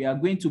is, we are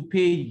going to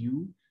pay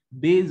you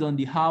based on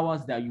the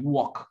hours that you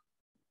work.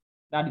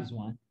 That is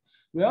one.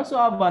 We also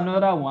have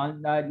another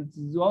one that it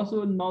is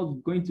also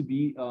not going to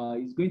be,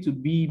 it's going to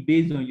be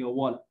based on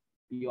your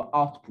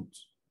output.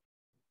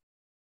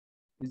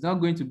 It's not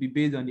going to be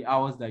based on the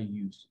hours that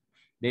you use.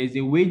 There is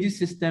a wages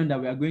system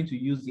that we are going to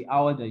use the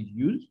hours that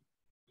you use.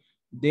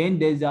 Then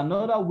there's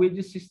another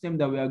wages system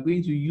that we are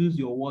going to use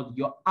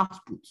your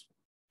output.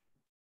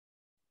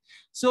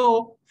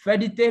 So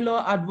Frederick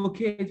Taylor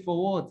advocates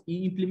for what?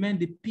 He implement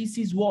the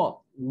pieces work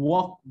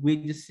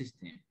wages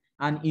system,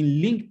 and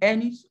in link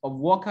earnings of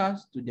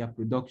workers to their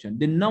production,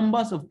 the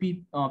numbers of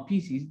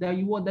pieces that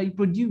you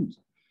produce.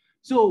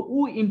 So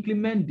who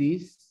implement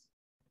this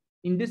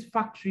in this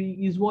factory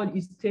is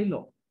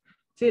Taylor.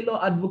 Taylor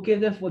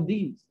advocated for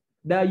this,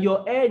 that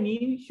your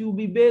earnings should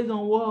be based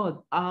on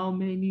what? How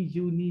many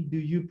units do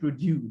you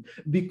produce?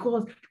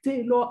 Because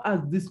Taylor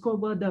has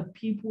discovered that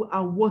people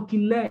are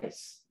working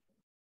less.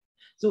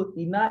 So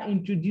he now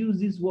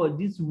introduces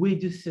this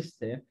wages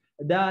system,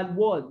 that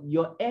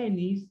your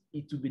earnings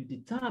is to be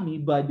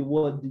determined by the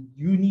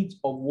unit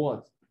of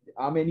what?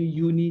 How many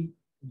units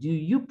do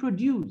you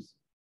produce?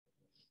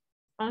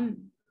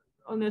 And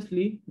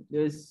honestly,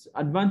 there's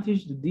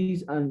advantage to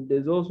this, and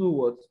there's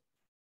also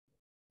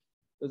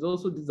there's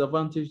also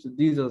disadvantage to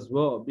this as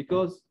well,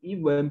 because if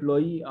your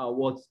employee are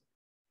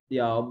they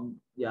are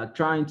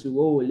trying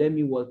to, let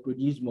me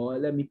produce more,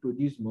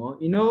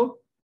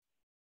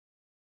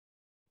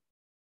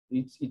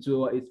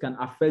 it can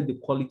affect the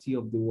quality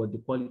of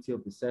the quality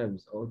of the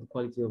service or the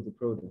quality of the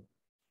product.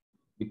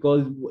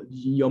 Because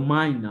in your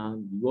mind now,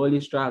 you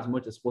always try as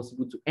much as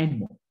possible to earn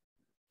more.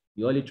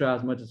 You only try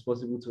as much as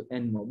possible to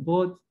earn more,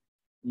 but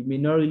you may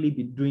not really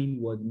be doing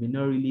may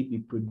not really be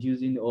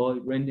producing or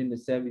rendering the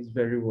service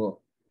very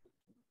well.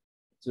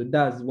 So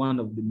that's one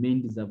of the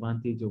main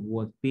disadvantages of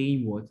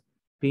paying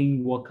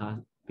workers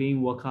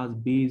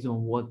based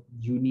on what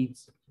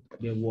units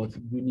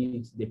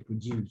they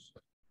produce.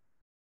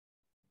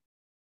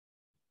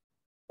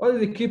 What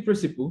is the key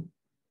principle?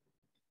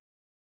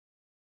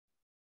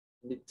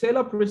 The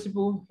Taylor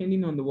principle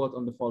hinting on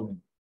on the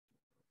following.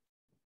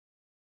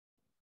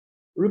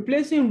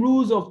 Replacing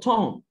rules of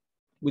thumb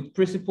with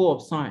principle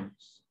of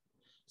science,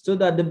 so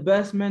that the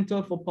best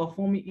method for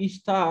performing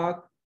each task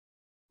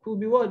could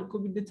be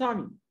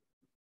determined.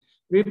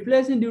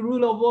 Replacing the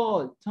rule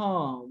of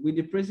thumb with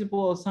the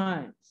principle of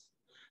science,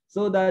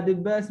 so that the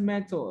best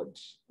method,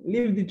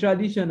 leave the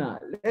traditional,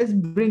 let's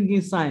bring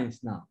in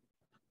science now.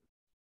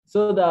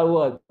 So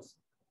that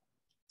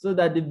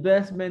the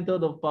best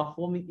method of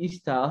performing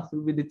each task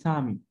will be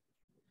determined.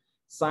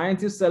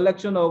 Scientific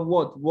selection of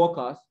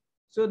workers,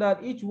 so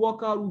that each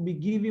worker will be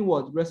given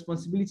what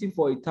responsibility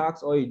for a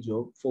task or a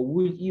job for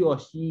which he or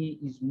she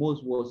is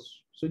most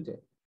was suited.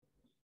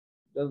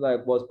 Just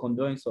like was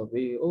conducting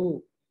survey.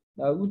 Oh,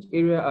 now which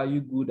area are you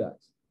good at?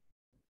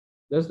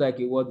 Just like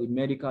it was a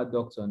medical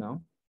doctor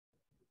now.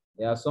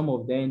 There are some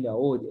of them that,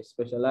 oh, they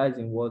specialize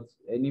in what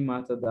any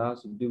matter that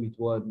has to do with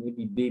what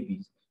maybe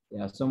babies.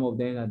 There are some of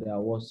them that they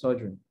are what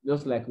surgery.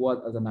 Just like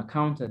what as an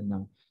accountant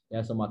now. There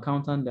are some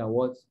accountant that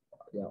what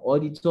they are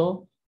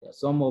auditor. There are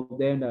some of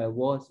them that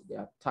what they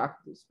are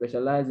tax, they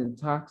specialize in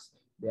tax.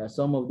 There are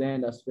some of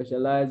them that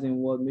specialize in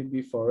what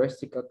maybe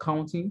forensic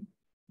accounting.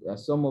 There are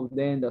some of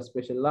them that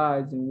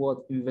specialize in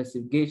what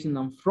investigation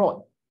and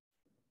fraud.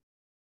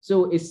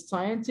 So it's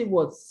scientific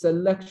what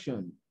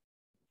selection.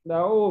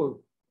 Now,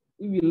 oh,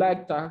 if you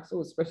like tax,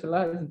 oh,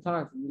 specialize in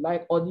tax. If you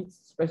like audit,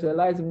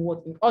 specialize in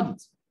what? In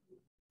audit.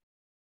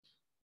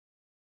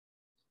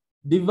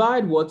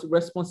 Divide what?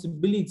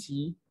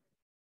 Responsibility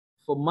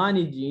for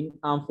managing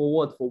and for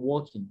what? For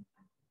working.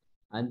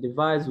 And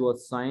devise what?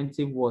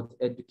 Scientific what?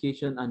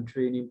 Education and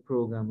training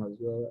program as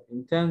well.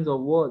 In terms of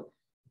what?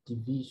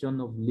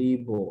 Division of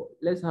labor.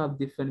 Let's have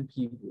different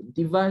people.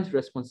 Devise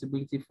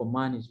responsibility for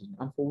managing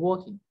and for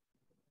working.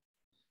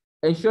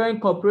 Ensuring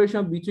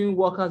cooperation between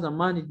workers and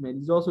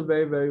management is also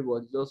very, very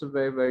what? It's also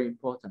very, very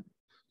important.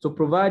 So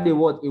provide a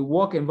what? A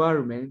work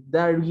environment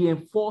that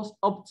reinforces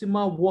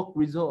optimal work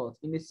results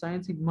in a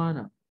scientific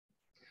manner.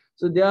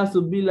 So there has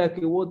to be like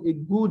a what? A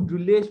good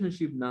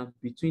relationship now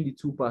between the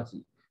two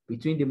parties,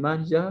 between the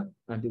manager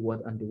and the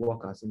what? And the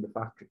workers in the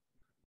factory.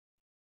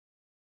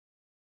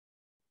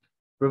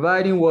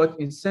 Providing what?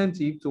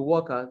 Incentive to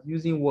workers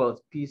using what?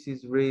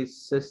 Pieces race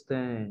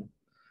system.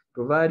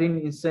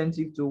 Providing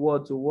incentive to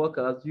what? To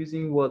workers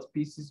using what?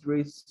 Pieces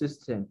race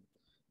system.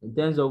 In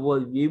terms of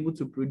what? Be able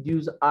to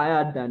produce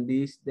higher than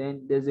this,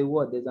 then there's a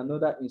what? There's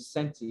another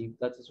incentive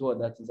that is what?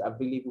 That is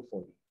available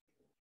for you.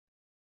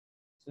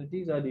 So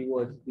these are the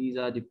what? These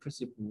are the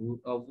principles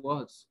of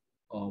what?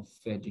 Of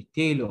Frederick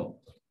Taylor.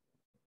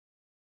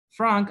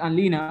 Frank and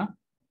Lena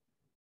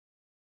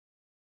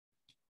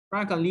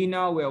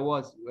were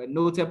what? Were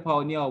noted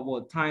pioneer of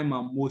what? Time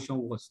and motion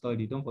was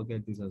study. Don't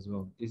forget this as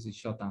well. This is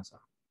short answer.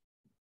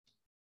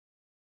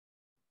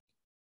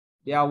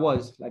 There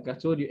was, like I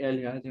told you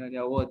earlier,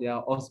 there was their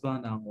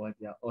husband and what?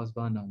 Their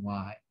husband and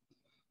wife.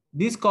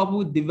 This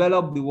couple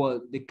developed the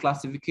what? The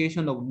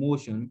classification of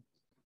motion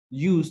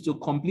used to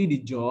complete the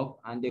job,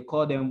 and they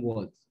call them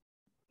what?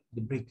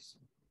 The bricks.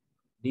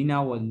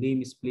 Lena was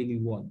lame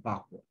explaining what?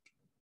 Backward.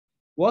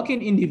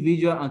 Working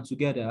individual and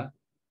together,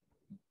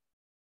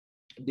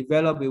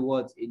 develop a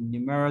what? A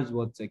numerous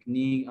what?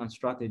 Technique and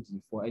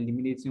strategy for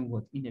eliminating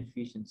what?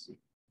 Inefficiency.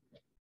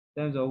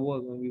 In terms of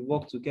what? When we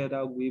work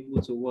together, we're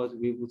able to what?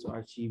 We're able to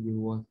achieve a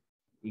what?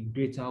 A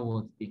greater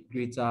what? A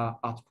greater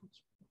output.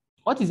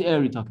 What is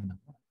Harry talking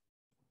about?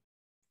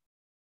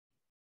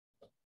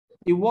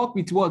 He worked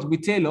with what?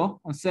 With Taylor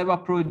on several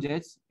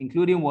projects,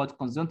 including what?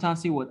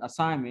 Consultancy, what?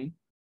 Assignment.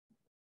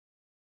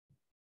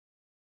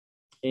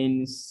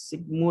 In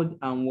Sigmund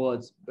and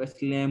what?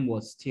 Bethlehem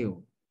was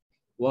still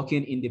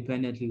working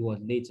independently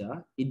what?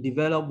 Later. It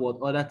developed what?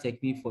 Other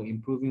technique for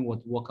improving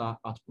what? Worker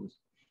output.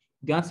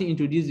 Ganti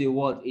introduced a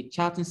what? A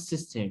charting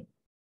system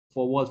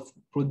for what?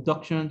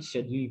 Production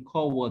scheduling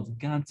called what?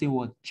 Ganti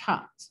what?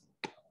 Chart.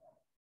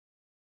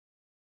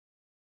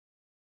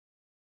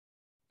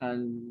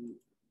 And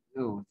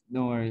oh,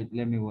 don't worry,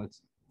 let me what?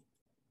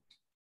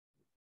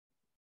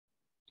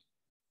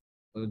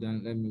 Hold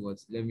on, let me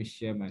what? Let me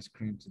share my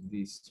screen to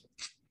this.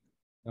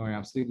 Don't worry,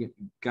 I'm still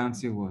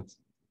Ganti what?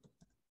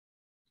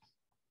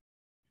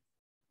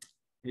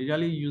 I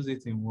usually use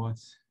it in what?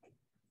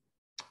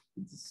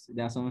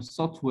 There's some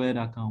software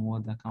that can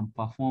what? That can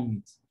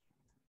perform it.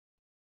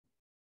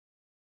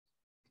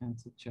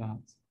 Ganti chart.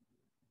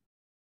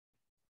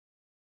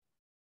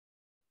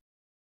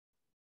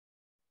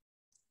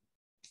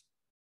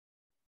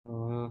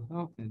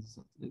 Okay,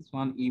 so this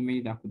one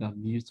email that could have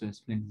been used to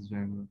explain this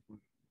very well.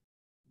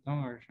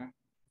 Don't worry, sure.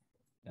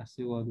 You're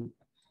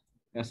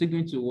still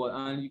going to what?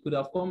 And you could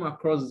have come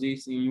across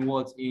this in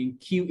what? In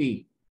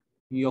QA,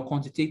 in your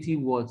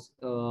quantitative what?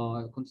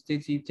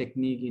 Quantitative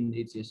technique in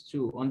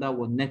ATSWA under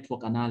what?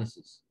 Network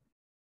analysis.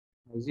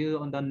 Is it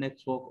under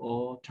network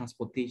or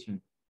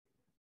transportation?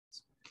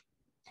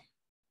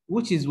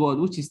 Which is what?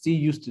 Which is still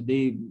used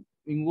today.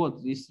 In what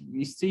is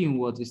still in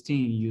what is still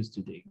in use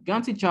today.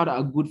 Gantt chart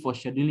are good for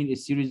scheduling a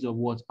series of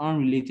what?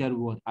 Unrelated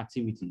what?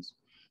 Activities,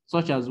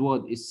 such as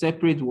what? A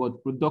separate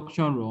what?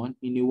 Production run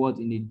in a what?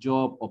 In a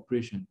job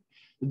operation.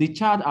 The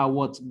chart are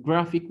what?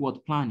 Graphic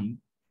what? Planning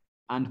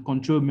and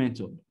control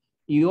method.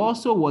 He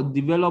also what?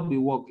 Develop a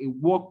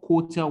work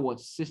quota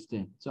what?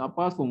 System. So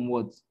apart from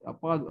what?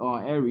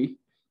 Eric,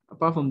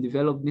 apart from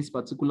developing this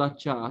particular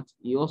chart,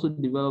 he also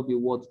developed a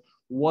what?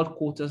 Work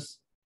quotas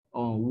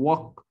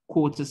work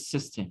quota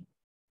system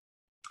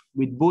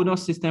with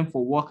bonus system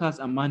for workers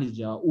and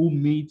managers who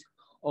meet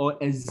or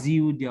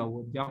exceed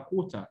their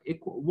quota. A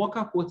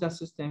worker quota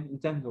system in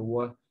terms of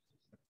what?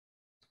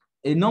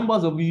 A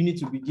numbers of units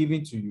to be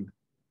given to you.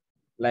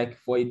 Like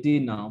for a day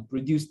now,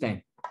 produce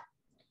 10.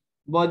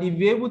 But if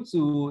you're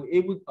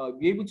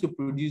be able to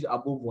produce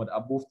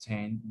above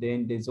 10,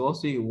 then there's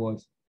also a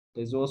what?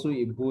 There's also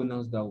a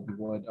bonus that will be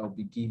what I'll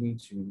be giving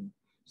to you.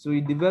 So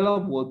we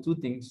develop what two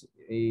things,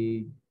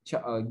 a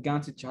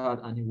Gantt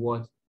chart and a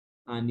what?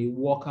 And a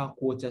worker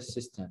quota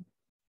system.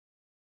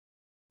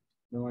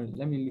 No,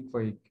 let me look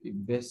for a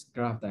best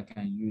graph that I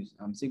can use.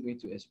 I'm still going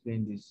to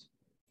explain this.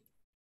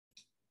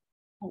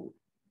 Oh.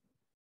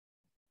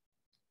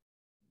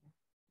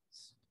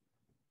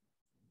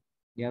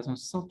 There's some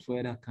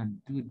software that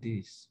can do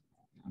this.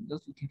 I'm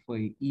just looking for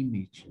an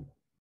image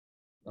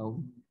that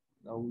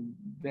will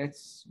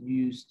best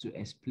use to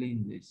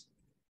explain this.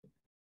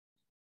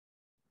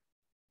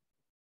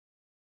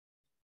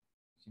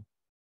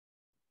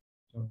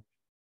 So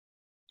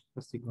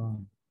let's take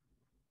on.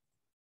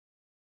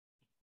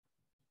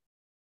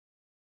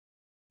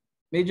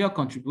 Major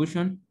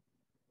contribution,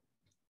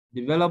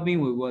 developing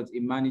with what? A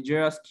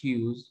managerial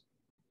skills,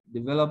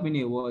 developing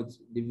a what?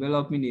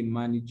 Developing a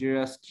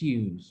managerial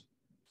skills.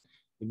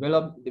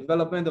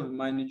 Development of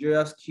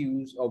managerial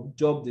skills of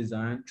job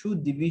design through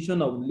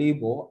division of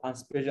labor and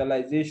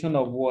specialization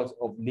of what?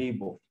 Of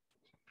labor.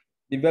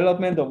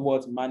 Development of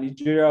what?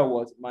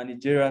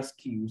 Managerial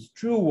skills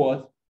through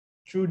what?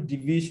 Through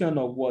division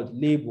of what?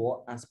 Labor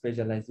and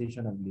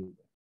specialization of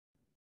labor.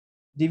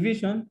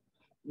 Division,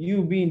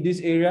 you be in this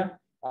area,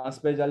 and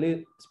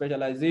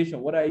specialization,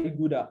 what are you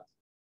good at?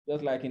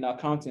 Just like in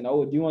accounting,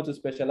 oh, do you want to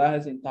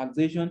specialize in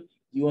taxation?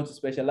 Do you want to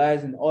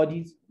specialize in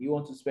audit? Do you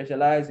want to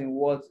specialize in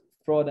what?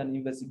 Fraud and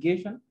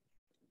investigation?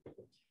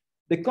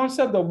 The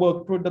concept of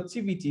what?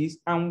 Productivities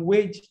and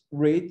wage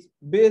rate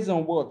based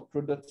on what?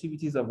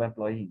 Productivities of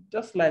employee.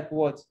 Just like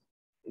what?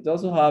 It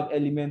also have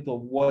element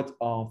of what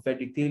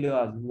Frederick Taylor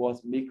has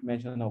was make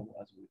mention of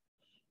as well.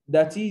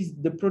 That is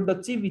the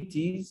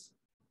productivities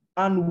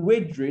and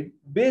wage rate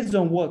based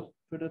on what?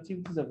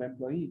 Productivities of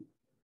employee.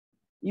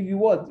 If you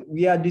what?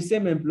 We are the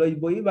same employee,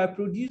 but if I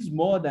produce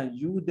more than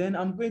you, then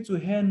I'm going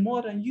to earn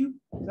more than you.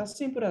 It's as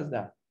simple as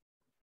that.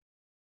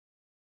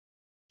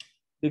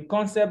 The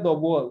concept of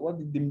what? What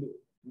is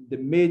the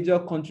major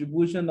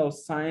contribution of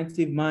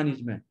scientific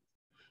management?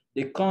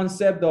 The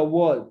concept of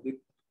what?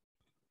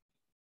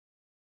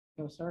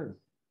 Sorry.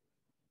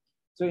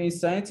 So in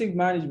scientific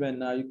management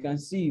now, you can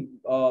see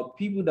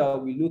people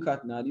that we look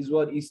at now. This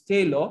what is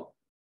Taylor,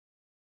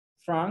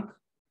 Frank,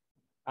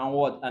 and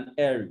what? And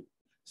Eric.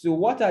 So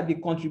what are the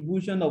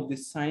contribution of the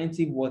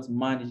scientific what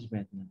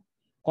management now?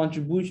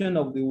 Contribution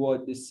of the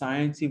what? The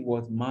scientific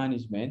what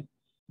management?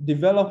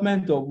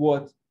 Development of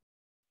what?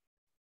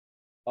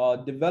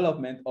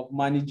 Development of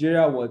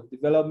managerial what?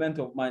 Development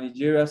of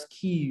managerial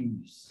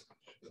skills.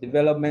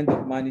 Development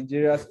of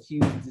managerial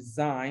skills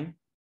design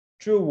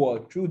through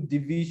what? Through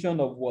division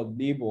of what?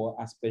 Labor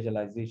and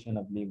specialization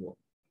of labor.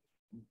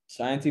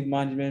 Scientific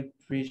management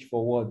preach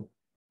for what?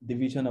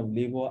 Division of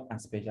labor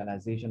and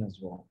specialization as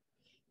well.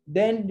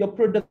 Then your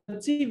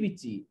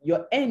productivity,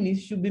 your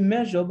earnings should be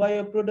measured by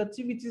your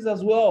productivities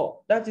as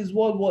well. That is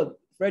what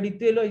Frederick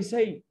Taylor is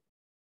saying.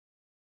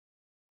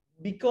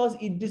 Because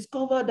it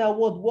discovered that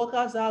what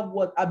workers have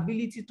what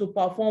ability to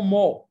perform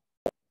more,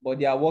 but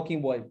they are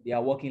working what? They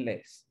are working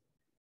less.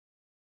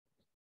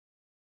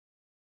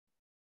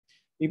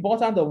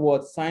 Important of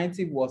what?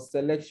 Scientific was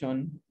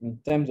selection in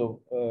terms of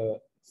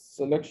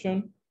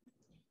selection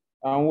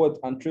and what?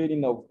 And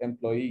training of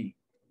employee.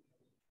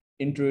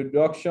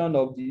 Introduction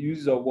of the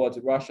use of what?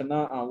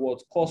 Rational and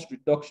what? Cost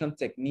reduction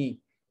technique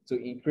to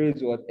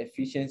increase what?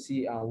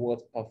 Efficiency and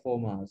what?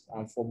 Performance,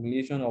 and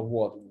formulation of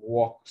what?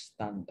 Work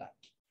standard.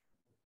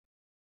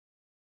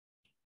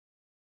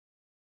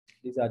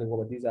 These are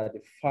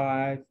the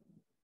 5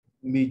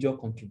 major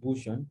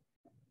contributions.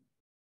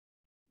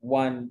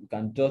 One, you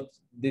can jot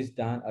this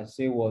down and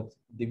say what?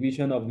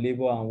 Division of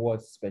labor and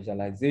what?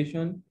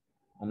 Specialization.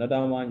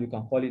 Another one, you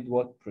can call it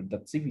what?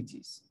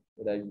 Productivities.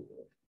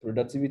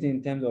 Productivity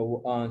in terms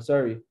of,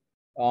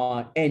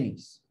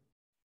 earnings.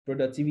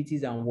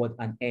 Productivities and what?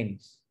 And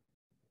earnings.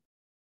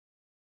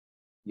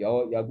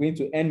 You're going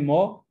to earn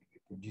more, you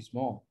produce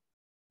more.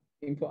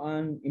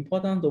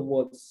 Important of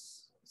what?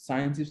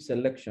 Scientific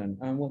selection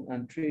and what?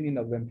 And training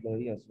of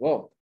employee as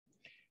well.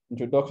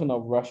 Introduction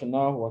of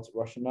rational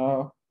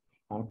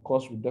and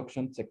cost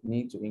reduction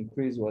technique to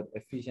increase what?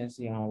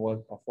 Efficiency and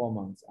what?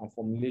 Performance, and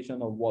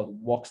formulation of what?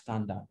 Work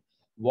standard.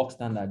 Work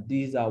standard.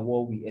 These are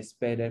what we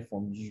expected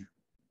from you.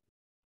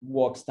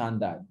 Work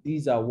standard.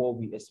 These are what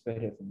we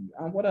expected from you.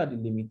 And what are the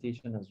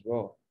limitations as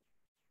well?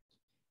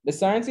 The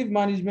scientific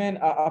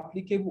management are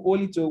applicable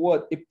only to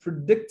what? A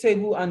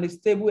predictable and a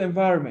stable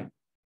environment,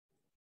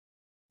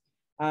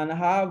 and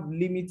have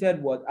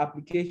limited what?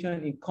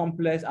 Application in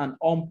complex and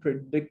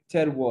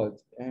unpredicted what?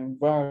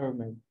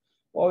 Environment.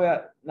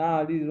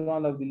 Now this is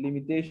one of the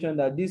limitations,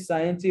 that this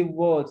scientific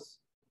words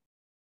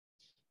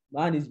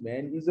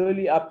management is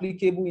only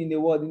applicable in the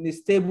world in a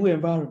stable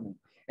environment.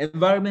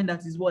 Environment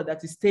that is what?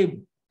 That is stable.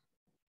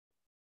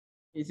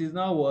 It is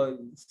not what?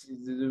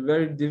 It is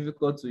very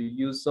difficult to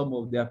use some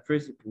of their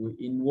principles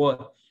in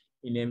what?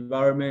 in an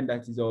environment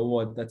that is on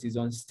what? That is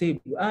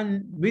unstable.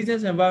 And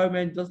business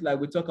environment, just like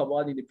we talked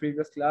about in the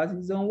previous class,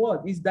 is on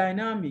what? It's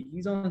dynamic,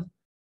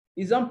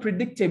 it's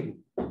unpredictable.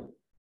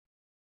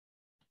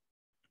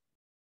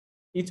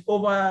 It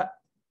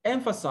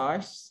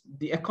overemphasizes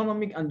the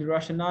economic and the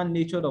rational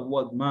nature of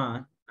what?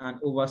 Man, and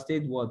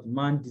overstate what?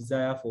 Man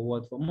desire for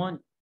what? For money.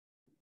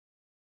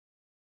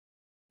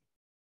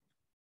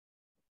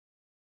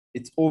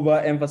 It's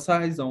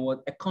overemphasized on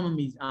what?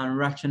 Economies and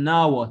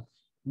rational what?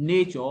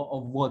 Nature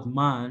of what?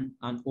 Man,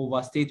 and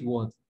overstate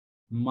what?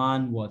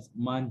 Man what?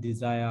 Man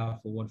desire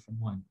for what? For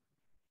money.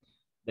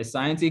 The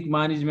scientific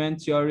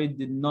management theory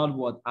did not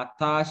what?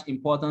 Attach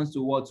importance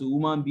to what? To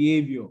human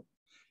behavior.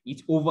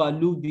 It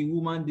overlooked the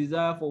human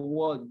desire for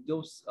what?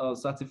 Those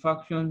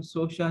satisfaction,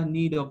 social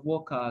need of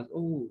workers.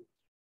 Oh,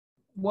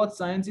 what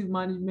scientific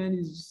management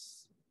is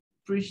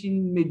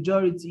preaching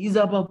majority is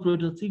about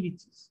productivity.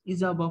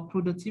 It's about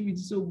productivity.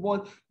 So,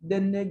 but they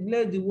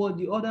neglect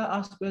the other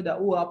aspect that,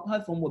 oh,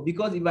 apart from what?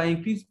 Because if I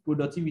increase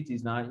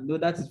productivities now, you know,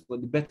 that is for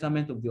the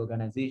betterment of the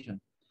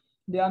organization.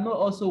 They are not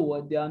also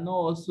what? They are not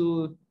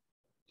also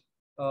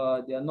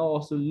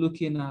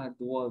looking at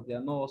what? They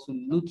are not also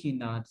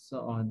looking at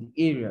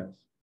the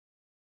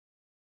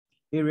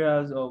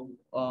areas of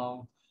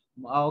how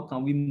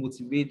can we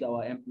motivate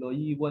our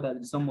employee? What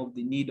are some of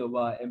the needs of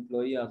our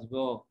employee as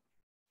well?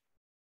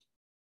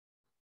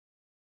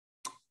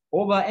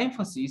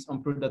 Overemphasis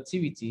on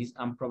productivities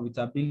and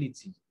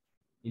profitability.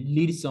 It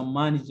leads some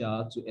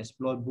manager to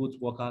exploit both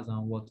workers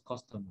and what?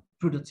 Customers.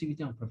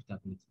 Productivity and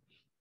profitability.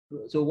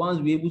 So once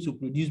we're able to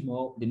produce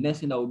more, the next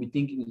thing that we'll be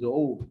thinking is,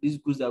 oh, these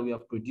goods that we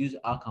have produced,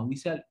 how can we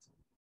sell it?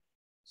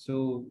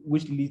 So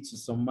which leads to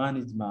some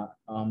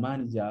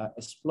manager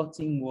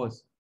exploiting what?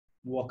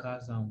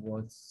 Workers and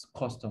what?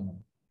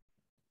 Customers.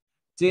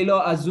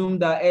 Taylor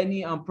assumed that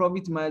any and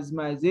profit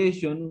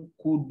maximization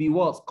could be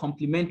what?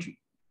 Complementary,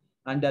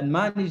 and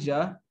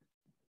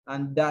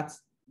that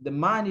the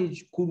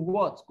managed could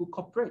what? Could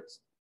cooperate.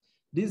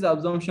 This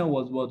assumption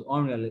was what?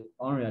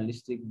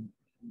 Unrealistic,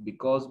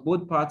 because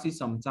both parties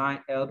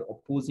sometimes held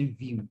opposing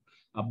view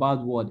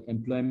about what?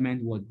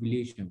 Employment what?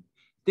 Relation.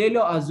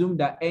 Taylor assumed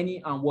that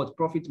any and what?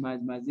 Profit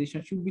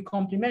maximization should be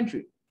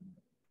complementary.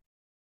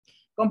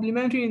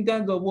 Complementary in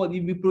terms of what?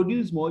 If you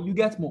produce more, you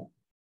get more.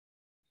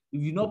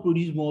 If you not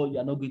produce more, you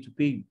are not going to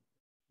pay you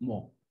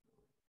more.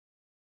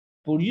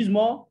 Produce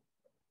more,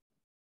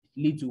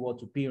 it leads to what?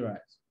 To pay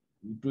rise.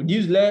 You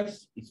produce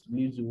less, it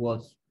leads to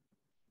what?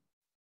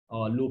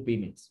 Low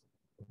payments.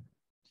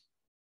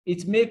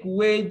 It makes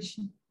wage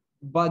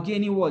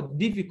bargaining what?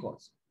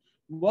 Difficult.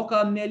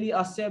 Worker merely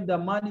accept that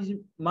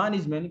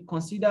management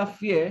consider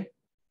fair,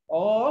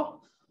 or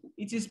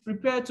it is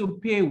prepared to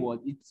pay what?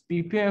 It's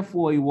prepared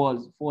for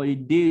a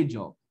day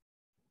job.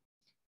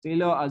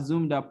 Taylor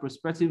assumed that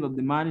perspective of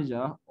the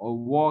manager of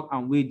work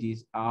and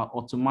wages are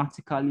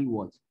automatically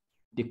what?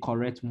 The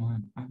correct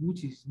one, and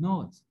which is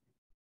not.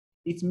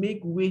 It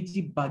makes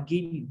wage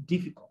bargaining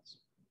difficult.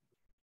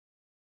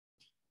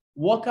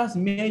 Workers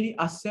merely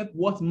accept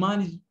what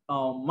management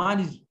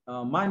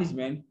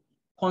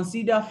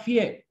consider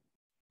fair,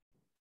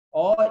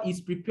 or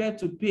is prepared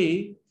to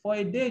pay for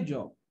a day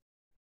job.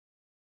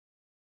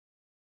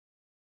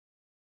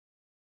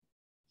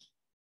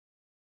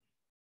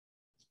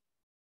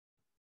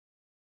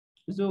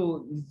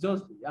 So it's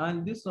just,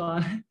 and this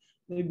one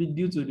maybe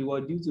due to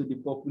the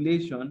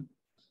population.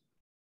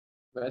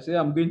 But I say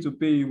I'm going to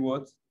pay you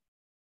what?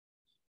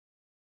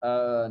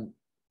 Let's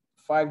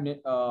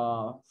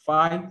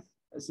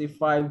say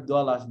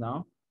 $5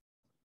 now,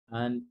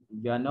 and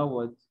if you are not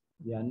what?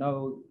 You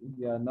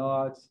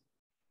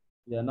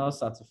are not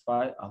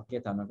satisfied, I'll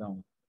get another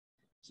one.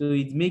 So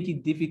it make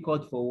it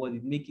difficult for what?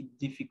 It make it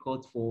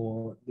difficult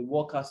for the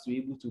workers to be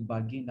able to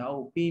bargain.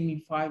 Now pay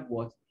me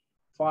 $5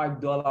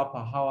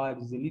 per hour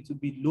is a little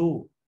bit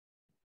low.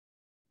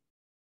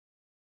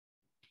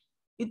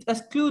 It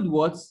excludes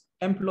what?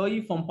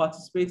 Employee from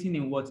participating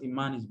in what? In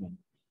management.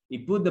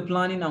 It put the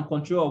planning and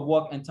control of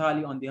work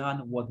entirely on the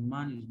hand of what?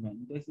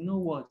 Management. There's no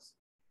what?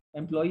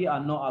 Employee are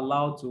not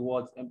allowed to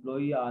what?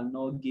 Employee are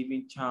not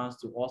given chance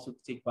to also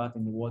take part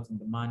in the what? In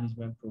the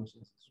management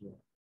process as well.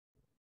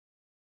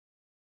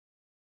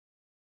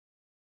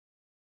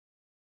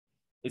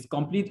 It's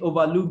complete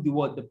overlook the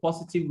what? The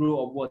positive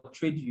role of what?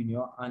 Trade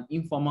union and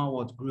informal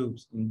what?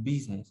 Groups in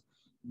business,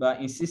 by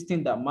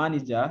insisting that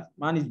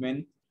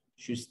management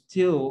should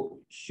deal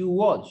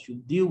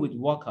with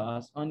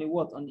workers on a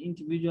what? On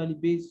individually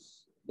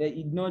basis. They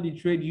ignore the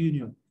trade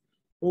union.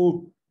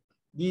 Oh,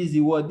 this is the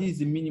what? This is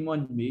the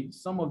minimum wage.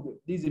 This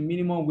is the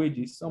minimum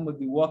wages. Some of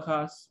the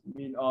workers,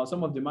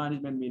 some of the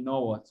management may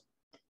not what?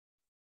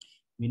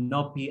 May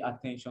not pay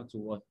attention to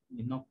what?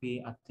 May not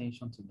pay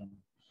attention to them.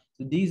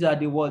 So these are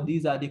the what?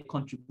 These are the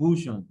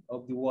contribution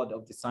of the what?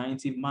 Of the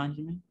scientific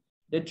management.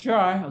 They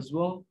try as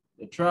well.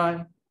 They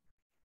try,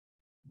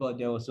 but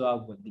they also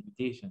have a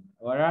limitation.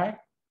 All right,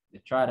 they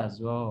tried as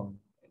well.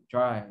 They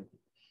tried,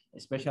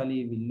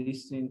 especially if we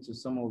listen to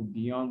some of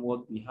beyond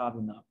what we have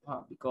in our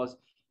part, because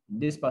in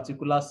this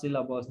particular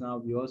syllabus now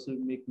we also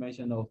make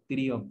mention of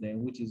 3 of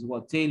them, which is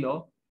what?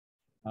 Taylor,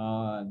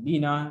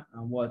 Lina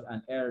and what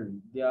and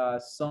Eri. They are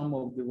some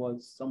of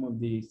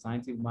the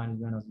scientific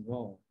management as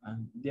well,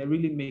 and they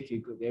really make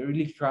it good. They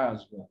really try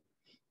as well,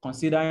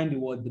 considering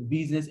the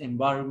business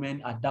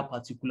environment at that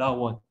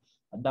particular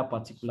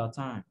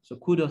time. So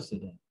kudos to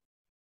them.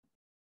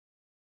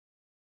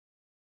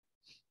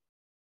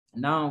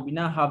 Now we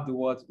have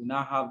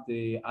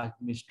the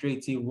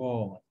administrative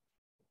world,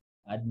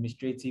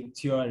 administrative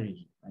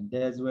theory, and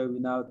that's where we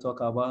now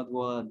talk about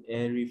what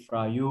Eri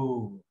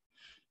Frayo.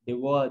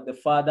 The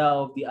father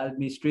of the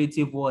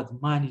administrative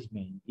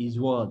management is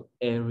what?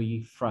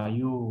 Eri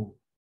Frayo.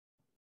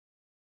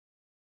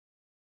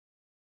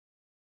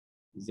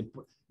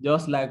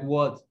 Just like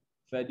what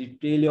Frederick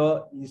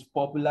Taylor is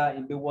popular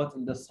in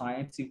the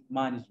scientific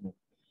management.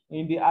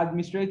 In the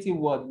administrative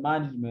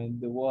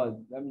management,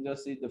 let me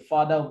just say the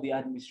father of the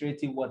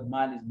administrative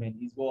management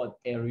is what?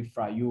 Eri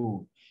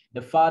Frayo.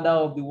 The father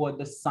of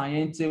the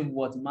scientific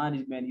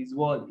management is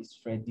what? Is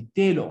Frederick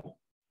Taylor.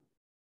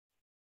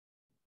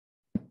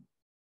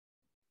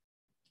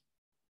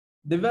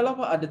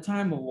 Developer at the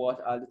time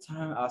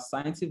of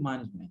scientific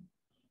management.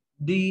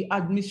 The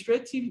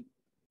administrative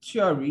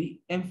theory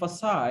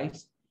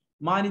emphasized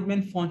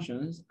management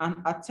functions and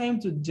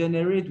attempt to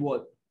generate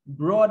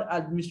broad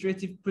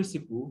administrative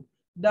principle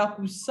that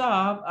could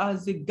serve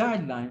as a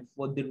guideline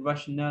for the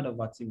rationale of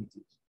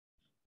activities.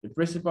 The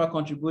principal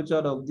contributor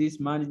of this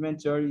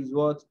management theory is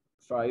what?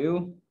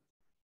 Frayo,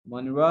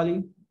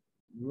 Monirali,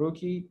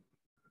 Roki.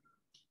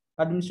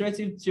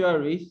 Administrative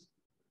theories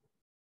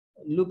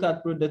look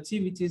at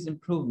productivity's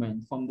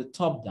improvement from the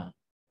top down,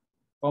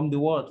 from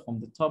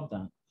the top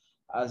down,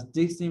 as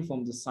distinct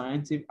from the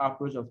scientific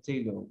approach of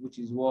Taylor, which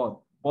is what?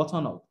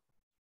 Bottom up.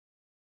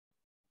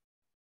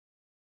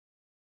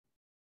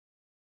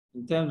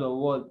 In terms of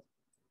what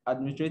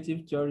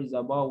administrative theory is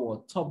about,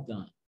 what? Top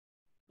down.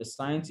 The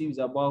scientific is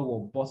about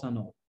what? Bottom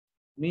up.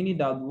 Meaning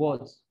that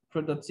what?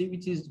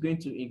 Productivity is going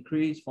to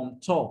increase from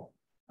top.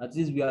 That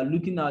is, we are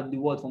looking at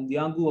from the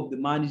angle of the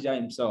manager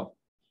himself,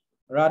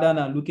 rather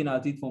than looking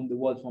at it from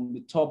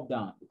the top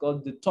down,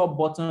 because the top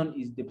button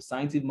is the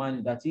scientific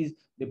management, that is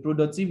the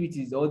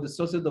productivities or the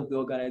sources of the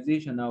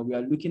organization. Now we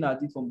are looking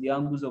at it from the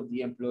angles of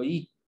the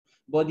employee.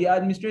 But the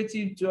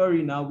administrative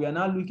theory, now we are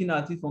now looking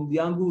at it from the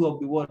angle of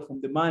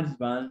from the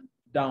management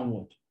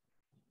downward,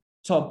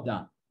 top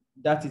down.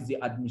 That is the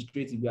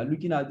administrative. We are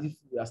looking at this,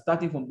 we are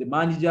starting from the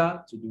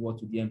manager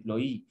to the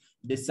employee.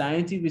 The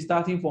scientific is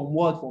starting from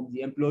from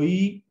the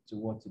employee to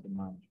the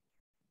manager.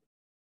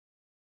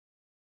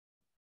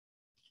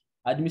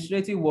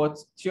 Administrative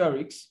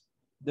theorics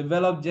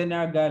develop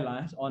general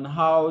guidelines on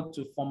how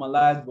to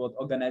formalize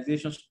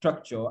organization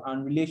structure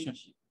and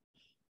relationship.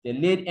 They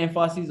laid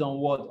emphasis on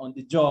on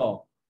the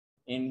job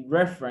in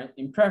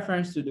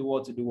preference to the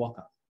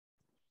worker.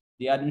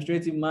 The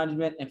administrative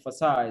management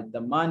emphasized the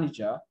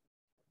manager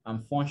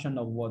and function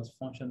of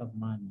function of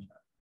manager.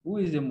 Who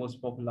is the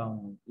most popular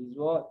one? Is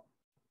what?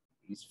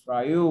 Is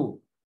Frayo.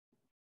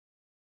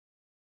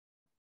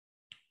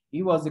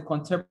 He was a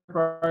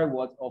contemporary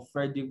of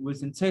Frederick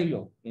Wilson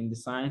Taylor in the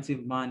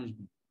scientific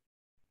management.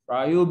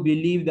 Frayo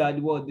believed that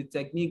the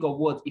technique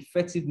of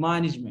effective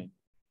management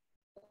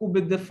could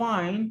be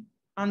defined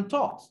and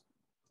taught.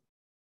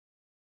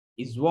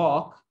 His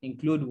work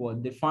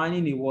include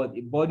defining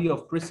a body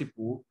of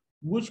principle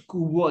which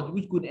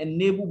could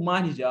enable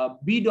manager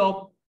build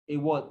up a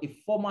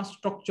formal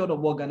structure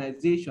of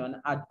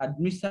organization and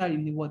administer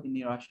in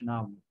a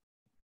rational way.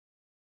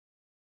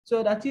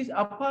 So that is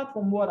apart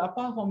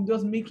from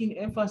just making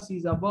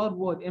emphasis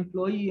about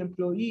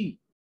employee.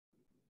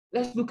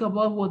 Let's look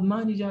about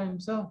manager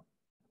himself.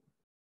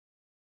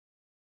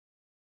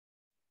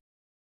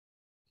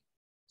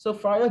 So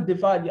Frayo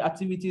divided the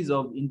activities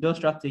of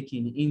industrial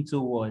taking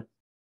into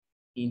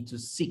Into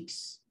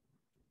 6.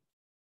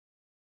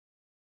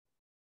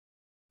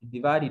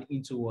 Divided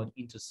into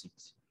Into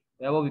 6.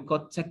 We have what we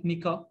call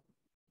technical.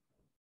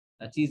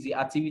 That is the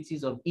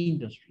activities of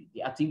industry,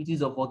 the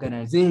activities of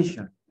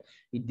organization.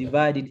 It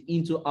divided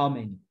into how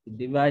many? It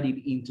divided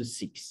into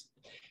 6.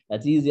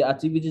 That is the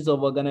activities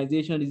of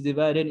organization is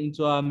divided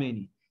into how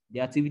many?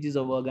 The activities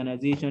of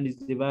organization is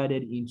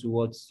divided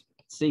into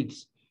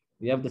 6.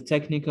 We have the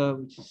technical,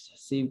 which is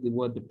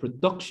the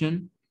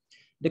production,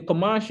 the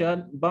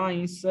commercial,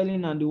 buying,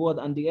 selling,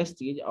 and the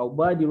exchange. I'll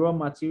buy the raw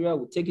material,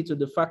 we'll take it to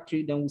the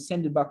factory, then we'll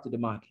send it back to the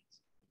market.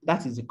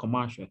 That is the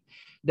commercial.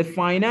 The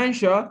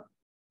financial,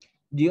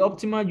 the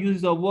optimal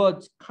use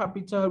of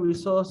capital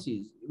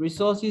resources.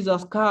 Resources are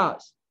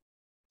scarce.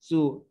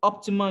 So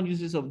optimal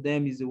uses of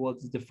them is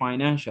the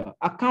financial.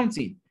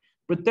 Accounting,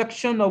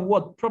 protection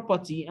of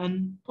property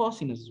and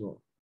person as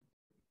well.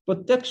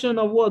 Protection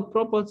of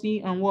property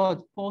and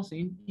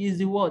person is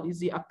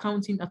the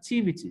accounting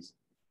activities.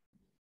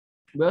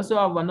 We also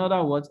have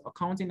another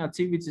accounting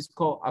activities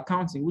called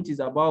accounting, which is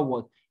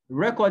about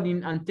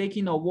recording and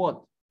taking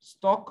of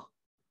stock,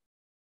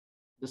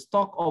 the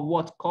stock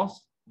of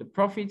cost, the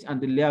profit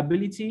and the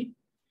liability,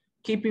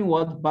 keeping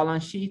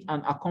balance sheet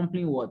and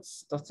accompanying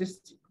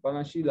statistics.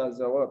 Balance sheet as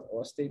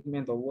a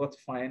statement of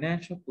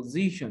financial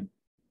position.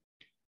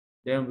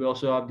 Then we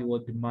also have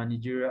the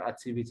managerial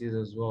activities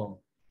as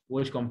well,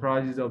 which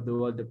comprises of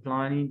the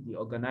planning, the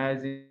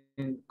organizing,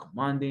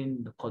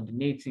 commanding, the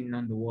coordinating,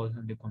 and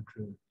the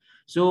control.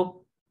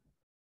 So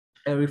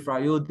Eric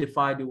Frayo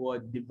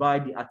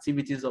divide the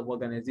activities of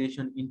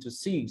organization into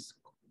 6: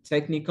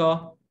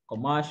 technical,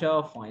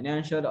 commercial,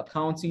 financial,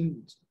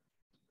 accounting.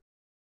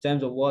 In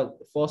terms of what,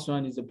 the first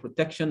one is the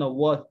protection of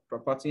what,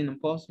 property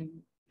and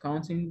person,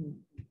 accounting,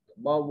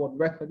 about what,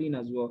 recording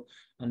as well.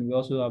 And we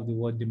also have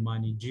the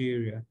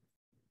managerial.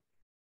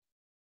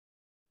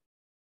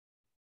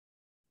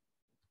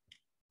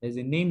 There's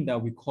a name that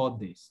we call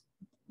this.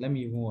 Let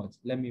me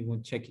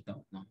even check it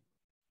out now.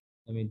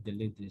 Let me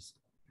delete this.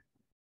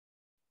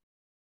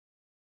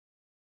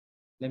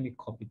 Let me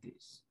copy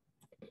this.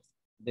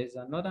 There's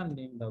another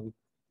name that we,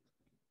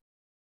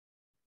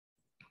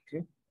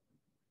 okay.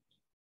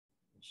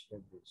 Share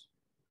this.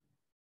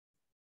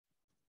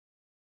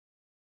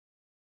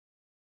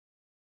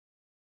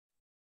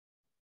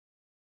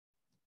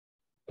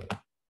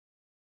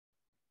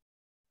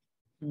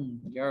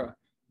 Yeah,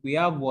 we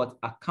have what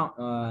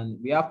account,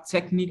 we have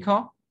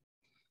technical,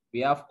 we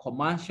have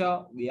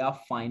commercial, we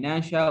have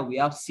financial, we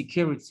have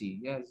security.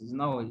 Yes, it's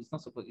not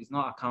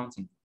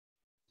accounting.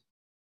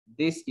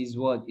 This is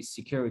what is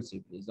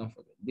security, please don't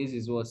forget. This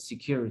is what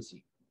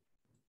security.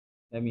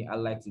 Let me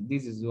highlight it.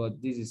 This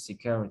is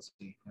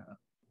security.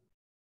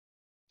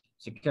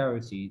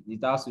 Security,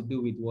 it has to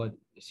do with what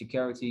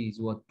security is,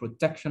 what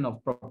protection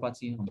of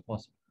property and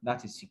person.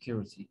 That is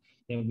security.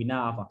 Then we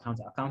now have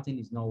accounting. Accounting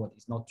is not what,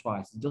 it's not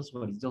twice, it's just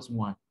what, it's just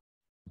one.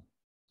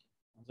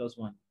 Just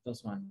one.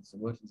 So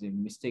what is a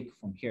mistake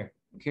from here?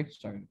 Okay,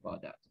 sorry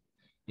about that.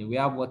 Then we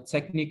have what,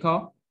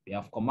 technical, we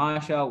have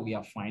commercial, we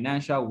have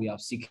financial, we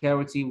have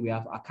security, we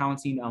have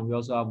accounting, and we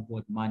also have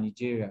what,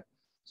 managerial.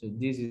 So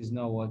this is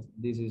not what,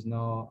 this is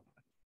not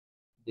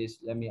this.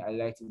 Let me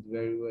highlight it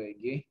very well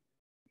again.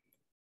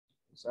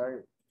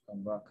 Sorry,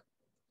 come back.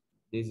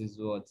 This is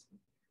what.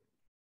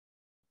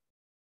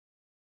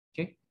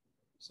 Okay,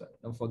 so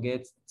don't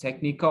forget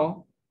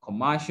technical,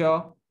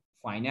 commercial,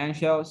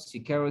 financial,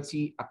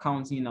 security,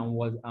 accounting, and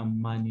what,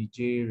 and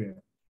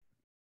managerial.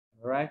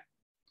 All right,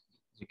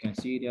 as you can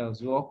see there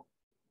as well.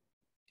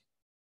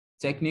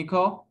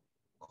 Technical,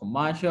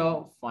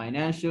 commercial,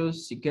 financial,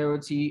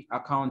 security,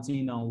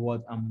 accounting, and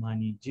what, and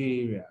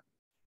managerial.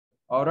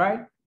 All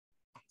right,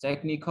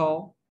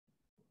 technical,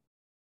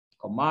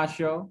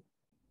 commercial.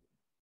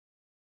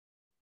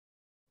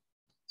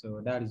 So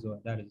that is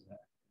what, that is that.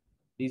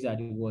 These are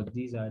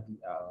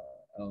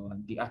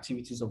the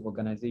activities of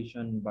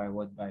organization by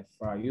what, by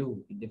Frayo.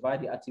 We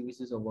divide the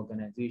activities of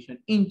organization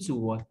into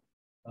what,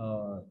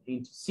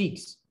 into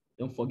 6.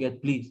 Don't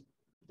forget, please,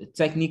 the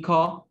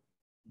technical,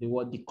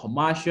 the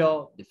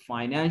commercial, the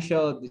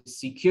financial, the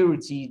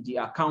security, the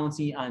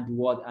accounting, and the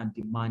what, and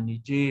the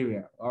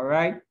managerial. All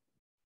right.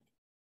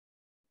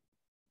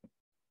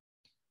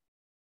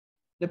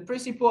 The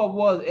principle of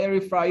what,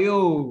 Eric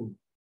Frayo.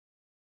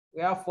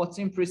 We have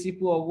 14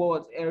 principles of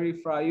what,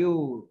 Eric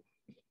Frayo.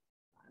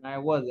 And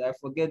I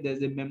forget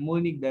there's a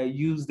mnemonic that I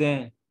use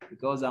then,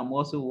 because I'm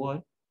also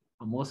what?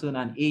 I'm also an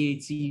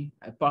AAT.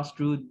 I passed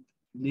through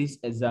this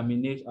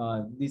examination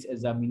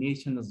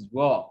as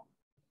well.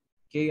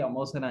 Okay, I'm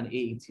also an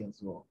AAT as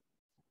well.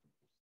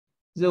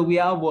 So we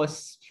have what,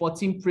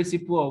 14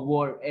 principles of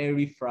what,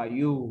 Eric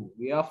Frayo.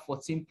 We have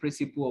 14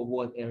 principles of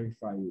what, Eric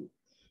Frayo.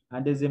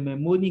 And there's a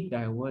mnemonic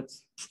that I what,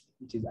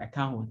 which is I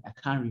can't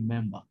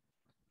remember.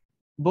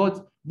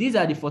 But these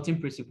are the 14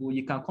 principles.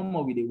 You can come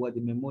up with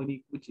the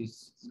mnemonic, which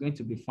is going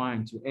to be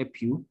fine to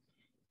help you.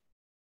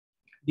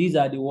 These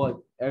are the what,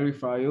 Eric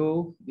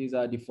Frayo. These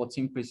are the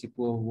 14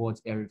 principles of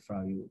what, Eric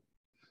Frayo.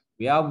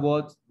 We have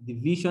what,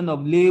 division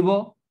of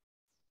labor.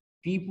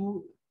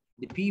 The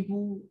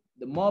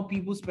more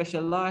people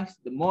specialize,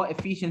 the more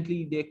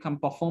efficiently they can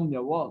perform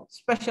their work.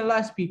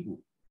 Specialized people.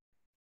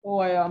 Oh,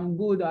 I am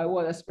good.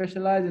 I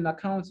specialize in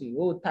accounting.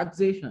 Oh,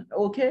 taxation.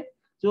 Okay.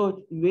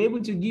 So you're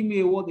able to give me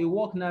a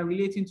work now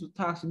relating to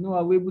tax, I'm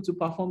able to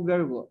perform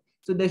very well.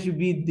 So there should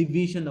be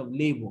division of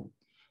labor.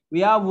 We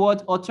have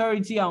what,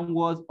 authority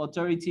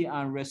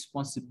and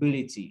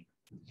responsibility.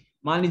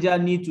 Manager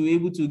need to be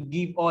able to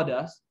give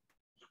orders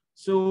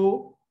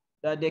so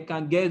that they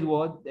can get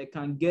what? They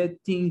can get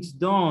things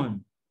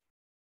done.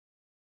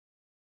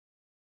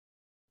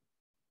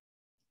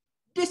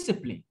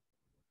 Discipline.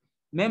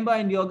 Member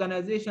in the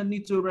organization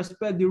need to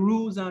respect the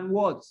rules and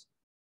what?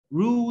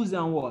 Rules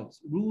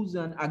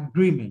and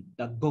agreement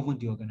that govern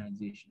the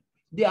organization.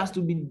 There has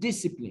to be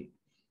discipline.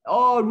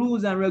 All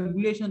rules and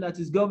regulation that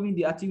is governing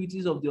the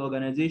activities of the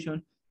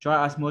organization,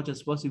 try as much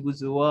as possible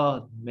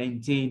to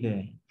maintain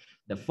them.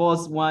 The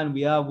first one,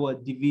 we have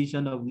what?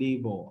 Division of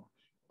labor.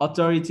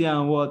 Authority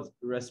and what?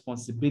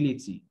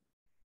 Responsibility.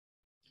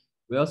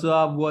 We also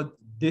have what?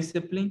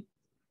 Discipline.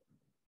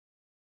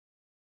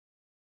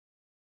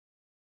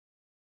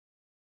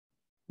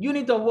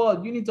 Unit of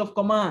what? Unit of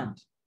command.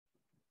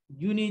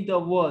 Unit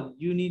of what?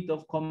 Unit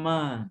of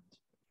command.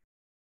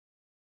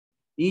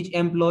 Each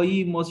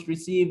employee must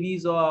receive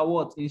his or her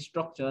what?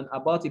 Instruction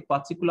about a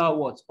particular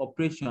what?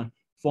 Operation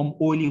from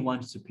only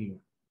one superior.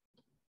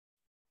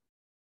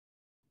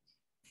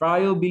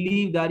 Fryo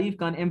believed that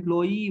if an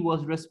employee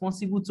was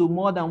responsible to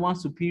more than one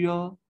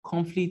superior,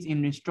 conflict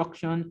in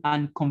instruction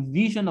and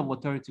confusion of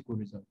authority could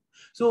result.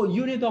 So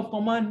unit of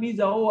command means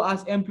that, oh,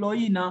 as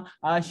employee now,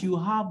 I should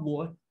have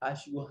what? I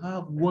should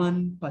have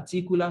one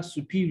particular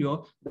superior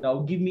that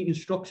will give me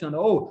instruction.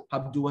 Oh,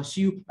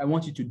 Abdulwasiu, I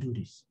want you to do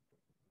this.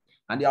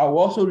 And I will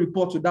also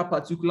report to that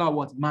particular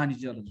what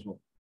manager as well.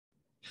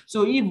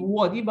 So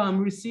if I'm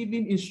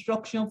receiving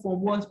instruction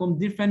from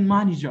different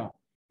manager,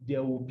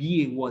 there will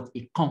be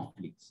a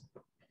conflict,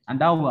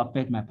 and that will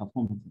affect my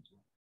performance.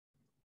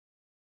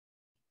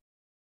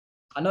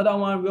 Another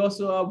one, we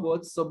also have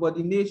what?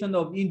 Subordination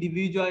of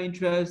individual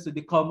interests to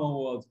the common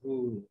world.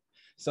 Oh,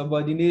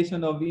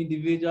 subordination of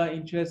individual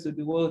interests to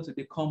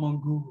the common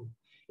good.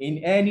 In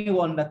any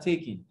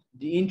undertaking,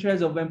 the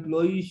interests of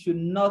employees should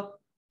not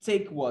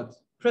take what?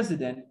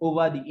 Precedent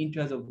over the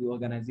interests of the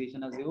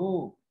organization as a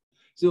whole.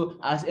 So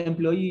as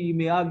employee, you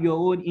may have your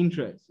own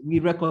interests. We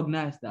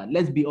recognize that.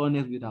 Let's be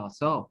honest with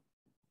ourselves.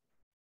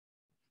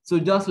 So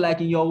just like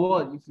in your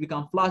world, if we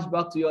can flash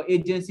back to your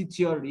agency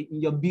theory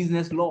in your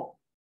business law,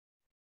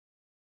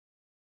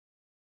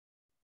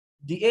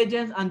 the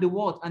agents and the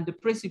what and the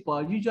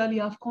principal usually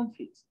have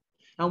conflicts.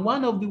 And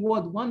one of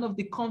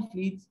the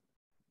conflicts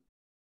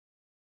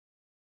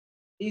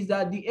is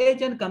that the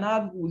agent can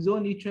have his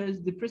own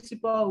interest, the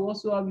principal will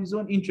also have his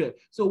own interest.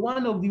 So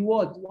one of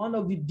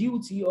the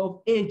duty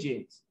of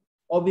agents,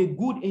 of a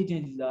good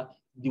agent, is that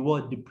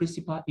the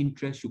principal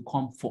interest should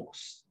come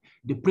first.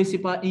 The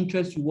principal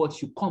interest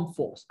should come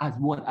first as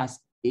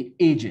an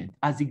agent,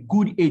 as a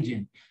good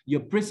agent.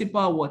 Your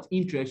principal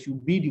interest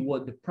should be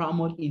the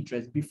primary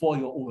interest before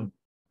your own.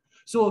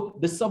 So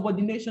the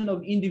subordination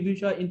of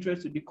individual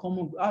interest to the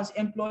common, as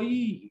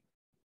employee,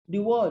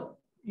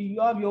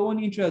 you have your own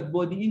interest,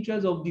 but the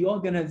interest of the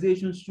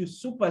organization should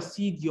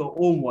supersede your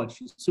own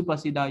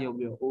supersede that of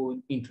your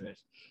own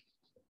interest.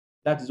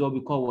 That is what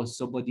we call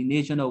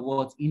subordination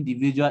of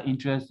individual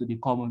interest to the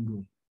common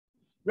good.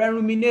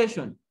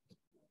 Remuneration.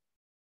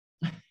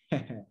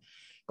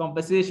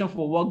 Compensation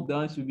for work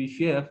done should be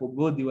fair for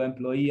both the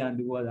employee and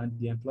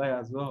the employer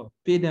as well.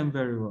 Pay them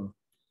very well.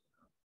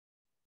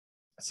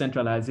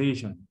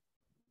 Centralization.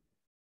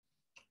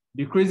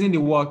 Decreasing the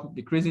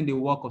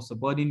work of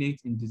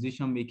subordinates in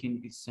decision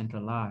making is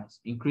centralized.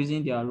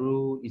 Increasing their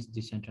role is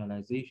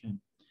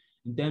decentralization.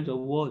 In terms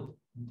of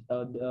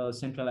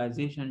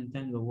centralization, in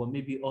terms of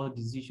maybe all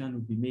decisions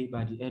will be made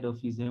by the head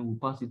office, then we'll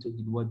pass it to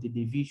the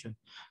division.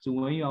 So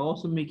when you are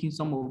also making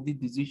some of the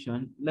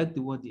decisions, let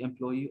the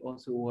employee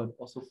also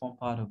form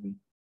part of it.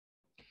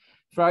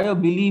 Fryer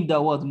believed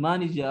that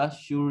managers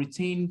should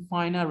retain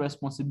final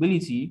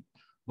responsibility,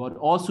 but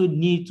also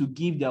need to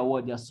give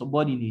their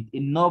subordinate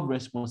enough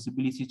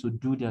responsibility to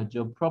do their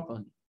job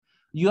properly.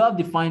 You have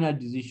the final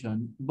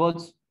decision, but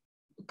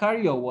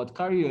carry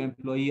your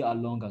employee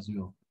along as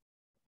well.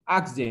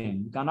 Ask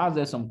them. You can ask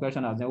them some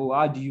questions as well.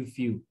 How do you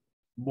feel?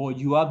 But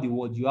you have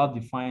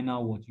the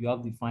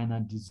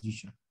final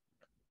decision.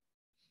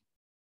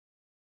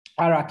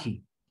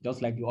 Hierarchy,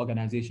 just like the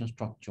organization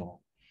structure.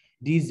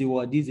 This is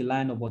the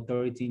line of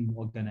authority in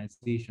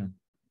organization.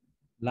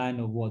 Line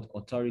of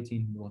authority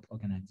in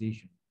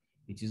organization.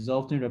 It is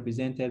often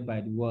represented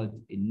by the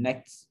a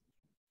next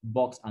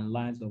box and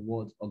lines of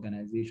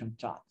organization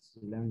chart.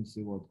 So let me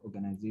see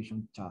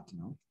organization chart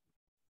now.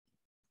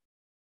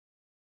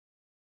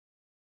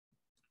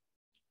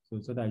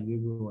 So that you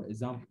will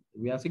example.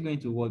 We are still going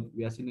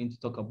to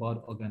talk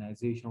about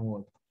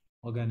organization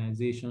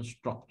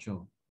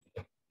structure.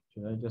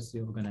 So I just say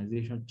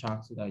organization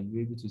chart so that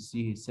you're able to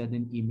see a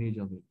certain image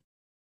of it.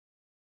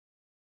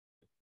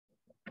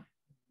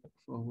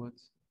 Forward.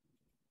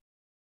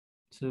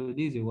 So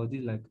this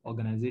is like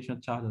organization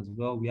chart as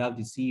well. We have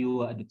the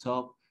CEO at the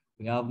top.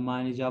 We have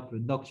manager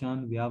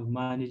production. We have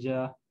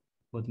manager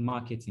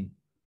marketing.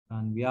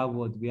 And we have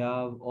we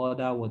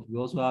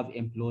also have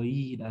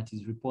employee that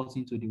is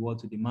reporting to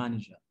the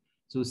manager.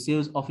 So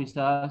sales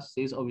officer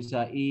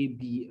A,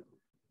 B.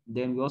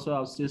 Then we also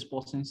have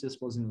salesperson as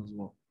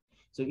well.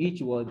 So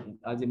each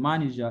as a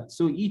manager.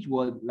 So each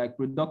like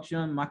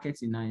production,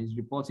 marketing is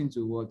reporting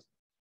to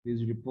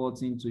is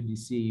reporting to the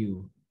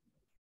CEO.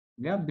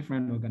 We have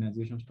different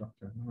organization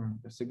structure.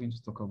 We're still going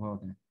to talk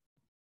about that.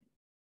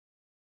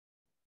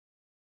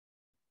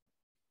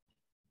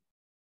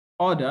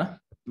 Order,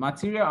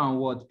 material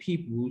and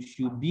people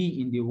should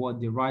be in the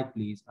right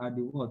place at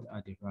the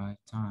right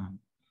time.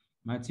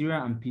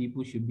 Material and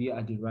people should be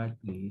at the right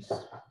place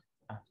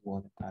at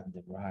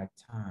the right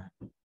time.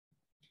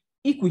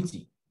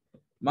 Equity.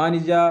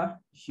 Manager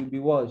should be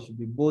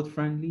both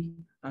friendly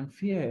and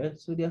fair,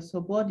 so they are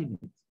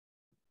subordinates.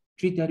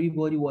 Treat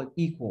everybody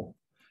equal,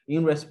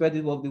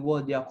 irrespective of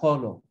their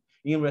color,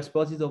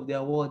 irrespective of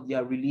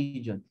their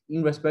religion,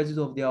 irrespective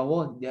of their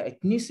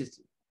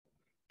ethnicity.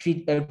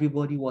 Treat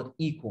everybody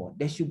equal.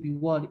 There should be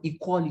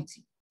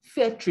equality,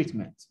 fair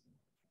treatment.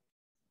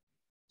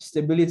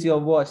 Stability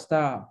of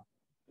staff.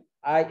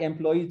 High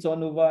employee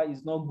turnover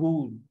is not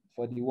good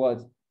for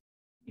the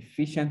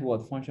efficient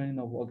functioning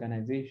of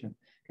organization.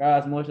 Try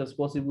as much as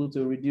possible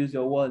to reduce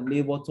your what?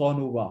 Labor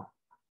turnover.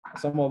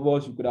 Some of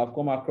us, you could have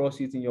come across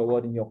it in your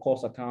word in your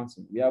course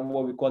accounting. We have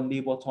what we call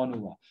labor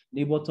turnover.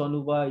 Labor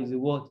turnover is a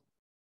what?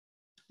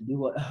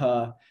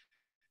 How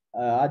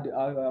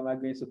am I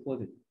going to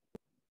put it?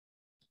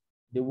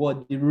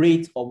 The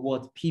rate of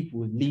what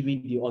people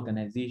leaving the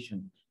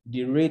organization,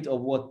 the rate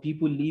of what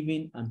people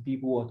leaving and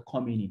people what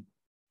coming in.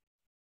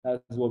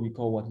 That's what we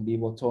call what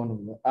labor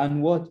turnover.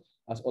 And what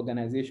as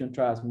organization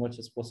try as much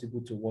as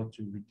possible to what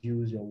to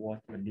reduce your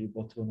what your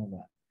labor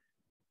turnover.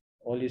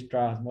 Always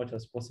try as much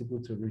as possible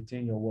to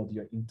retain your what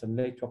your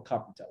intellectual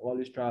capital.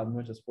 Always try as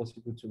much as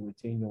possible to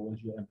retain your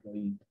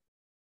employee.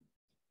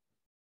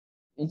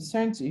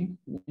 Initiative,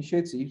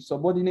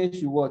 subordinates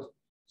should what?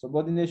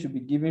 Subordinates should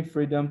be given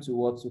freedom to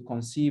what to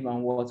conceive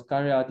and what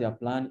carry out their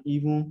plan,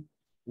 even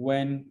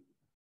when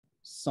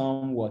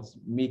some what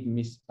make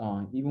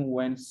even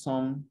when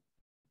some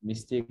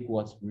mistake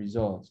what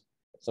results.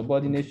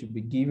 Subordinates should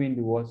be given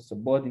the what?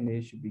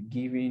 Subordinates should be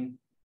given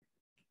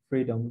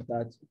freedom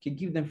that can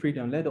give them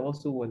freedom. Let them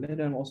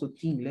also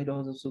think. Let them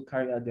also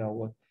carry out their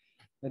work.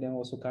 Let them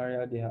also carry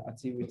out their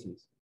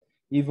activities.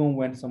 Even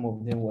when some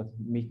of them would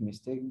make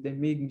mistakes, they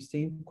make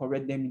mistakes,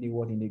 correct them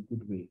in a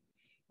good way.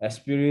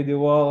 Experience the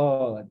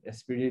word,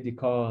 experience the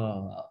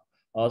call.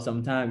 Or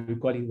sometimes we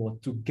call it what?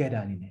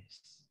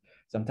 Togetherness.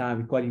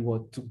 Sometimes we call it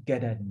what?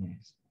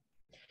 Togetherness.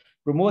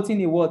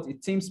 Promoting a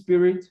team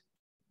spirit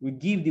will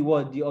give the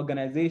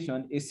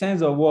organization a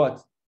sense of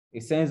what?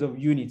 A sense of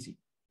unity.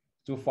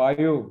 So for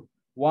you,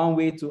 one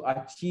way to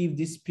achieve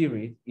this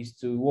spirit is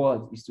to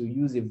what? Is to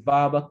use a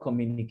verbal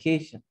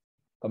communication.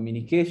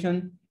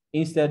 Communication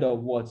instead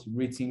of what?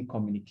 Written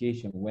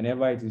communication,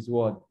 whenever it is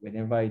what?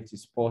 Whenever it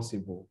is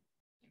possible.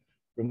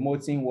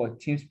 Promoting what?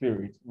 Team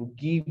spirit will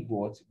give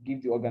what?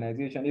 Give the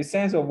organization a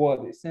sense of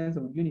what? A sense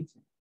of unity.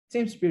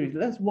 Team spirit,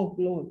 let's work,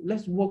 Lord.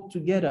 Let's work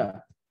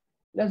together.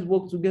 Let's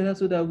work together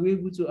so that we're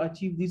able to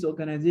achieve this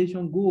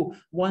organization goal.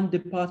 One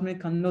department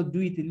cannot do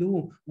it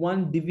alone.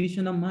 One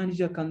divisional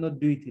manager cannot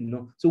do it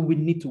alone. So we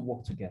need to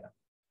work together.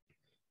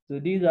 So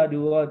these are the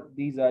what?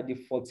 These are the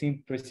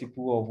 14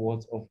 principles of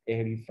what? Of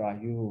Eri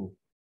Frayo.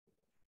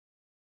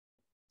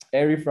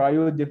 Eri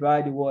Frayo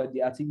divide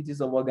the activities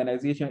of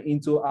organization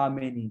into how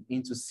many?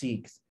 Into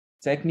 6.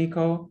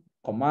 Technical,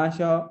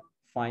 commercial,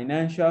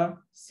 financial,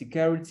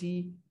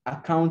 security,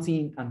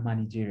 accounting, and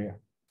managerial.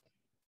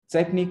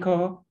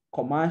 Technical,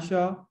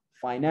 commercial,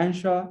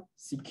 financial,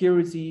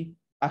 security,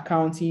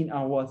 accounting,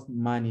 and what?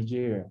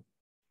 Managerial.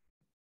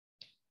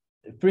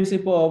 The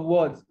principle of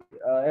what?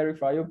 Eri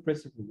Frayo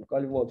principle. We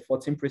call it what?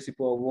 14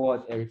 principle of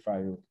what? Eri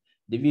Frayo.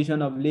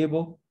 Division of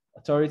labor,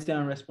 authority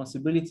and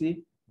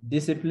responsibility,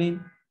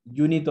 discipline,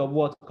 unit of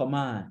what?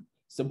 Command,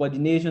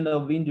 subordination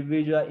of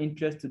individual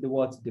interest to the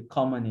what? The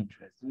common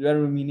interest,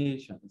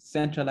 remuneration,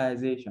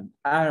 centralization,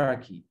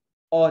 hierarchy,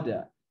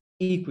 order,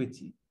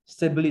 equity,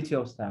 stability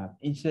of staff,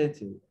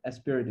 initiative,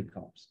 aspirated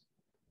corps.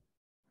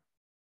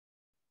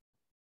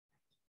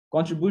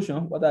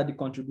 Contribution, what are the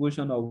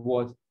contribution of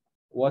what?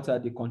 What are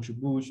the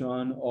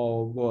contribution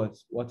of what?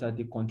 What are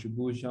the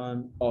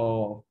contribution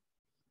of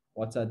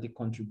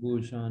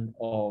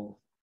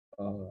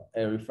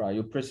Eri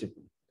Frayo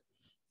principle?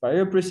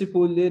 Frayo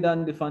principle laid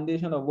down the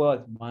foundation of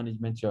what?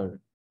 Management theory.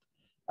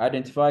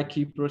 Identify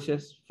key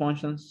process,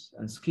 functions,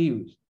 and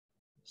skills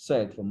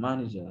set for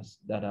managers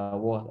that are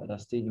what? That are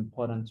still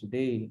important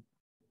today.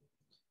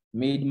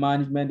 Made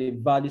management a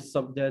valid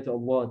subject of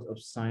what?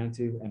 Of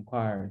scientific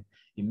inquiry.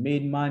 It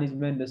made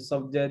management the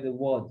subject of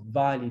what?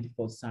 Valid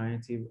for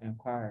scientific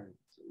inquiry.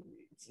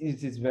 So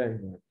it's very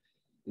good.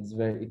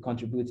 It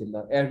contributed a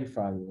lot. Eri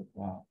Frayo,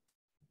 wow.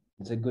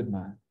 It's a good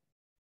man.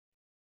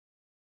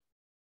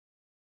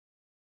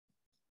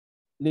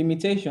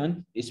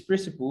 Limitation is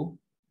principle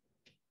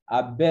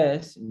at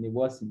best in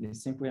the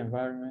simple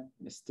environment,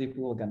 in a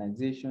stable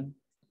organization.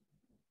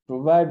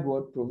 Provide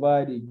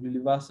a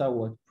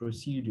universal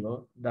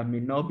procedure that may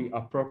not be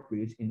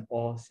appropriate in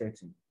all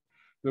settings.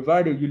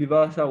 Provide a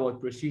universal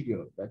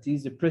procedure that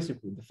is the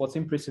principle, the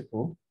 14th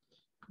principle,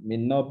 may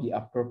not be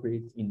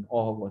appropriate in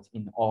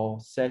all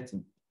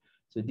settings.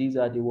 So these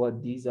are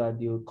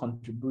the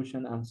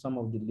contribution and some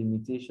of the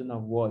limitation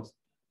of what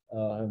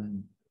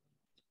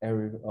Eri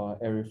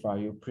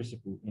Frayo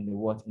principle in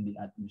the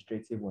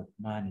administrative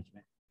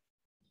management.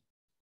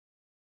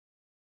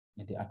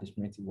 In the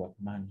administrative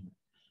management.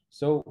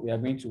 So we are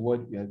going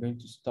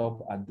to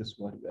stop at this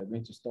word. We are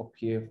going to stop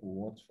here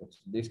for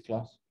today's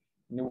class.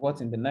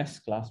 In the next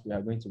class we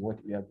are going to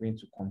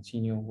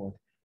continue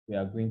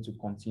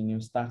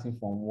starting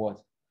from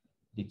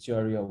the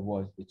theory of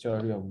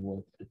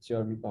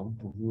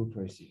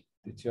bureaucracy.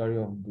 The theory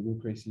of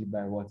bureaucracy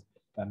by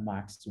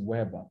Max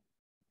Weber.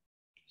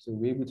 So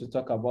we're able to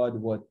talk about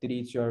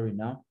 3 theory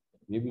now.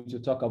 We're able to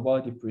talk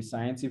about the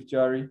pre-scientific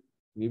theory.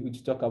 We're able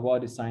to talk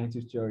about the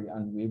scientific theory,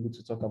 and we're able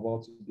to talk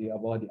about the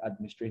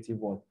administrative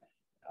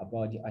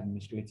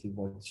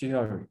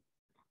theory.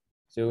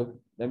 So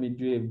let me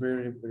do a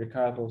brief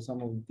recap of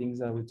some of the things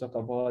that we talk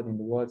about in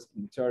the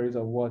theories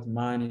of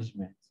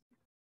management.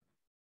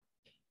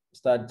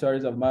 Start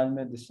theories of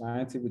management, the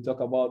science, we talk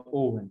about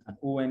Owen, and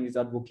Owen is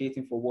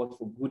advocating for what?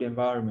 For good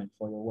environment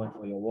for your what?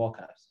 For your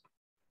workers.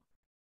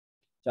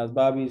 Charles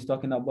Barbie is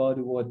talking about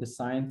the word, the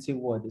scientific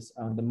word,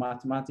 the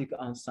mathematical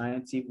and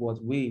scientific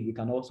what way. We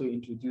can also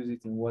introduce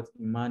it in what?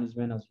 In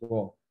management as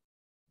well.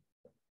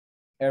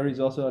 Harry is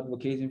also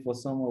advocating for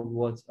some of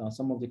what,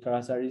 some of the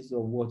characteristics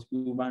of what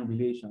human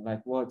relation,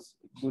 like what?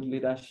 Good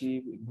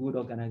leadership, good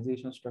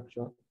organization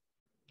structure.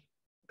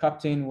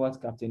 Captain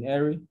what? Captain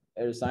Harry.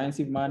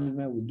 Scientific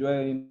management, we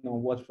dwell in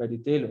on what? Freddie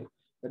Taylor.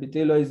 Freddie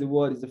Taylor is the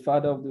word, is the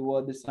father of the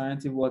word, the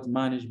scientific what?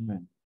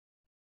 Management.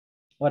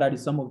 What are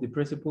some of the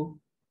principles?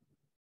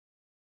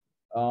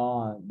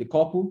 The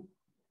couple,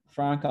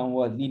 Frank and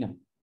what? Lina.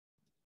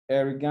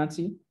 Eric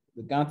Ganti,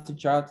 the Ganti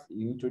chart,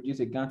 you introduce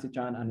a Ganti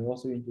chart, and you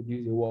also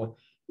introduce a what?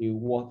 A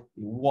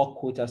work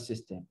quota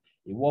system.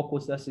 A work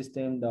quota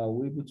system that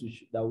we're able to,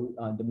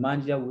 the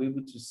manager will be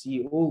able to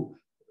see, oh,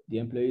 the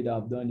employee that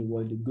have done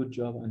the good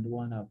job and the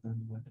one that have done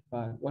the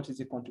bad. What is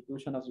the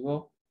contribution as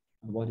well?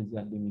 And what is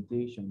their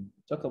limitation?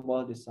 Talk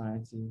about the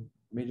science,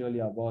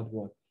 majorly about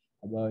what?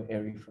 About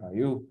Eric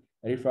Frayo.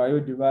 Eric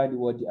Frayo divided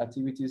what the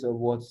activities of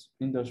what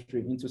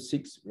industry into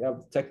 6. We have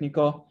the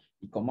technical,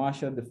 the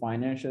commercial, the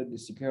financial, the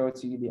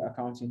security, the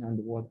accounting, and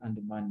the what? And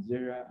the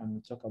managerial. And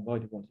we talk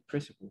about what? The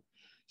principle.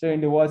 So in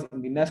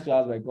the next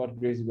class, by God's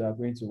grace, we are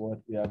going to what?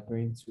 We are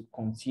going to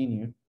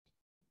continue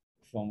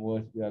from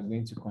what we are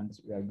going to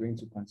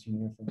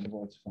continue from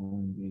what?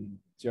 From the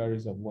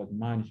theories of what?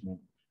 Management,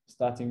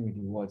 starting with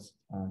the what?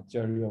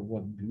 Theory of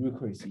what?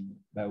 Bureaucracy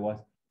by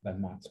what? By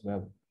Max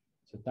Weber.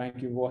 So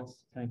thank you what?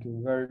 Thank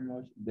you very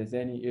much. If there's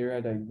any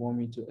area that you want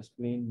me to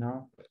explain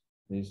now,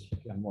 please,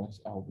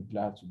 I'll be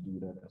glad to do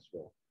that as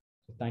well.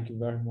 So thank you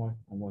very much,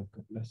 and what?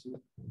 God bless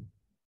you.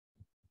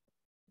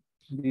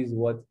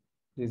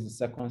 This is the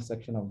second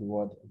section of the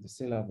word of the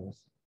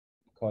syllabus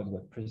called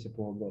what?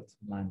 Principle of what?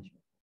 Management.